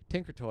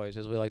 Tinker toys,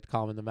 as we like to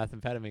call them in the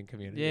methamphetamine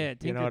community. Yeah,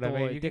 you know tinker what I toy,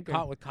 mean. You get tinker-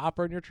 caught with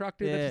copper in your truck,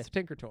 dude. Yeah. That's just a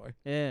tinker toy.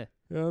 Yeah.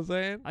 You know what I'm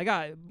saying? I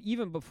got,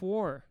 even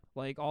before,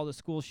 like, all the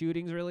school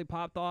shootings really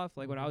popped off,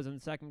 like when I was in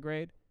 2nd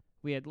grade,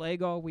 we had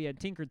Lego, we had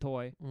Tinker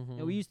Toy, Mm-hmm.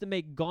 and we used to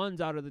make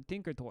guns out of the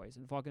Tinker Toys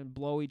and fucking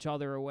blow each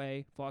other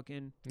away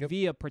fucking Yep.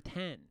 via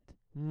pretend.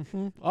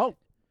 Mm-hmm. Oh.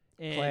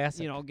 And,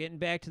 Classic. you know, getting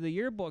back to the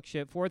yearbook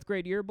shit, 4th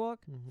grade yearbook,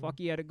 Mhm. fuck,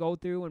 you had to go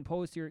through and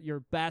post your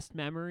best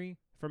memory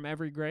from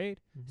every grade.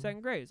 Mhm.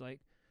 2nd grade is like,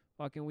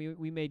 fucking,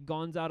 we made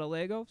guns out of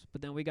Legos,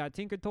 but then we got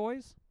Tinker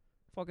Toys,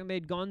 fucking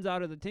made guns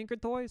out of the Tinker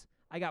Toys.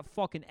 I got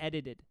fucking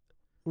edited.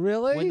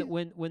 Really?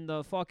 When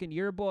the fucking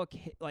yearbook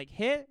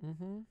hit,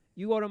 Mm-hmm.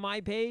 you go to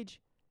my page,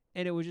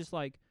 and it was just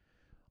like,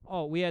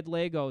 oh, we had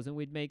Legos, and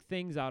we'd make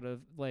things out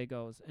of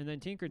Legos. And then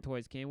Tinker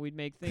Toys came, we'd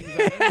make things out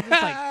of just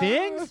like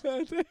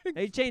things?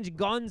 They changed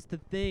guns to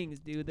things,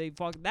 dude.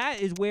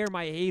 That is where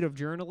my hate of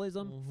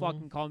journalism Mhm.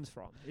 fucking comes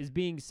from, is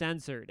being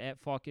censored at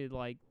fucking,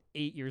 like,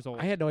 8 years old.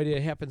 I had no idea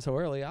it happened so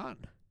early on.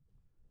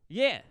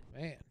 Yeah.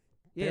 Man.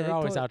 Yeah, They're they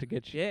always put- out to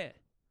get you. Yeah.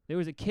 There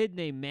was a kid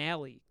named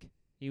Malik,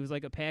 He was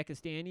like a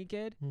Pakistani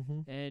kid,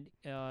 and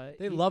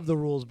They love the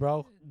rules,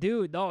 bro.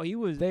 dude. No, he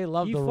was. They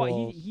love he the fought-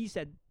 rules. He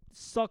said,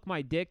 "Suck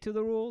my dick" to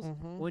the rules.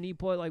 When he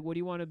put like, "What do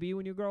you want to be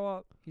when you grow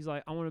up?" He's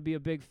like, "I want to be a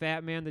big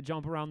fat man to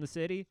jump around the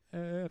city."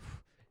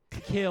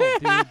 Kill,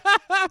 dude.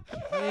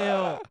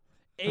 Kill.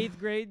 8th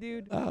grade,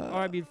 dude. Or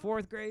I mean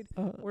 4th grade.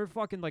 We're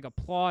fucking like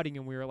applauding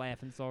and we were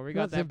laughing. So we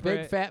got That's that a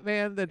big fat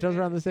man that jumps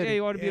around the city. Yeah,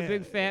 you want to be a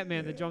big fat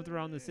man that jumped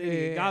around the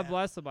city. Yeah. God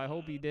bless him. I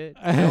hope he did.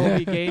 I hope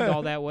he gained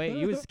all that weight.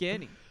 He was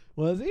skinny.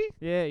 Was he?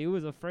 Yeah, he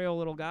was a frail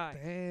little guy.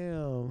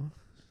 Damn.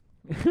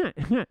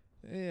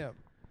 Yeah.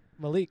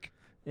 Malik.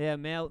 Yeah,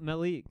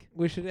 Malik.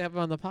 We should have him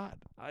on the pod.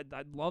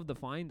 I'd love to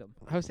find him.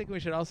 I was thinking we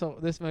should also,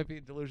 this might be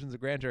delusions of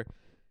grandeur,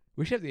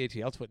 we should have the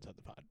ATL twins on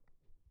the pod.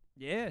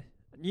 Yeah.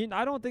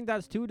 I don't think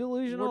that's too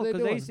delusional What are they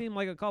because they doing? seem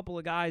like a couple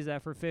of guys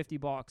that for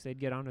 $50 they'd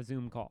get on a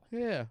Zoom call.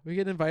 Yeah. We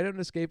can invite him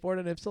to skateboard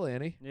in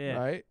Ypsilanti. Yeah.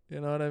 Right?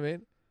 You know what I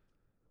mean?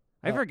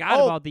 I forgot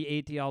about the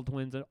ATL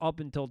twins up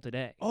until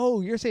today.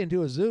 Oh, you're saying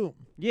do a Zoom.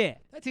 Yeah.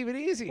 That's even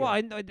easier. Well,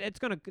 I know it's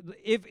gonna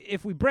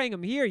if we bring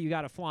them here, you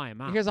got to fly them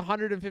out. Here's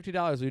 $150.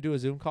 Will you do a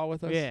Zoom call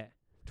with us? Yeah.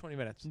 20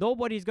 minutes.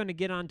 Nobody's gonna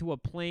get onto a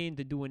plane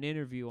to do an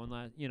interview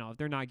unless if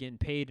they're not getting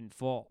paid in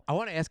full. I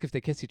want to ask if they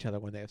kiss each other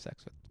when they have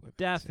sex with at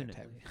the same Definitely,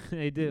 time.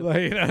 they do.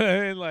 Like, you know what I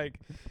mean?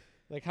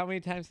 Like how many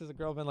times has a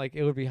girl been like,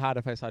 it would be hot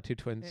if I saw two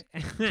twin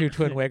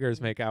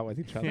wiggers make out with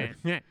each other?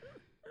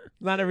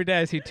 Not every day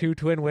I see two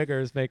twin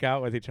wiggers make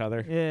out with each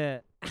other. Yeah.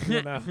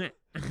 You know?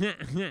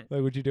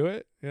 Like, would you do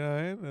it? You know what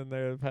I mean? And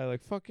they're probably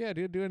like, fuck yeah,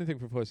 dude, do anything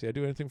for pussy. I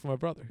do anything for my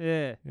brother.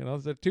 Yeah. You know,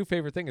 the two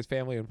favorite thing is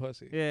family and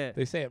pussy. Yeah.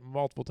 They say it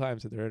multiple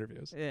times in their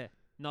interviews. Yeah.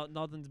 No,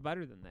 nothing's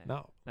better than that.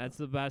 No. That's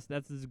the best.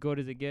 That's as good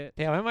as it gets.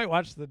 Damn, I might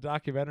watch the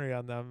documentary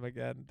on them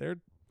again. Their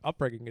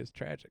upbringing is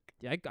tragic.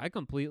 Yeah, I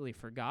completely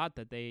forgot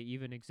that they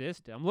even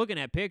existed. I'm looking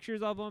at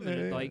pictures of them, and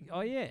it's Yeah. like,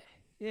 oh yeah,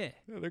 yeah.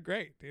 Yeah, they're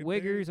great, dude.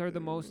 Wiggers are the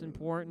most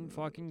important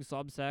fucking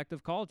subsect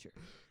of culture.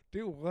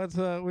 Dude, let's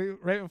we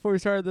right before we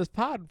started this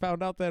pod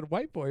found out that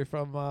white boy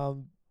from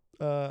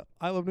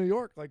I Love New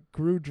York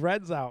grew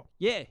dreads out.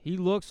 Yeah, he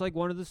looks like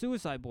one of the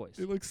Suicide Boys.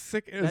 He looks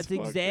sick as That's fuck,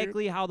 dude.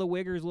 exactly how the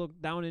Wiggers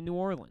look down in New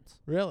Orleans.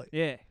 Really?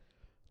 Yeah,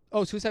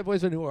 Oh, Suicide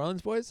Boys are New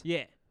Orleans boys?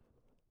 yeah.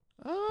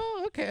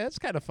 Oh, okay, that's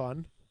kind of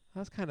fun.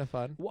 That's kind of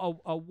fun.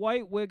 A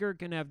white Wigger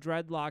can have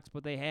dreadlocks,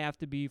 but they have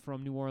to be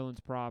from New Orleans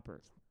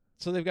proper.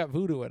 So they've got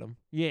voodoo in them.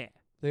 Yeah,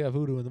 They got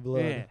voodoo in the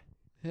blood. yeah.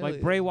 Hell Like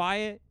yeah. Bray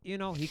Wyatt, he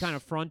kind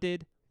of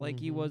fronted like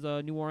he Mhm. was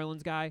a New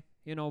Orleans guy.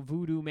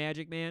 Voodoo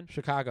magic man.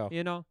 Chicago.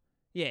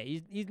 Yeah,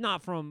 he's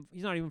not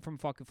even from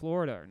fucking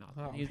Florida or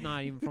nothing. Oh. He's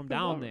not even from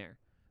down there.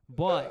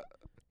 But,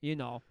 he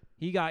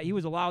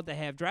was allowed to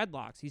have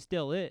dreadlocks. He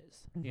still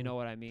is. You know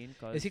what I mean?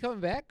 'Cause Is he coming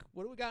back?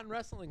 What do we got in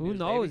wrestling? who news,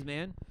 knows, baby?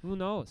 man? Who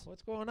knows?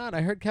 What's going on?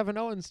 I heard Kevin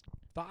Owens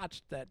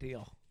botched that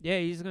deal. Yeah,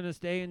 he's going to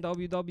stay in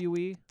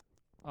WWE.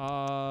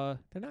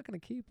 They're not going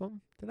to keep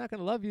him. They're not going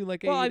to love you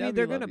like Well, I AEW mean,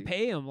 they're love going to you.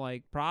 pay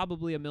him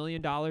probably $1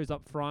 million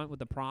up front with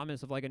the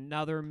promise of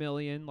another $1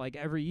 million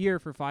every year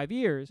for 5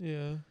 years.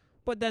 Yeah.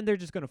 But then they're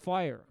just going to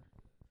fire him.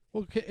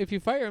 Well, if you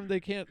fire him, they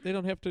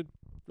don't have to,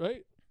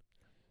 right?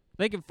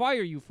 They can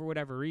fire you for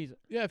whatever reason.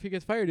 Yeah, if he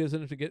gets fired, he doesn't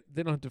have to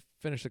they don't have to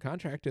finish the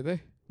contract, do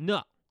they?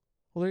 No.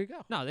 Well, there you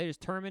go. No, they just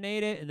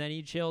terminate it, and then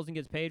he chills and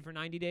gets paid for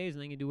 90 days,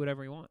 and then he can do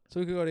whatever he wants. So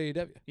we could go to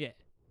AEW. Yeah.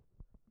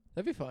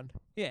 That'd be fun.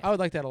 Yeah. I would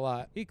like that a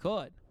lot. He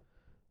could.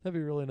 That'd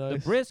be really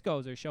nice. The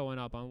Briscoes are showing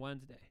up on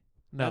Wednesday.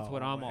 That's No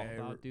what I'm all way.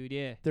 about, dude.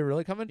 Yeah. They're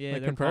really coming? Yeah,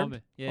 Like they're confirmed?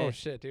 coming. Yeah. Oh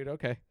shit, dude.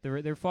 Okay.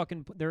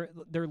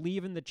 They're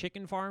leaving the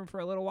chicken farm for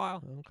a little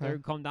while. Okay. They're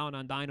come down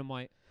on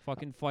Dynamite.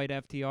 Fucking fight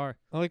FTR.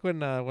 I like when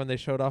they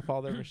showed off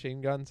all their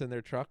machine guns in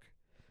their truck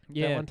that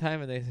Yeah. one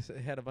time, and they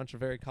had a bunch of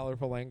very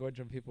colorful language,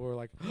 and people were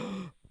like,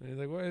 and he's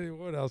like,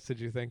 what else did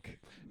you think?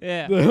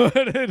 Yeah. what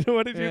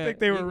did you Yeah. think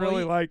they were Well,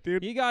 really like,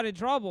 dude? He got in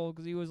trouble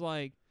because he was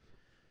like,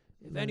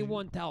 if Right.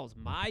 anyone tells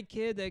my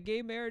kid that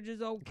gay marriage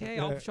is okay,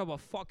 I'll shove a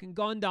fucking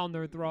gun down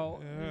their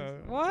throat. Yeah.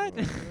 What?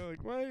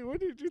 Like, what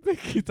did you think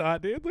he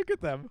thought, dude? Look at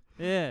them.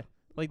 Yeah.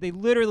 Like they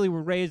literally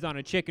were raised on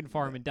a chicken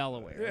farm in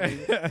Delaware.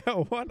 Yeah,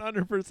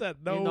 100%.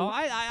 No.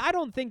 I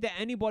don't think that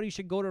anybody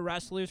should go to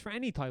wrestlers for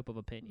any type of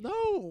opinion.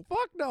 No,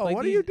 fuck no. Like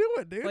What these- are you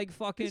doing, dude? Like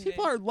fucking These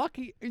people are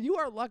lucky. You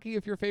are lucky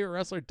if your favorite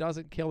wrestler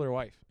doesn't kill their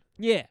wife.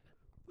 Yeah.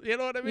 You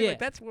know what I mean? Yeah. Like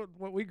that's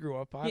what we grew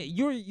up on.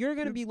 Yeah, you're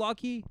gonna be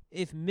lucky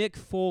if Mick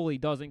Foley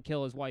doesn't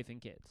kill his wife and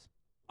kids.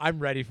 I'm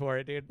ready for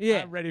it, dude.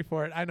 Yeah. I'm ready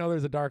for it. I know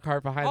there's a dark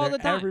heart behind All there. the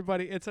time.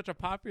 Everybody, it's such a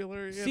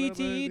popular you know,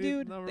 CTE,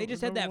 dude. number- They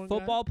just had number that one guy.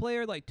 football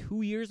player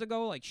 2 years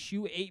ago,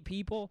 shoot 8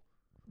 people,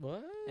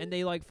 What? and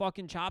they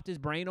fucking chopped his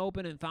brain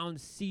open and found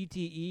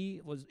CTE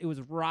it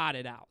was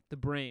rotted out the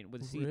brain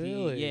with CTE.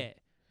 Really?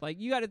 Yeah,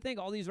 you got to think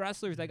all these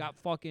wrestlers that got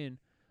fucking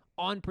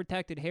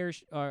unprotected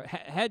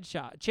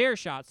chair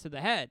shots to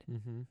the head.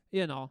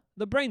 Mm-hmm.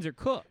 The brains are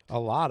cooked. A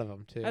lot of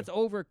them too. That's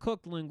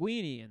overcooked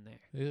linguine in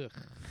there. Ugh.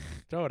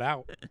 Throw it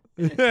out.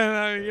 I mean,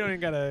 you don't even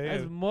gotta.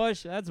 That's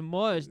mush. That's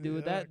mush,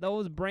 dude. Yuck.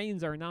 Those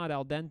brains are not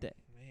al dente.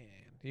 Man,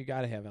 you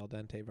gotta have al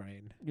dente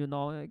brain.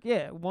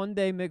 One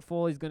day Mick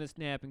Foley's gonna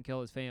snap and kill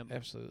his family.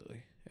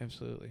 Absolutely,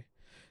 absolutely.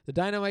 The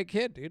Dynamite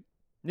Kid, dude.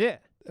 Yeah.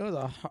 It was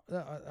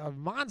a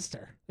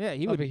monster. Yeah,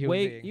 he Of would a human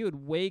being. he would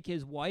wake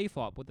his wife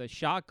up with a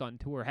shotgun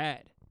to her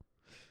head.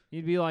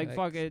 He'd be like Yikes.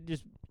 fucking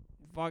just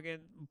fucking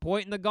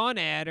pointing the gun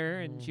at her,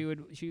 and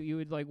Mm. you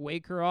would like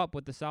wake her up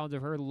with the sounds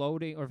of her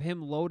loading or of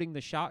him loading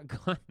the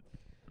shotgun.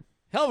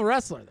 Hell of a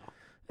wrestler, though.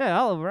 Yeah,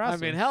 hell of a I wrestler.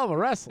 mean, hell of a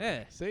wrestler.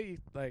 Yeah. See,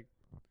 like,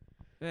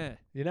 yeah.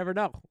 you never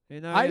know.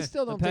 You know, I yeah,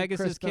 still the don't think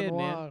Pegasus Chris Kid, Benoit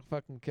man.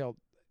 fucking killed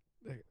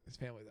his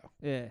family, though.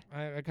 Yeah.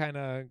 I kind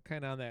of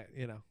on that,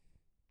 you know.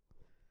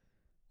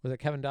 Was it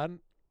Kevin Dunn?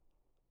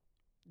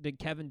 Did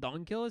Kevin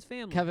Dunn kill his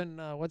family? Kevin,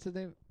 what's his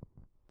name?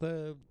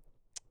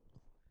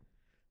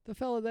 The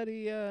fella that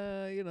he,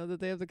 that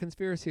they have the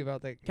conspiracy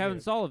about. That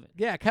Kevin Sullivan.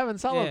 Yeah, Kevin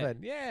Sullivan.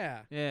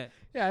 Yeah. Yeah.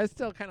 Yeah, I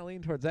still kind of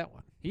lean towards that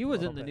one. He was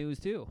little in the bit. news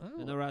too.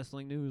 In the Oh.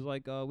 wrestling news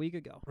like a week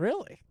ago.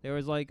 Really? There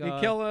was like He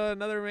kill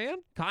another man?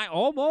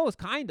 almost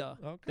kinda.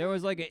 Okay. There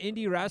was like an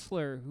indie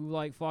wrestler who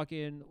like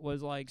fucking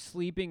was like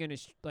sleeping in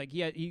his like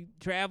he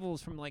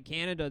travels from like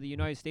Canada to the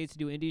United States to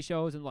do indie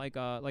shows in like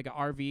a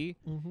RV,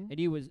 Mm-hmm. and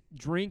he was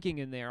drinking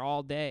in there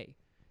all day,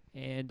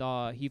 and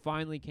he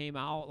finally came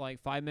out like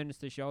 5 minutes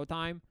to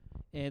showtime,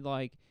 and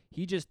like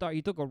he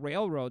took a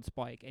railroad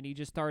spike and he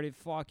just started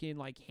fucking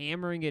like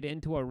hammering it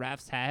into a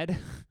ref's head,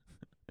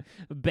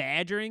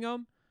 badgering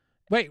him.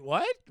 Wait,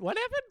 what? What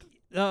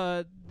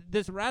happened?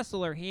 This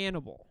wrestler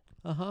Hannibal.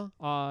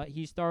 Uh-huh.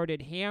 He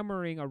started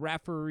hammering a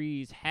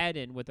referee's head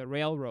in with a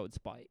railroad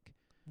spike.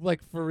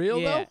 Like, for real,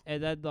 Yeah, though?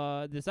 and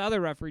then this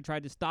other referee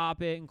tried to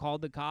stop it and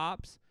called the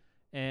cops.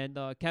 And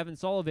Kevin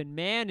Sullivan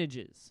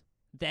manages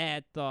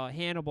that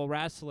Hannibal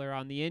wrestler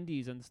on the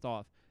indies and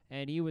stuff.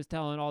 And he was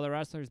telling all the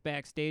wrestlers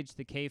backstage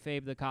to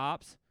kayfabe the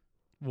cops.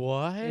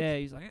 What? Yeah,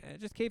 he's like,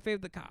 just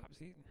kayfabe the cops.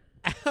 He's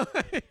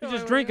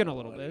just drinking a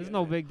little bit. It's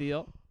no big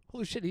deal.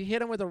 Holy shit, he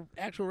hit him with an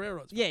actual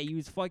railroad spike. Yeah, he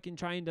was fucking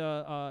trying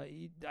to.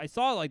 I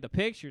saw like the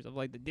pictures of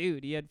like the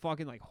dude. He had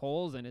fucking like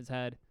holes in his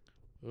head,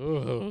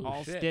 Ooh,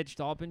 all shit. stitched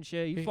up and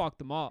shit. He He- fucked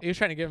them up. He was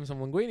trying to give him some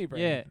linguine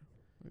brain. Yeah,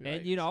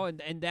 and you Yikes. know,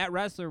 and that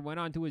wrestler went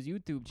onto his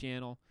YouTube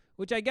channel,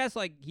 which I guess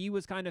like he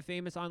was kind of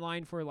famous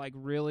online for like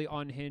really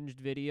unhinged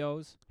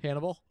videos.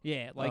 Hannibal?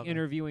 Yeah, like Okay.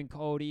 interviewing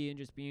Cody and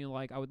just being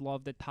like, I would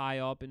love to tie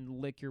up and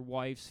lick your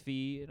wife's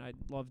feet, and I'd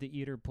love to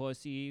eat her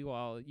pussy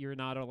while you're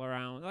not all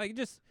around. Like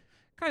just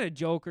kind of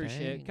Joker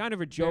shit, Dang. kind of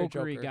a Very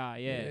jokery Joker. guy.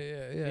 Yeah,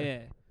 Yeah. yeah.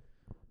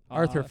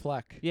 Arthur Uh,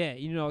 Fleck. Yeah,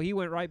 you know, he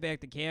went right back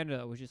to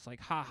Canada. Was just like,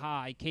 ha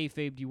ha, I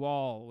kayfabed you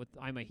all with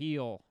I'm a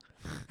heel.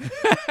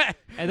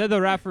 And then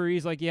the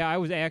referee's like, yeah, I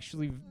was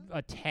actually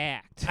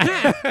attacked.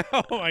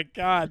 Oh my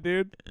god,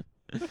 dude.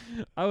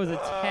 I was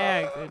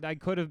attacked and I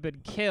could have been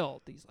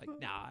killed. He's like,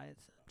 nah,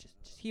 it's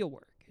just heel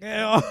work.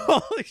 Yeah,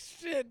 holy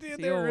shit, dude.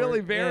 See, They're it'll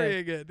really work. Yeah.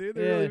 burying it, dude.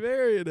 They're Yeah. really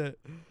burying it.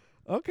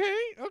 Okay.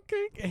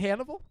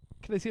 Hannibal?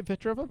 Can I see a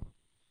picture of him?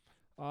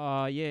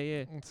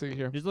 Yeah. Let's see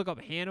here. Just look up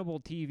Hannibal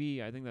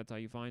TV. I think that's how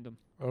you find him.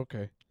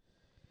 Okay.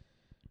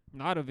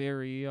 Not a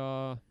very,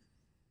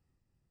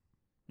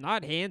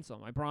 not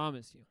handsome, I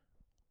promise you.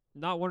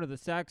 Not one of the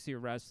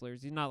sexier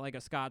wrestlers. He's not like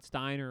a Scott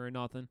Steiner or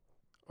nothing.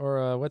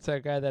 Or what's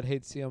that guy that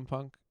hates CM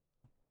Punk?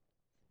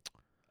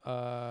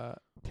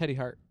 Teddy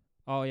Hart.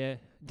 Oh, yeah.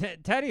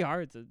 Teddy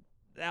Hart's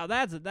now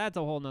that's a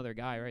whole nother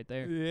guy right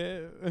there.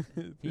 Yeah.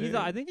 He's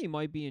I think he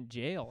might be in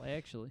jail,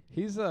 actually.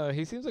 he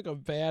seems like a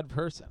bad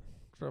person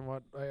from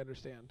what I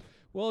understand.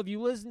 Well, if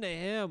you listen to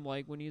him,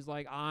 like when he's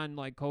like on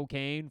like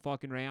cocaine,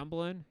 fucking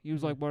rambling, he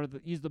was like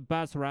he's the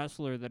best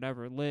wrestler that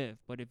ever lived.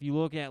 But if you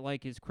look at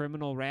like his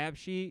criminal rap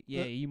sheet,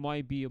 yeah, he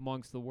might be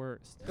amongst the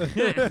worst.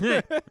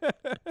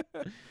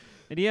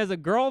 And he has a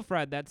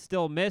girlfriend that's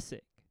still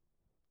missing.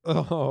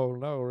 Oh,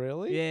 no,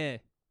 really? Yeah.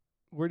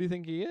 Where do you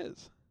think he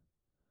is?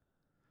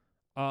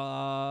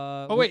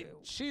 Oh wait,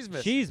 she's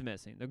missing. She's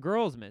missing. The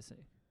girl's missing.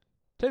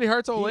 Teddy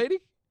Hart's old He- lady?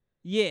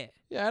 Yeah.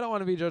 Yeah, I don't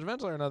want to be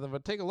judgmental or nothing,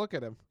 but take a look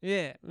at him.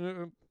 Yeah.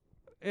 You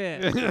Yeah.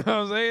 know what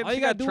I'm saying? All She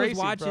you gotta got do Tracy, is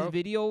watch bro. his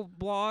video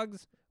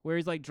blogs where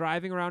he's like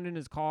driving around in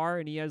his car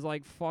and he has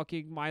like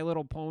fucking My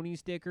Little Pony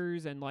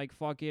stickers and like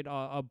fucking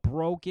a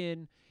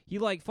broken. He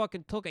like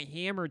fucking took a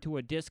hammer to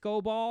a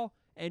disco ball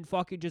and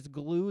fucking just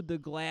glued the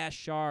glass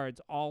shards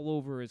all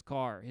over his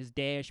car, his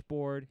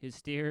dashboard, his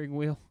steering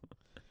wheel.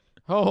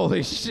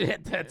 Holy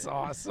shit, that's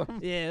awesome.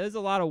 Yeah, there's a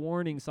lot of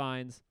warning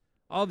signs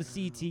of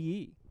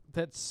CTE.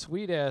 That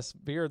sweet ass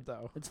beard,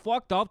 though. It's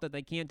fucked up that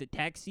they can't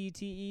detect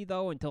CTE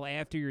though until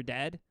after you're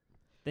dead.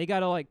 They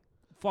gotta like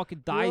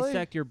fucking Really?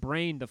 dissect your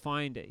brain to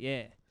find it.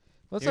 Yeah.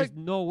 That's There's like,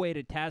 no way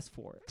to test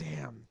for it.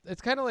 damn.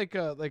 It's kind of like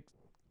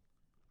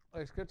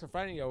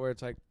schizophrenia, where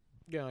it's like,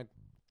 you know, like,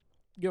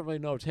 you don't really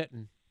know it's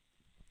hitting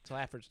until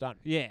after it's done.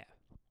 Yeah.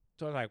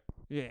 So it's like,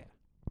 Yeah.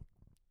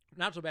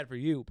 not so bad for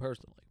you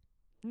personally.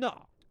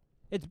 No.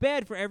 It's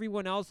bad for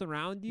everyone else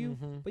around you,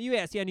 Mhm. but you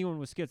ask anyone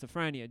with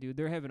schizophrenia, dude,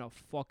 they're having a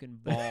fucking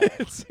ball.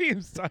 It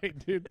seems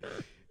tight, dude.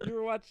 You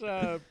ever watch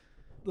the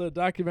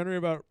documentary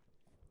about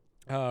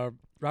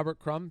Robert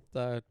Crumb,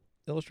 the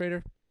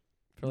illustrator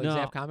for like No.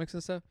 Zap Comics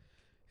and stuff?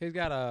 He's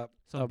got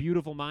Some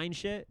beautiful mind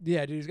shit.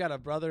 yeah, dude. He's got a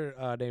brother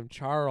named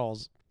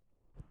Charles,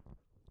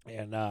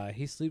 and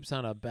he sleeps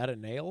on a bed of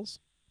nails.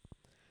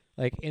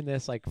 like in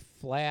this like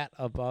flat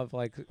above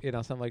like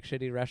some like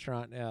shitty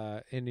restaurant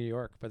in New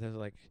York, but there's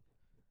like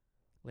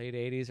late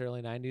 80s,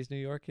 early 90s New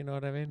York, you know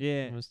what I mean?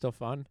 Yeah. It was still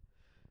fun.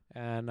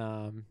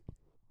 And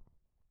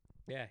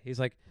yeah, he's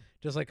like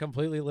just like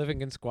completely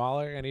living in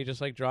squalor, and he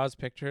just like draws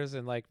pictures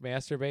and like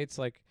masturbates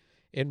like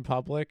in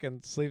public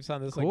and sleeps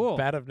on this Cool. like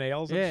bed of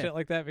nails Yeah. and shit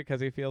like that because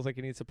he feels like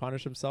he needs to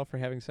punish himself for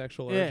having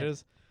sexual Yeah.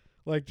 urges.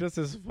 Like just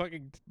this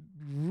fucking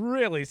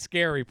really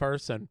scary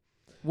person.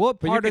 What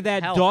But you part of can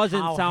that tell doesn't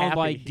how sound happy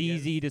like he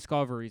is. DZ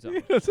Discovery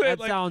Zone? That's it, That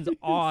like, sounds he's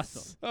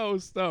awesome. So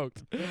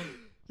stoked.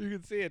 You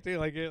can see it too.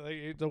 Like,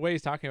 the way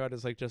he's talking about it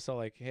is like just so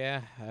like,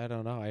 yeah, I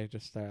don't know. I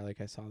just like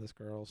I saw this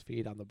girl's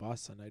feet on the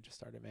bus and I just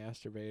started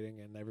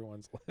masturbating and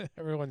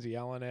everyone's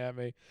yelling at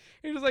me.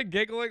 He's just like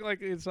giggling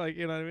like it's like,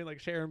 you know what I mean, like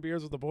sharing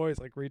beers with the boys,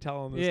 like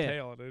retelling this Yeah.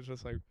 tale, and it's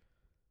just like.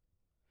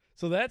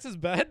 So that's his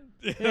bed.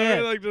 You know what I Yeah.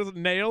 mean? Like just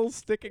nails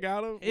sticking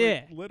out of, like,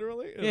 Yeah.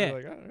 literally. And Yeah.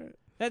 you're like, all right.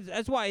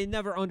 That's why I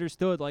never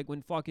understood like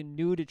when fucking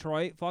New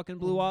Detroit fucking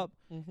blew up,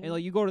 and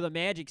like you go to the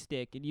Magic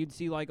Stick and you'd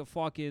see like a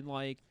fucking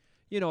like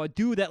a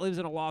dude that lives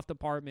in a loft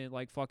apartment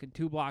like fucking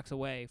 2 blocks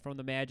away from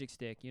the Magic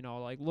Stick,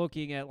 like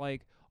looking at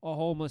like a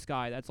homeless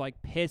guy that's like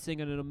pissing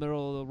in the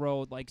middle of the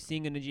road, like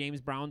singing a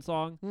James Brown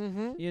song,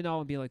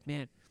 and be like,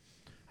 man,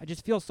 I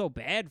just feel so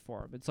bad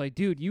for him. It's like,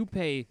 dude, you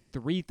pay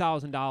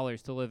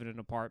 $3,000 to live in an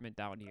apartment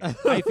down here.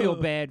 I feel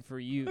bad for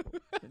you.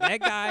 That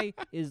guy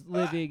is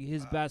living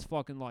his best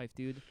fucking life,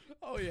 dude.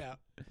 Oh yeah.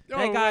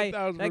 That guy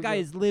 1000%.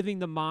 is living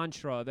the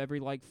mantra of every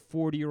like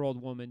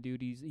 40-year-old woman,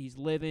 dude. He's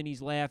living,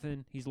 he's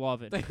laughing, he's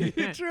loving. He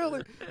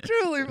truly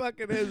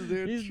fucking is,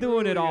 dude. He's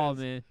doing it Truly all, is.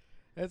 man.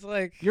 It's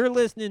like You're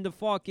listening to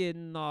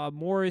fucking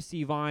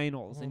Morrissey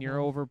vinyls in your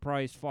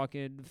overpriced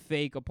fucking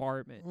fake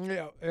apartment.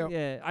 yeah.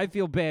 Yeah, I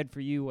feel bad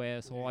for you,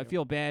 asshole. I Yeah.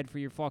 feel bad for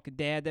your fucking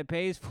dad that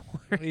pays for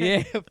it.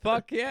 Yeah,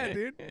 fuck yeah,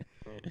 dude.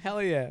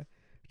 Hell yeah.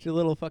 It's your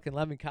little fucking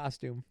lemon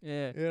costume.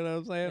 Yeah. You know what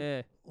I'm saying?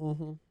 Yeah.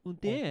 Mm-hmm. Well,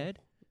 Dad,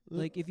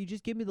 like if you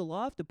just give me the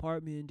loft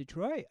apartment in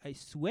Detroit, I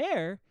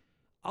swear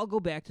I'll go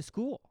back to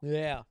school.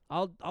 Yeah.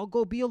 I'll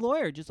go be a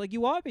lawyer just like you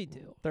want me to.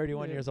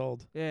 31 Yeah. years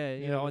old. Yeah,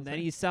 You know what and I'm then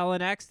saying? he's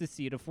selling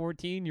ecstasy to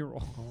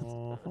 14-year-olds.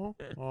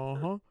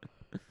 Uh-huh.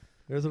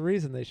 There's a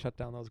reason they shut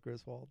down those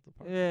Griswold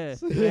Yeah,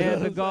 departments. they had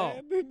to You know go. what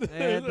I'm saying?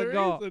 They had There's to a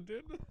go. reason,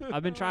 dude.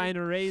 I've been trying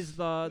to raise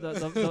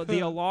the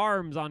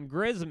alarms on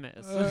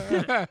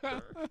Grismas.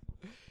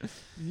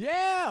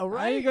 Yeah, right.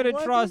 How are you gonna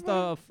What trust the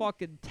a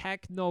fucking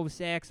techno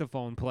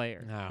saxophone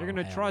player? No, You're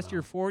gonna hell trust no.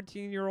 your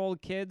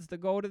 14-year-old kids to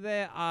go to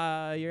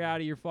that? You're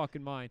out of your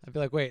fucking mind. I'd be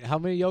like, wait, how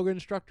many yoga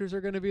instructors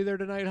are going to be there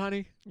tonight,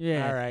 honey?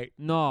 Yeah. All right.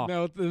 No.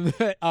 No, No.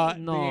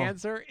 the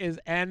answer is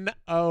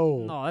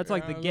N-O. No, that's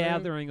like the You know what I mean?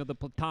 gathering of the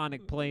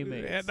platonic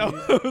playmates. Yeah, no,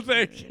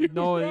 thank you.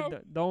 No, bro.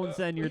 don't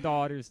send your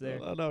daughters there.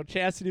 No,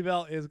 Chastity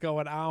Belt is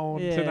going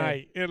on Yeah.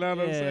 tonight. You know what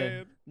I'm Yeah.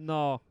 saying?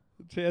 No,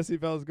 Chastity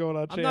Belt's going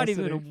on I'm not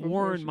even Chastity gonna before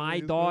warn she my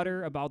leaves,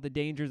 daughter about the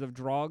dangers of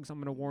drugs. I'm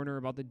gonna warn her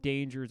about the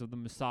dangers of the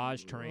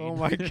massage bro. train. Oh,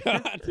 my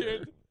God,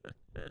 dude.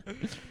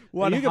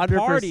 Well, you can 100%,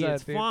 party,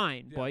 it's dude.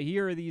 fine. Yeah. But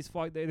here are these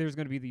there's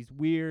going to be these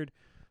weird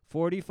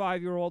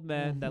 45-year-old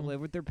men that Mhm.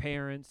 live with their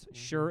parents,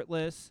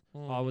 shirtless,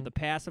 with Mhm. a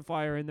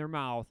pacifier in their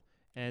mouth,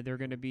 and they're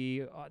going to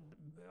be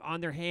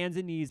on their hands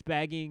and knees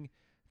begging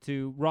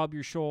to rub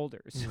your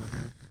shoulders.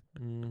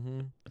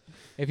 Mm-hmm.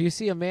 If you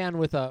see a man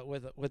with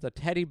a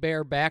teddy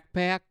bear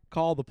backpack,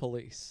 call the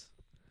police.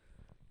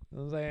 You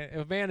know what I'm saying?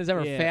 If a man has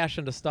ever Yeah.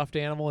 fashioned a stuffed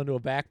animal into a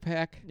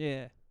backpack,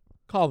 Yeah,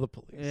 call the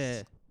police.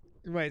 yeah,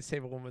 You might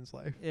save a woman's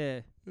life.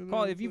 yeah. You know Call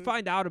what if I'm you saying?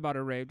 find out about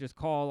a rape, just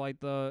call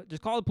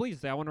the police.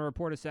 Say I want to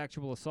report a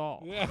sexual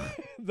assault. Yeah,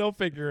 they'll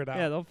figure it out.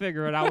 Yeah, they'll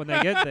figure it out when they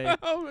get there.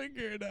 I'll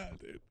figure it out,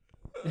 dude.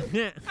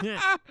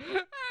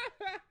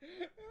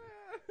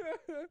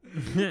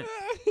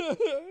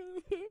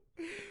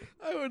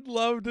 I would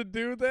love to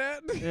do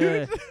that.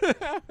 Yeah.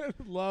 I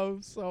would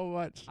love so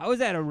much. I was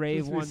at a rave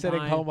Just be one sitting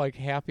time. home like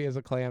happy as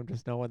a clam,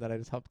 just knowing that I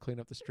just helped clean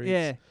up the streets.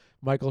 Yeah,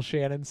 Michael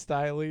Shannon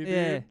style, dude.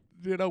 Yeah.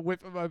 You know,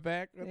 whipping my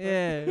back. With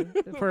Yeah,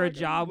 the for a fucking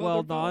job well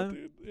leather belt, done.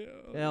 dude.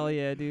 Yeah. hell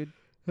yeah, dude.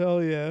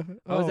 Hell yeah.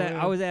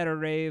 I was at a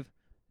rave.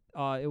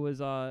 It was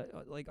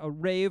like a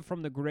rave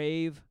from the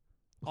grave,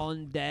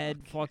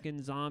 undead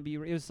fucking zombie.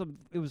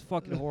 It was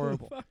fucking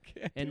horrible. Fuck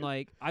yeah, And dude.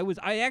 like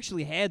I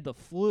actually had the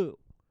flu,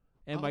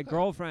 and my Okay.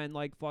 girlfriend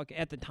like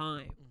at the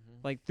time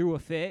like threw a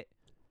fit.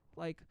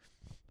 Like,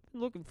 I'm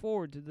looking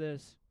forward to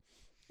this,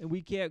 and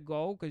we can't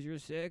go 'cause you're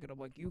sick. And I'm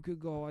like, you could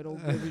go. I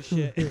don't give a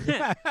shit.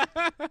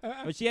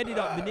 But she ended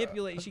up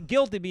manipulating. She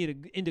guilted me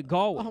into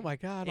going. Oh my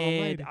God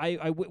And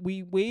Almighty.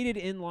 we waited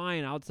in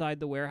line outside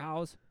the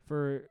warehouse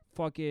for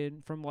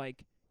fucking from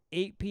like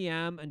 8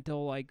 p.m.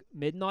 until like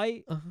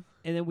midnight, Uh-huh.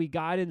 and then we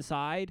got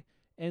inside,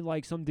 and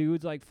like some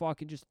dudes like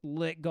fucking just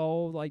let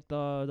go like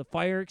the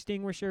fire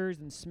extinguishers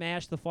and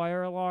smashed the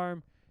fire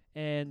alarm,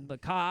 and the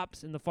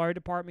cops and the fire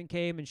department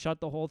came and shut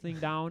the whole thing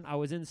down. I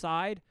was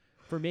inside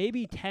for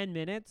maybe 10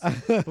 minutes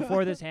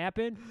before this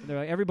happened. And they're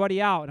like, everybody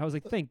out, and I was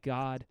like, thank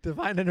God.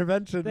 Divine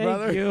intervention, Thank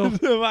brother. you.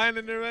 Divine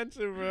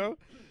intervention, bro.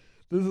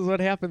 This is what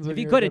happens when If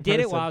he you're a could have good did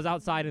it person. while I was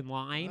outside in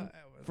line,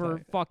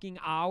 for fucking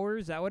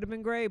hours. That would have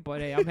been great.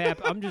 But hey, I'm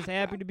happy. I'm just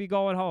happy to be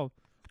going home.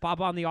 Pop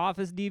on the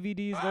Office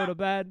DVDs, go to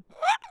bed.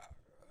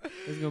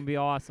 It's gonna be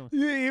awesome.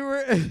 You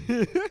were.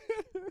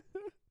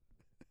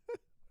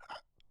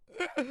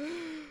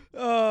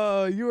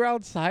 You were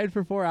outside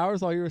for 4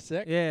 hours while you were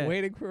sick. Yeah.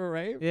 Waiting for a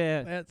rave.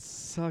 Yeah. That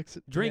sucks.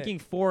 Drinking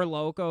 4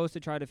 Locos to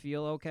try to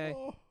feel okay.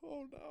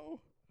 Oh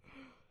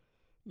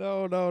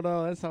no.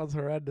 No. That sounds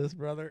horrendous,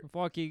 brother.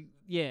 Fucking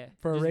yeah.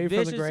 For a just rave from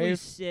the viciously grave?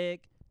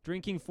 sick.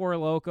 Drinking 4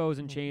 Locos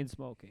and chain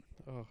smoking.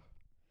 Oh.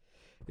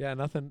 Yeah.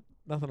 Nothing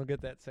will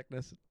get that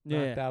sickness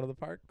Yeah. knocked out of the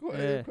park.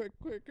 Yeah.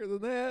 Quicker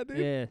than that, dude.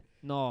 Yeah.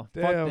 No.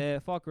 Fuck Damn.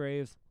 that. Fuck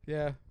raves.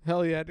 Yeah.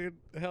 Hell yeah, dude.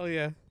 Hell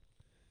yeah.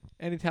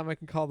 Anytime I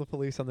can call the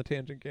police on the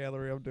Tangent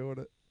Gallery, I'm doing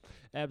it.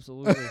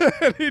 Absolutely.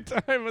 Any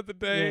time of the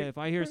Yeah, day. if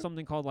I hear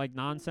something called like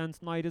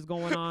nonsense night is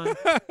going on,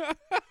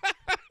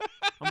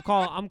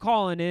 I'm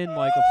calling in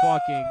like a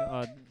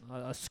fucking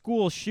a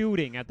school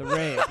shooting at the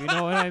rave. You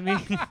know what I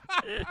mean?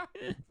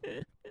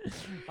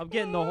 I'm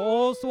getting the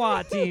whole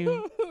SWAT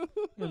team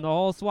and the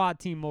whole SWAT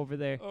team over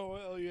there. Oh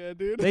hell yeah,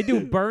 dude. They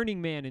do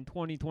Burning Man in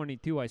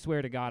 2022. I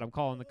swear to God, I'm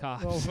calling the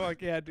cops. Oh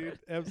fuck yeah, dude.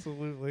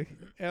 Absolutely.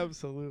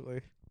 Absolutely.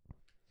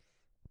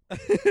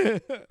 They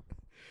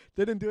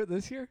didn't do it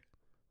this year?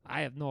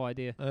 I have no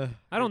idea.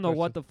 I don't know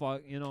what the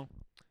fuck. You know,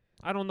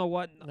 I don't know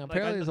what. No, like,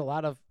 apparently, there's a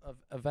lot of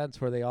events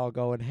where they all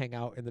go and hang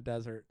out in the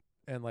desert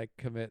and like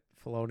commit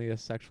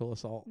felonious sexual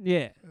assault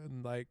yeah.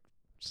 and like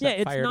Yeah, set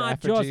it's fire to not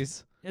just-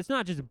 effigies. It's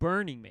not just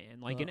Burning Man.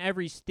 Like in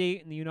every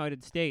state in the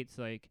United States,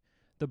 like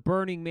the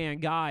Burning Man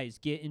guys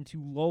get into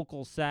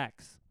local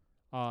sex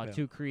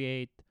to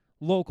create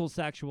local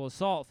sexual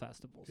assault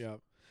festivals. Yeah.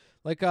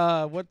 Like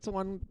what's the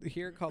one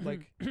here called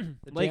like the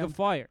Lake Jam, of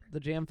Fire. the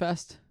Jam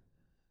Fest? Is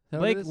that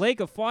what it is? Lake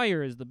of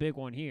Fire is the big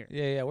one here.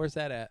 Yeah. Where's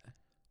that at?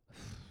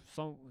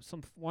 Some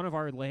one of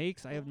our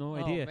lakes. I have no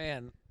idea. Oh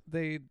man,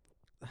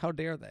 how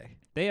dare they?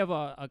 They have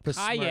a kayak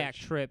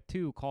Besmirch. trip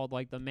too called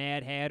like the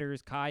Mad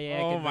Hatter's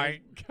Kayak. Oh Adventure.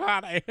 my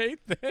god, I hate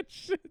that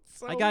shit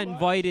so I got much.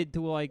 invited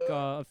to like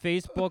a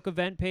Facebook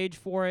event page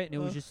for it, and it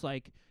was just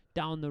like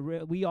down the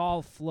river. We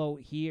all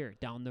float here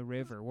down the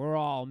river. We're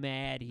all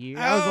mad here.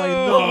 I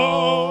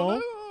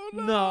was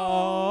like,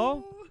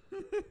 no.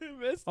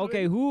 Missed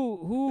Okay, me.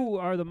 who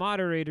are the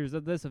moderators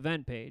of this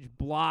event page?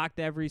 Blocked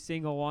every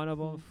single one of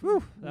them.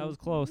 Whew, that was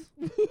close.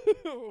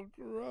 Oh,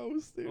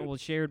 gross, dude.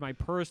 Almost shared my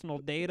personal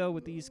data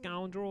with these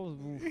scoundrels.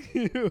 Oof,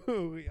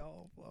 We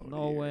all float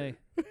no here. way.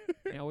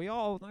 Yeah, we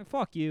all like,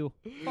 fuck you.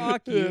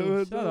 Fuck Yeah, you.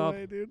 but Shut no up.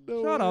 way, dude,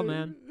 no Shut up, way.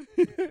 man.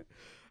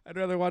 I'd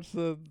rather watch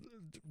the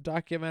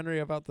documentary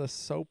about the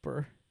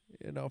Soper,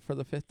 for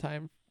the 5th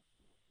time.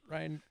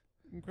 Ryan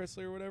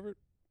Chrysler or whatever.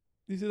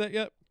 You see that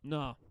yet?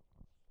 No.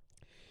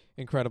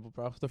 Incredible,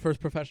 bro. The first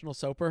professional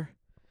soaper.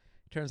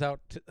 Turns out,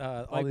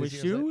 all Like these with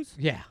years later- shoes?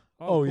 Yeah.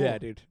 Oh, yeah, cool.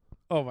 dude.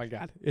 Oh my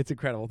god, it's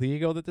incredible. The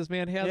ego that this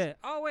man has. Yeah.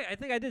 Oh wait, I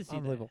think I did see that.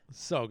 Unbelievable.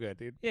 So good,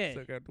 dude. Yeah.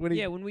 So good. When he,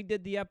 Yeah, when we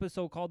did the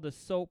episode called The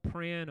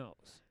Sopranos.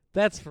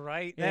 That's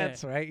right. Yeah.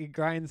 That's right. He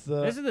grinds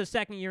the. This is the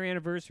 2nd year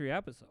anniversary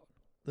episode.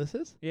 This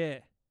is Yeah.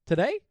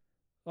 today.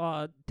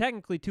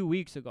 Technically 2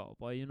 weeks ago,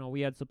 but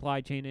we had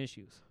supply chain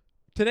issues.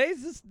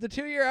 Today's the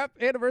 2-year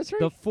anniversary.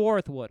 The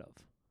 4th would have.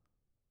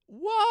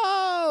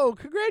 Whoa!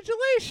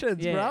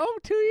 Congratulations, Yeah. bro.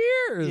 2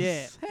 years.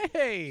 Yeah.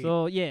 Hey.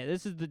 So yeah,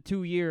 this is the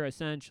 2-year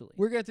essentially.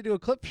 we're going to have to do a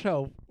clip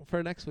show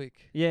for next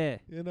week. Yeah.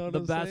 You know what The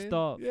I'm best saying?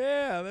 of.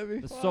 Yeah, that'd be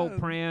The fun.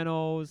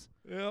 Sopranos.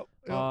 Yep.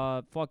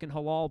 Fucking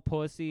Halal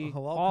Pussy.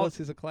 Halal all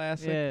Pussy's a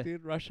classic, yeah.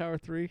 dude. Rush Hour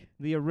 3.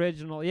 the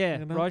original. Yeah.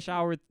 You know? Rush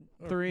Hour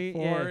Or 3.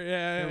 4. Yeah.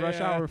 Yeah. and Rush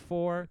yeah. Hour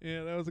 4.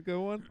 Yeah, that was a good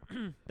one.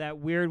 That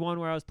weird one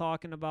where I was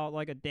talking about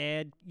like a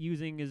dad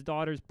using his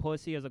daughter's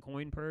pussy as a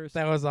coin purse.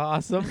 That was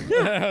awesome.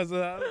 That was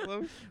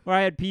awesome. Where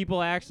I had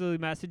people actually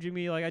messaging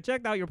me like, I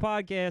checked out your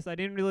podcast. I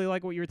didn't really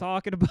like what you were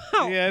talking about.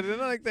 Yeah, I didn't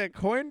like that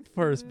coin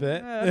purse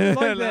bit. Yeah, I didn't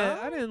like that.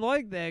 I didn't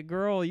like that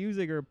girl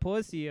using her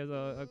pussy as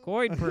a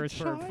coin purse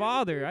for her child.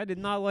 father. I did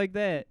not like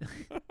that.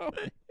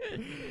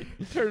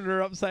 Turning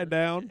her upside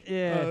down.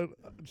 Yeah.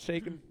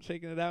 Shaking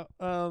it out.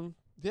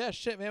 Yeah,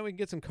 shit, man. We can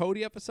get some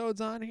Cody episodes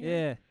on here.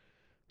 Yeah.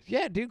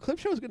 Yeah, dude. Clip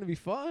show's gonna be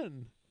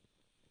fun.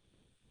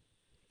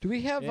 Do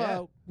we have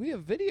Yeah. we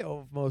have video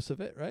of most of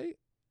it, right?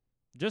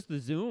 Just the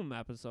Zoom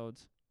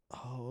episodes.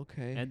 Oh,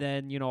 okay. And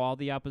then, all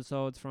the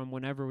episodes from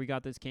whenever we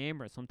got this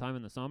camera, sometime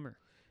in the summer.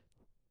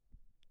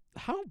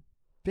 How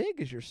big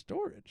is your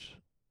storage?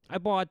 I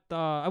bought,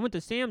 I went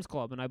to Sam's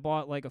Club and I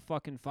bought like a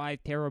fucking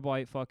 5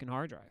 terabyte fucking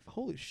hard drive.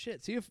 Holy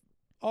shit. So you have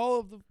all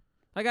of the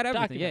I got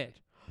everything, yeah. documented.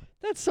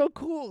 That's so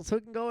cool. So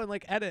we can go and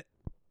like edit.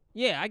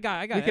 Yeah, I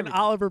got We can everything.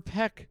 Oliver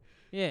Peck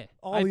Yeah.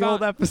 all I the found-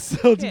 old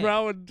episodes, Yeah.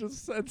 bro, and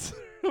just censor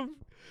them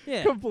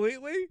Yeah.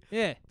 completely.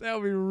 Yeah. That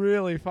would be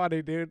really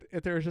funny, dude.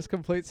 If there was just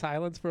complete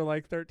silence for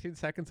like 13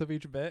 seconds of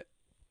each bit.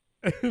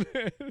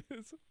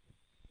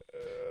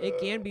 It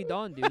can be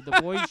done, dude.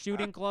 The Boys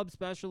Shooting Club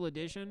Special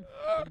Edition.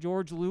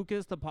 George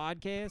Lucas, the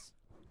podcast.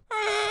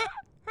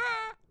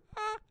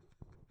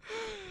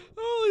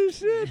 Holy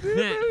shit, dude.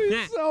 That'd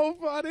be so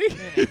funny.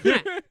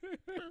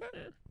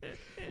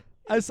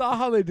 I saw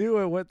how they do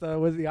it with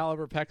the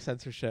Oliver Peck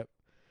censorship.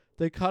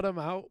 They cut him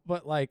out,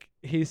 but like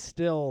he's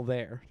still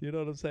there. You know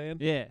what I'm saying?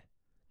 Yeah.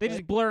 They just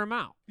Like- blur him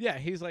out. Yeah,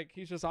 he's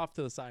just off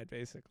to the side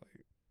basically.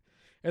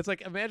 It's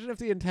like imagine if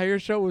the entire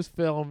show was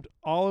filmed,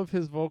 all of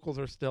his vocals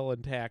are still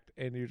intact,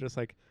 and you're just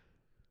like,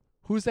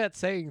 who's that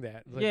saying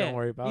that? It's like, Yeah. don't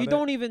worry about You it.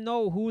 don't even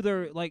know who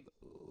they're like.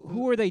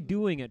 Who are they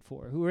doing it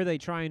for? Who are they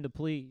trying to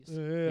please?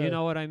 Yeah. You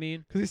know what I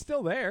mean? Because he's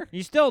still there.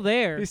 He's still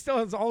there. He still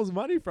has all his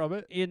money from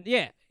it.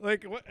 Yeah,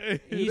 Like what?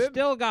 he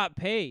still got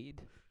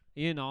paid.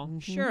 You know,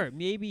 Mhm. sure,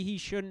 maybe he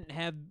shouldn't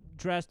have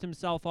dressed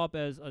himself up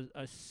as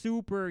a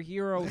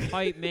superhero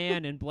type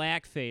man in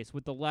blackface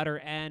with the letter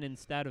N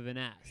instead of an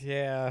S.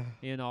 Yeah.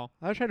 You know,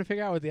 I was trying to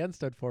figure out what the N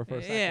stood for a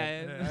second.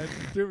 Yeah. It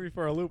threw me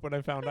for a loop when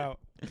I found out.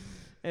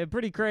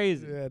 Pretty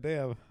crazy. Yeah,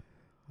 damn.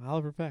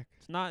 Oliver Peck.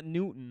 It's not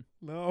Newton.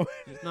 No.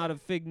 It's not a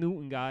Fig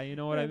Newton guy. You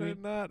know what I It mean? is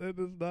not. It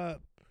is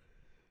not.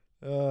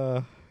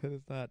 It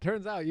is not.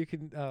 Turns out you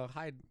can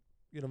hide,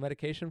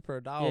 medication for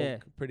a dog Yeah.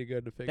 pretty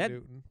good to Fig That-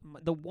 Newton.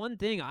 The one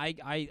thing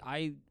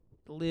I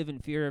live in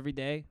fear every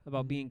day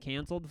about Mhm. being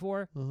canceled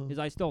for Uh-huh. is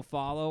I still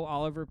follow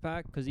Oliver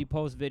Peck because he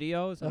posts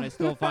videos and I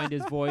still find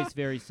his voice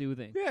very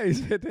soothing. Yeah,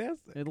 he's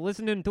fantastic. And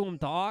listening to him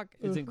talk,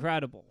 it's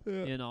incredible.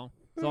 Yeah. You know,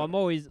 so I'm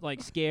always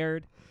like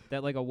scared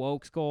that like a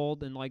woke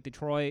scold in like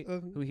Detroit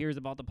who hears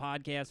about the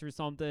podcast or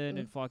something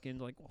and fucking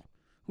like, well,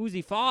 who's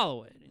he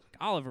following? He's like,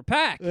 Oliver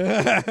Peck.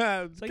 It's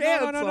It's like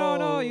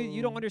no.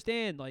 You don't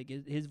understand. Like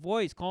his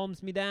voice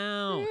calms me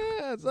down.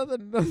 Yeah, it's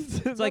nothing.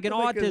 It's like an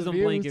autism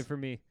blanket for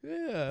me.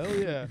 Yeah, hell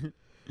yeah.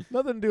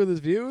 Nothing to do with his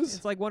views.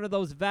 It's like one of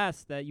those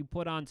vests that you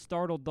put on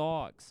startled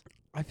dogs.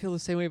 I feel the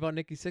same way about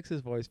Nikki Sixx's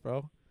voice,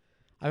 bro.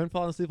 I've been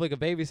falling asleep like a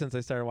baby since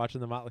I started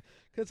watching the Motley.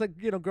 Cause like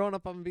growing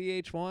up on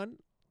VH1,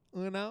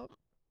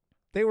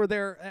 they were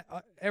there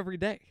every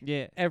day,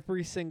 Yeah,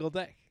 every single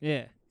day.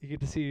 yeah, You get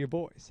to see your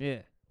boys,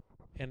 yeah.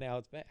 and now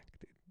it's back,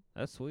 dude.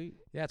 That's sweet.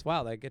 Yeah, it's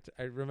wild.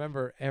 I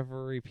remember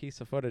every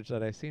piece of footage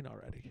that I've seen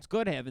already. It's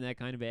good having that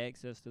kind of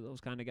access to those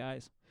kind of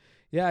guys.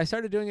 Yeah, I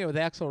started doing it with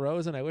Axl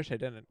Rose, and I wish I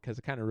didn't because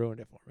it kind of ruined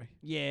it for me.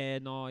 Yeah,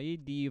 no, he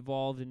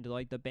de-evolved into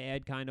like the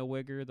bad kind of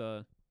wigger,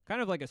 the kind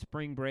of like a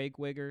spring break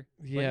wigger,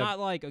 but Yeah, not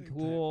like a big time.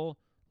 cool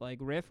like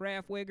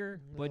riff-raff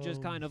wigger, but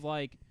just No. kind of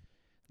like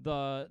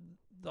the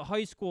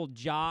high school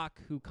jock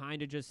who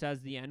kind of just says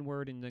the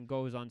N-word and then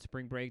goes on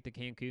spring break to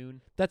Cancun.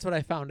 That's what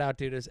I found out,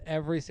 dude. Is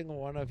every single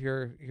one of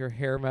your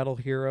hair metal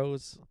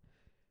heroes?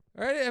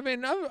 Right? I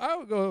mean, I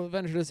would go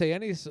venture to say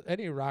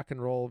any rock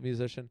and roll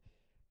musician.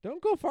 Don't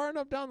go far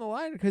enough down the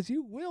line because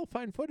you will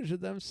find footage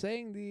of them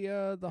saying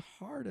the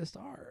hardest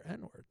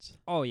N-words.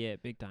 Oh yeah,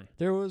 big time.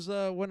 There was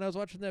when I was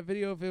watching that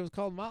video, it was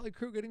called Motley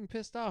Crue getting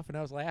pissed off, and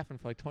I was laughing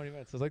for like 20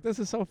 minutes. I was like, this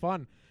is so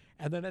fun.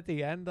 And then at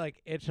the end,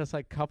 like it's just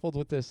like coupled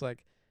with this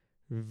like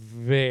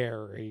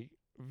very,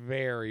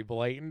 very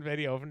blatant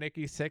video of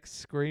Nikki Sixx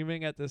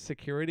screaming at the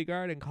security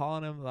guard and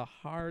calling him the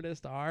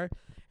hardest R,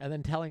 and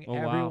then telling Oh,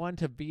 wow. everyone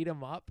to beat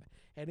him up.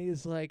 And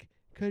he's like,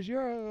 "Cause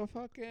you're a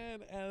fucking,"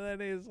 and then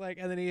he's like,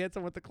 and then he hits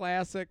him with the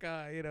classic,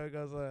 he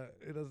goes,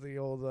 he does the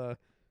old,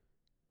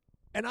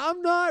 and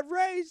I'm not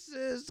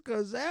racist,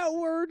 'cause that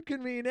word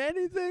can mean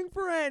anything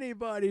for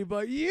anybody,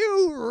 but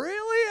you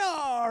really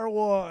are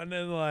one.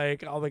 And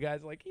like all the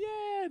guys are like,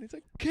 yeah, and he's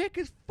like, kick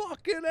his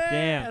fucking ass.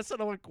 Damn.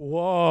 And I'm like,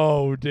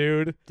 whoa,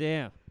 dude,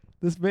 Damn.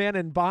 this man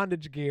in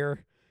bondage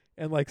gear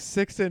and like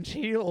 6-inch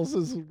heels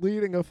is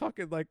leading a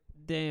fucking like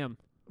Damn.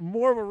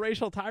 more of a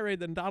racial tirade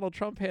than Donald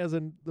Trump has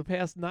in the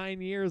past 9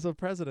 years of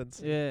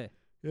presidency. Yeah.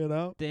 You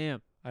know,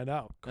 Damn. I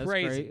know, That's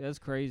crazy. That's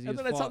crazy. And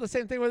as then I saw fuck. the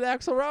same thing with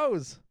Axl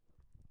Rose.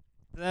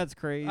 That's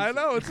crazy. I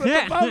know, it's such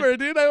a bummer,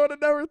 dude. I would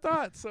have never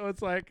thought. So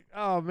it's like,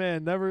 oh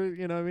man, never,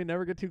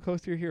 never get too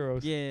close to your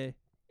heroes. Yeah.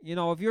 You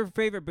know, if your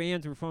favorite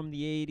bands were from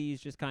the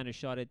 80s, just kind of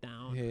shut it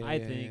down. I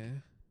think.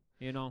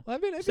 You know. Well, I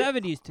mean,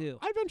 70s too.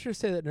 I venture to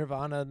say that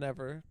Nirvana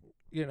never,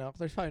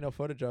 there's probably no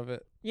footage of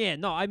it. Yeah,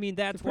 no, I mean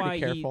that's They're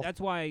pretty why careful. that's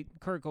why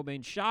Kurt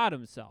Cobain shot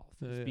himself.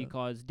 It's Yeah.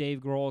 because Dave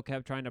Grohl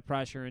kept trying to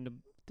pressure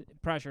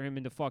him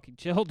into fucking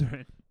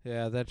children.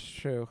 Yeah, that's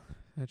true.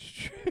 That's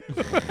true.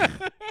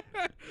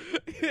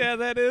 Yeah,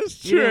 that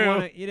is You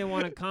true. didn't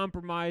want to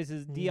compromise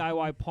his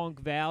DIY punk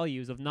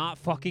values of not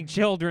fucking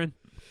children.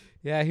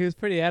 Yeah, he was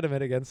pretty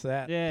adamant against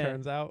that. Yeah.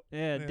 Turns out.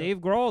 Yeah, Yeah. Dave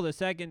Grohl, the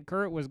second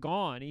Kurt was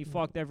gone, he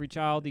fucked every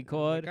child he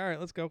could. Like, all right,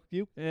 let's go.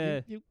 You.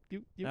 Yeah. You.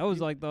 That was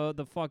like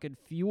the fucking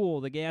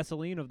fuel, the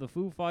gasoline of the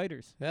Foo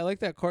Fighters. Yeah, I like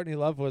that Courtney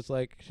Love was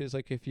like, she's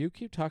like, if you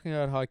keep talking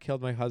about how I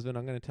killed my husband,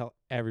 I'm going to tell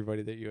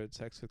everybody that you had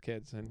sex with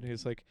kids. And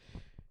he's like,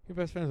 you're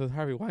best friends with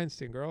Harvey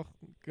Weinstein, girl.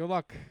 Good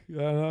luck. You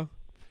know?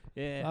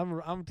 Yeah.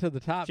 I'm to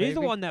the top, She's the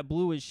baby. one that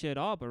blew his shit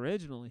up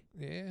originally.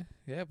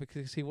 Yeah,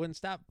 because he wouldn't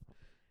stop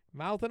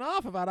mouthing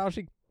off about how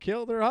she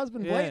killed her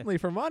husband Yeah. blatantly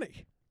for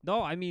money.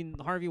 No, I mean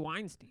Harvey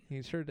Weinstein.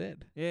 He sure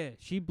did. Yeah,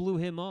 she blew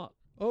him up.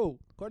 Oh,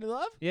 Courtney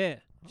Love? Yeah.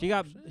 She Oh,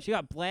 got shit. she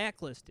got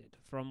blacklisted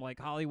from like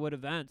Hollywood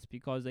events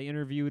because they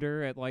interviewed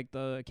her at like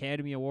the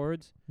Academy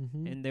Awards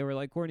Mm-hmm. and they were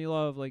like, Courtney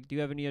Love, like, do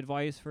you have any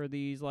advice for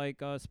these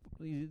like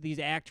these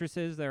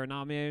actresses that are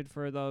nominated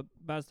for the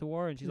best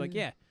award? And she's like,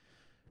 Yeah. yeah,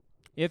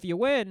 If you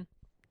win,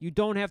 you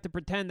don't have to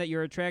pretend that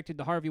you're attracted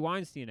to Harvey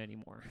Weinstein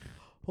anymore.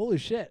 Holy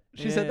shit.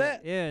 She said Yeah,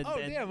 that? yeah, Oh,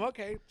 and- damn.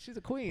 Okay. She's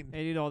a queen.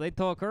 And you know they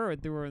took her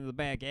and threw her in the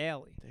back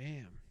alley.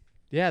 Damn.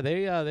 Yeah,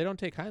 they don't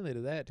take kindly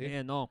to that, dude.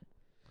 Yeah, no.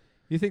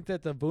 You think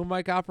that the boom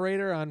mic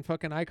operator on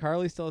fucking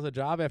iCarly still has a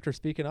job after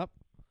speaking up?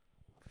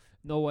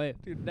 No way.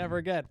 Dude, never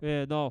again.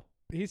 Yeah, no.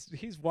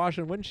 He's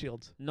washing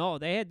windshields. No,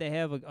 they had to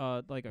have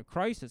a like a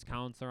crisis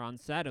counselor on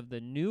set of the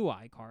new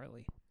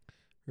iCarly.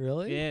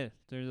 Really? Yeah,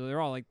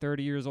 they're all like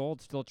 30 years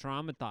old, still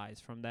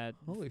traumatized from that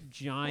Holy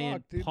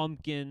giant fuck, dude.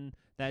 pumpkin,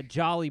 that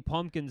Jolly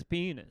Pumpkin's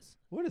penis.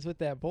 What is with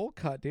that bowl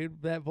cut,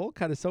 dude? That bowl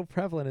cut is so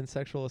prevalent in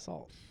sexual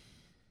assault.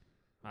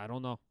 I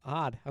don't know.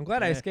 Odd. I'm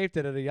glad I Yeah. escaped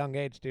it at a young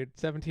age, dude.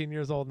 17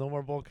 years old, no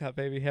more bowl cut,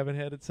 baby. Haven't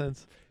had it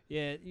since.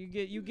 Yeah, you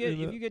get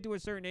if you get to a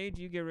certain age,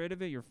 you get rid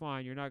of it. You're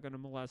fine. You're not gonna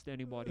molest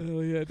anybody.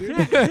 Oh yeah, dude.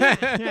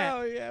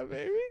 Oh yeah,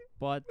 baby.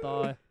 But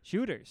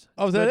shooters.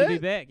 Oh, is Good that to be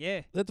it? back.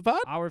 Yeah, That's the pod?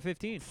 hour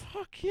 15.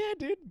 Fuck yeah,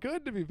 dude.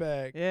 Good to be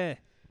back. Yeah,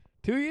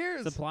 2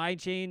 years. supply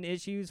chain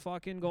issues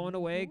fucking going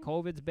away.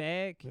 COVID's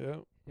back. Yeah.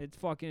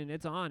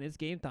 It's on. It's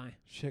game time.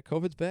 Shit,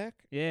 COVID's back?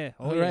 Yeah.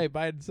 All yeah. right,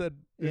 Biden said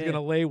he's Yeah.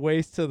 gonna lay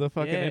waste to the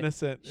fucking Yeah.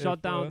 innocent. Shut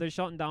if, down. They're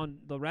shutting down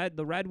the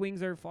Red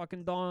Wings are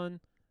fucking done.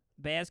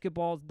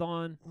 Basketball's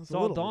done. It's It's a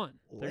all little done.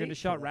 They're gonna late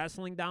shut for that.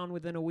 wrestling down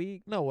within a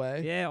week. No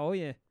way. Yeah. Oh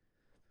yeah.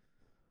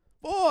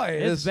 Boy,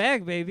 It's this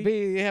back, baby.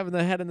 be having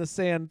the head in the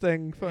sand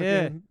thing.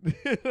 Fucking.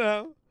 You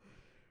know?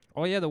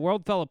 Oh yeah. The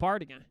world fell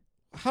apart again.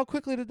 How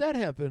quickly did that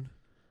happen?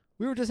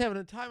 We were just having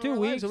a time of 2 our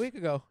lives a weeks.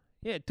 week ago.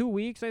 Yeah. 2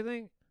 weeks, I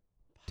think.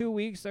 2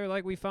 weeks. They're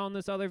like, we found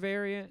this other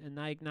variant, and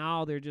like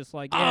now they're just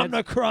like, yeah.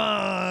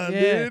 Omicron,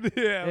 Yeah. dude.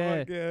 Yeah, Yeah.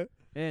 fuck yeah.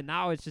 And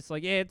now it's just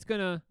like, yeah, it's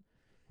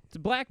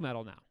black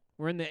metal now.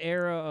 We're in the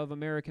era of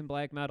American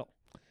black metal.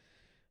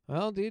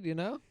 Well, dude, you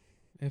know,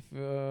 if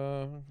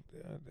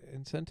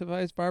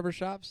incentivized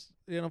barbershops,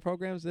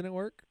 programs didn't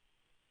work,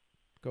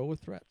 go with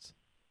threats.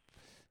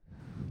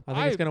 I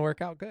think it's gonna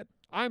work out good.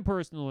 I'm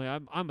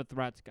a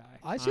threats guy.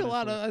 I see a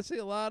lot honestly.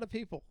 of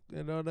people.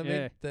 You know what I mean?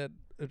 Yeah. That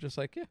are just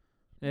like, yeah,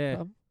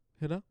 Yeah.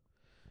 you know.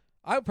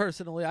 I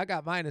personally, I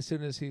got mine as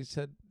soon as he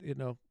said,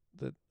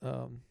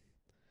 that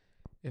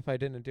if I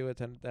didn't do it,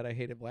 then that I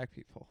hated black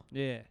people.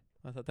 Yeah.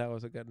 I thought that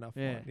was a good enough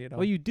Yeah. one. You know.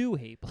 Well, you do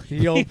hate black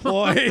the old people.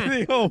 ploy,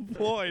 the old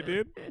ploy,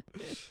 dude.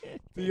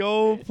 The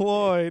old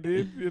ploy,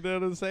 dude. You know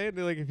what I'm saying?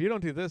 They're like, if you don't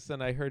do this, then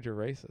I heard you're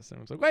racist. And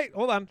I was like, wait,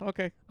 hold on,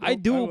 okay. I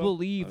Nope, do will.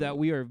 believe I that will.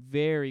 we are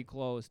very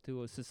close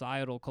to a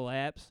societal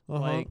collapse.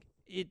 Uh-huh. Like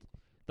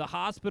the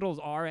hospitals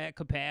are at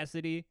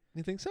capacity.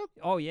 You think so?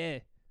 Oh yeah.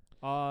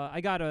 I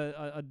got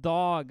a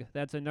dog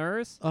that's a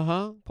nurse.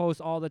 Uh-huh.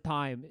 Posts all the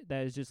time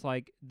that is just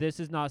like, this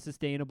is not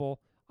sustainable.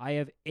 I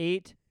have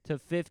 8 to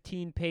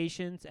 15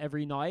 patients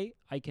every night.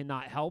 I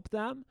cannot help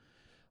them.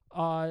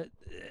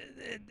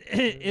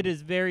 It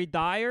is very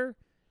dire.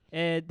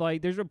 And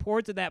like there's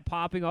reports of that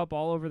popping up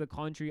all over the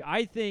country.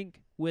 I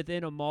think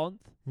within a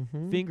month,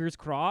 Mm-hmm. fingers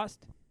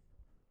crossed,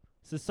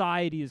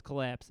 society is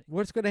collapsing.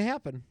 What's going to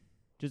happen?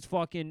 Just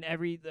fucking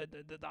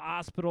the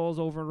hospitals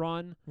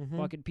overrun. Mhm.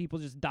 Fucking people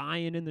just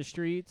dying in the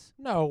streets.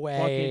 No way.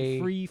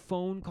 Fucking free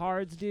phone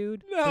cards,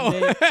 dude. No.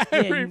 They-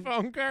 Free yeah,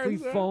 phone cards. Free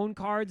huh? phone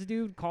cards,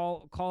 dude.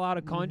 Call out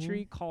of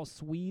country. Call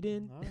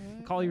Sweden. All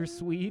right, Call your all right.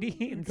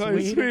 sweetie in Call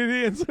your Sweden.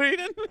 sweetie in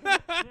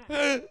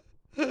Sweden.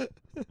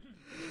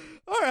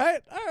 All right.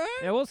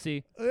 Yeah, we'll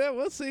see. Yeah,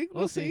 we'll see.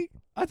 We'll see.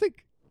 I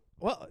think.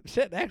 Well,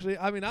 shit. Actually,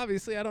 I mean,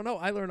 obviously, I don't know.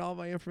 I learned all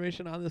my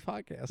information on this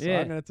podcast, so Yeah.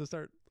 I'm gonna have to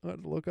start to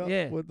look up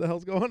Yeah. what the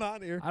hell's going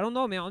on here. I don't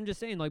know, man. I'm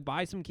just saying, like,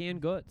 buy some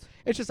canned goods.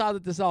 It's just odd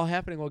that this is all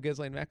happening while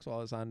Ghislaine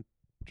Maxwell is on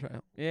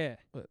trial. Yeah.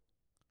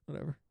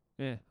 Whatever.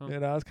 Yeah. huh. You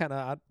know, it's kind of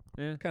odd.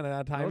 Yeah. Kind of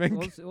odd We'll- timing.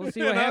 we'll see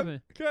You what know?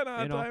 happens. Kind of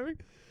odd You know. timing.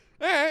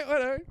 All right,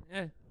 whatever.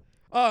 Yeah.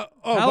 Oh,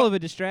 Hell but- of a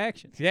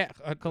distraction. yeah.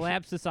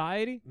 Collapse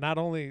society. Not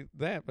only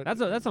that, but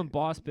That's some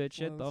boss bitch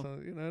shit, well, though.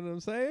 so, you know what I'm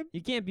saying?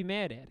 You can't be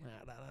mad at it. No.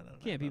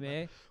 Can't be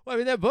mad. Well, I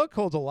mean, that book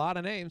holds a lot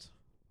of names.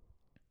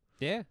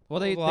 Yeah.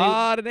 Well, A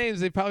lot of names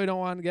they probably don't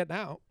want to get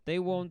out. they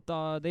won't.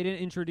 They didn't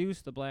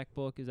introduce the black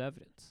book as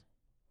evidence.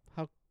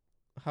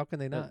 How can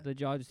they The, not? the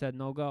judge said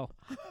no go.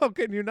 How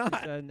can you He not?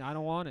 said I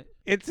don't want it.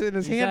 It's in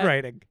his He said-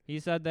 handwriting. He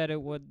said that it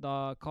would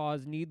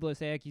cause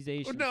needless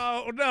accusations.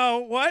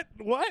 No. What?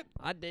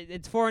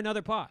 It's for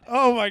another pod.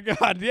 Oh my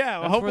God! Yeah.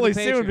 That's for hopefully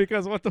the soon Patreon.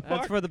 because what the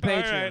That's fuck? for the All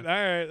Patreon.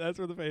 right. That's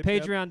for the Patreon.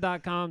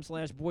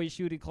 Patreon.com/Boys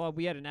Shooting Club.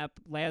 We had an app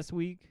last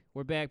week.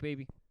 We're back,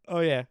 baby. Oh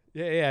yeah.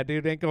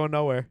 Dude, ain't going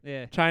nowhere.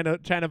 Yeah.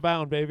 China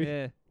bound, baby.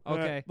 Yeah. All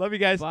right. Okay. Love you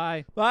guys.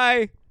 Bye.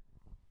 Bye.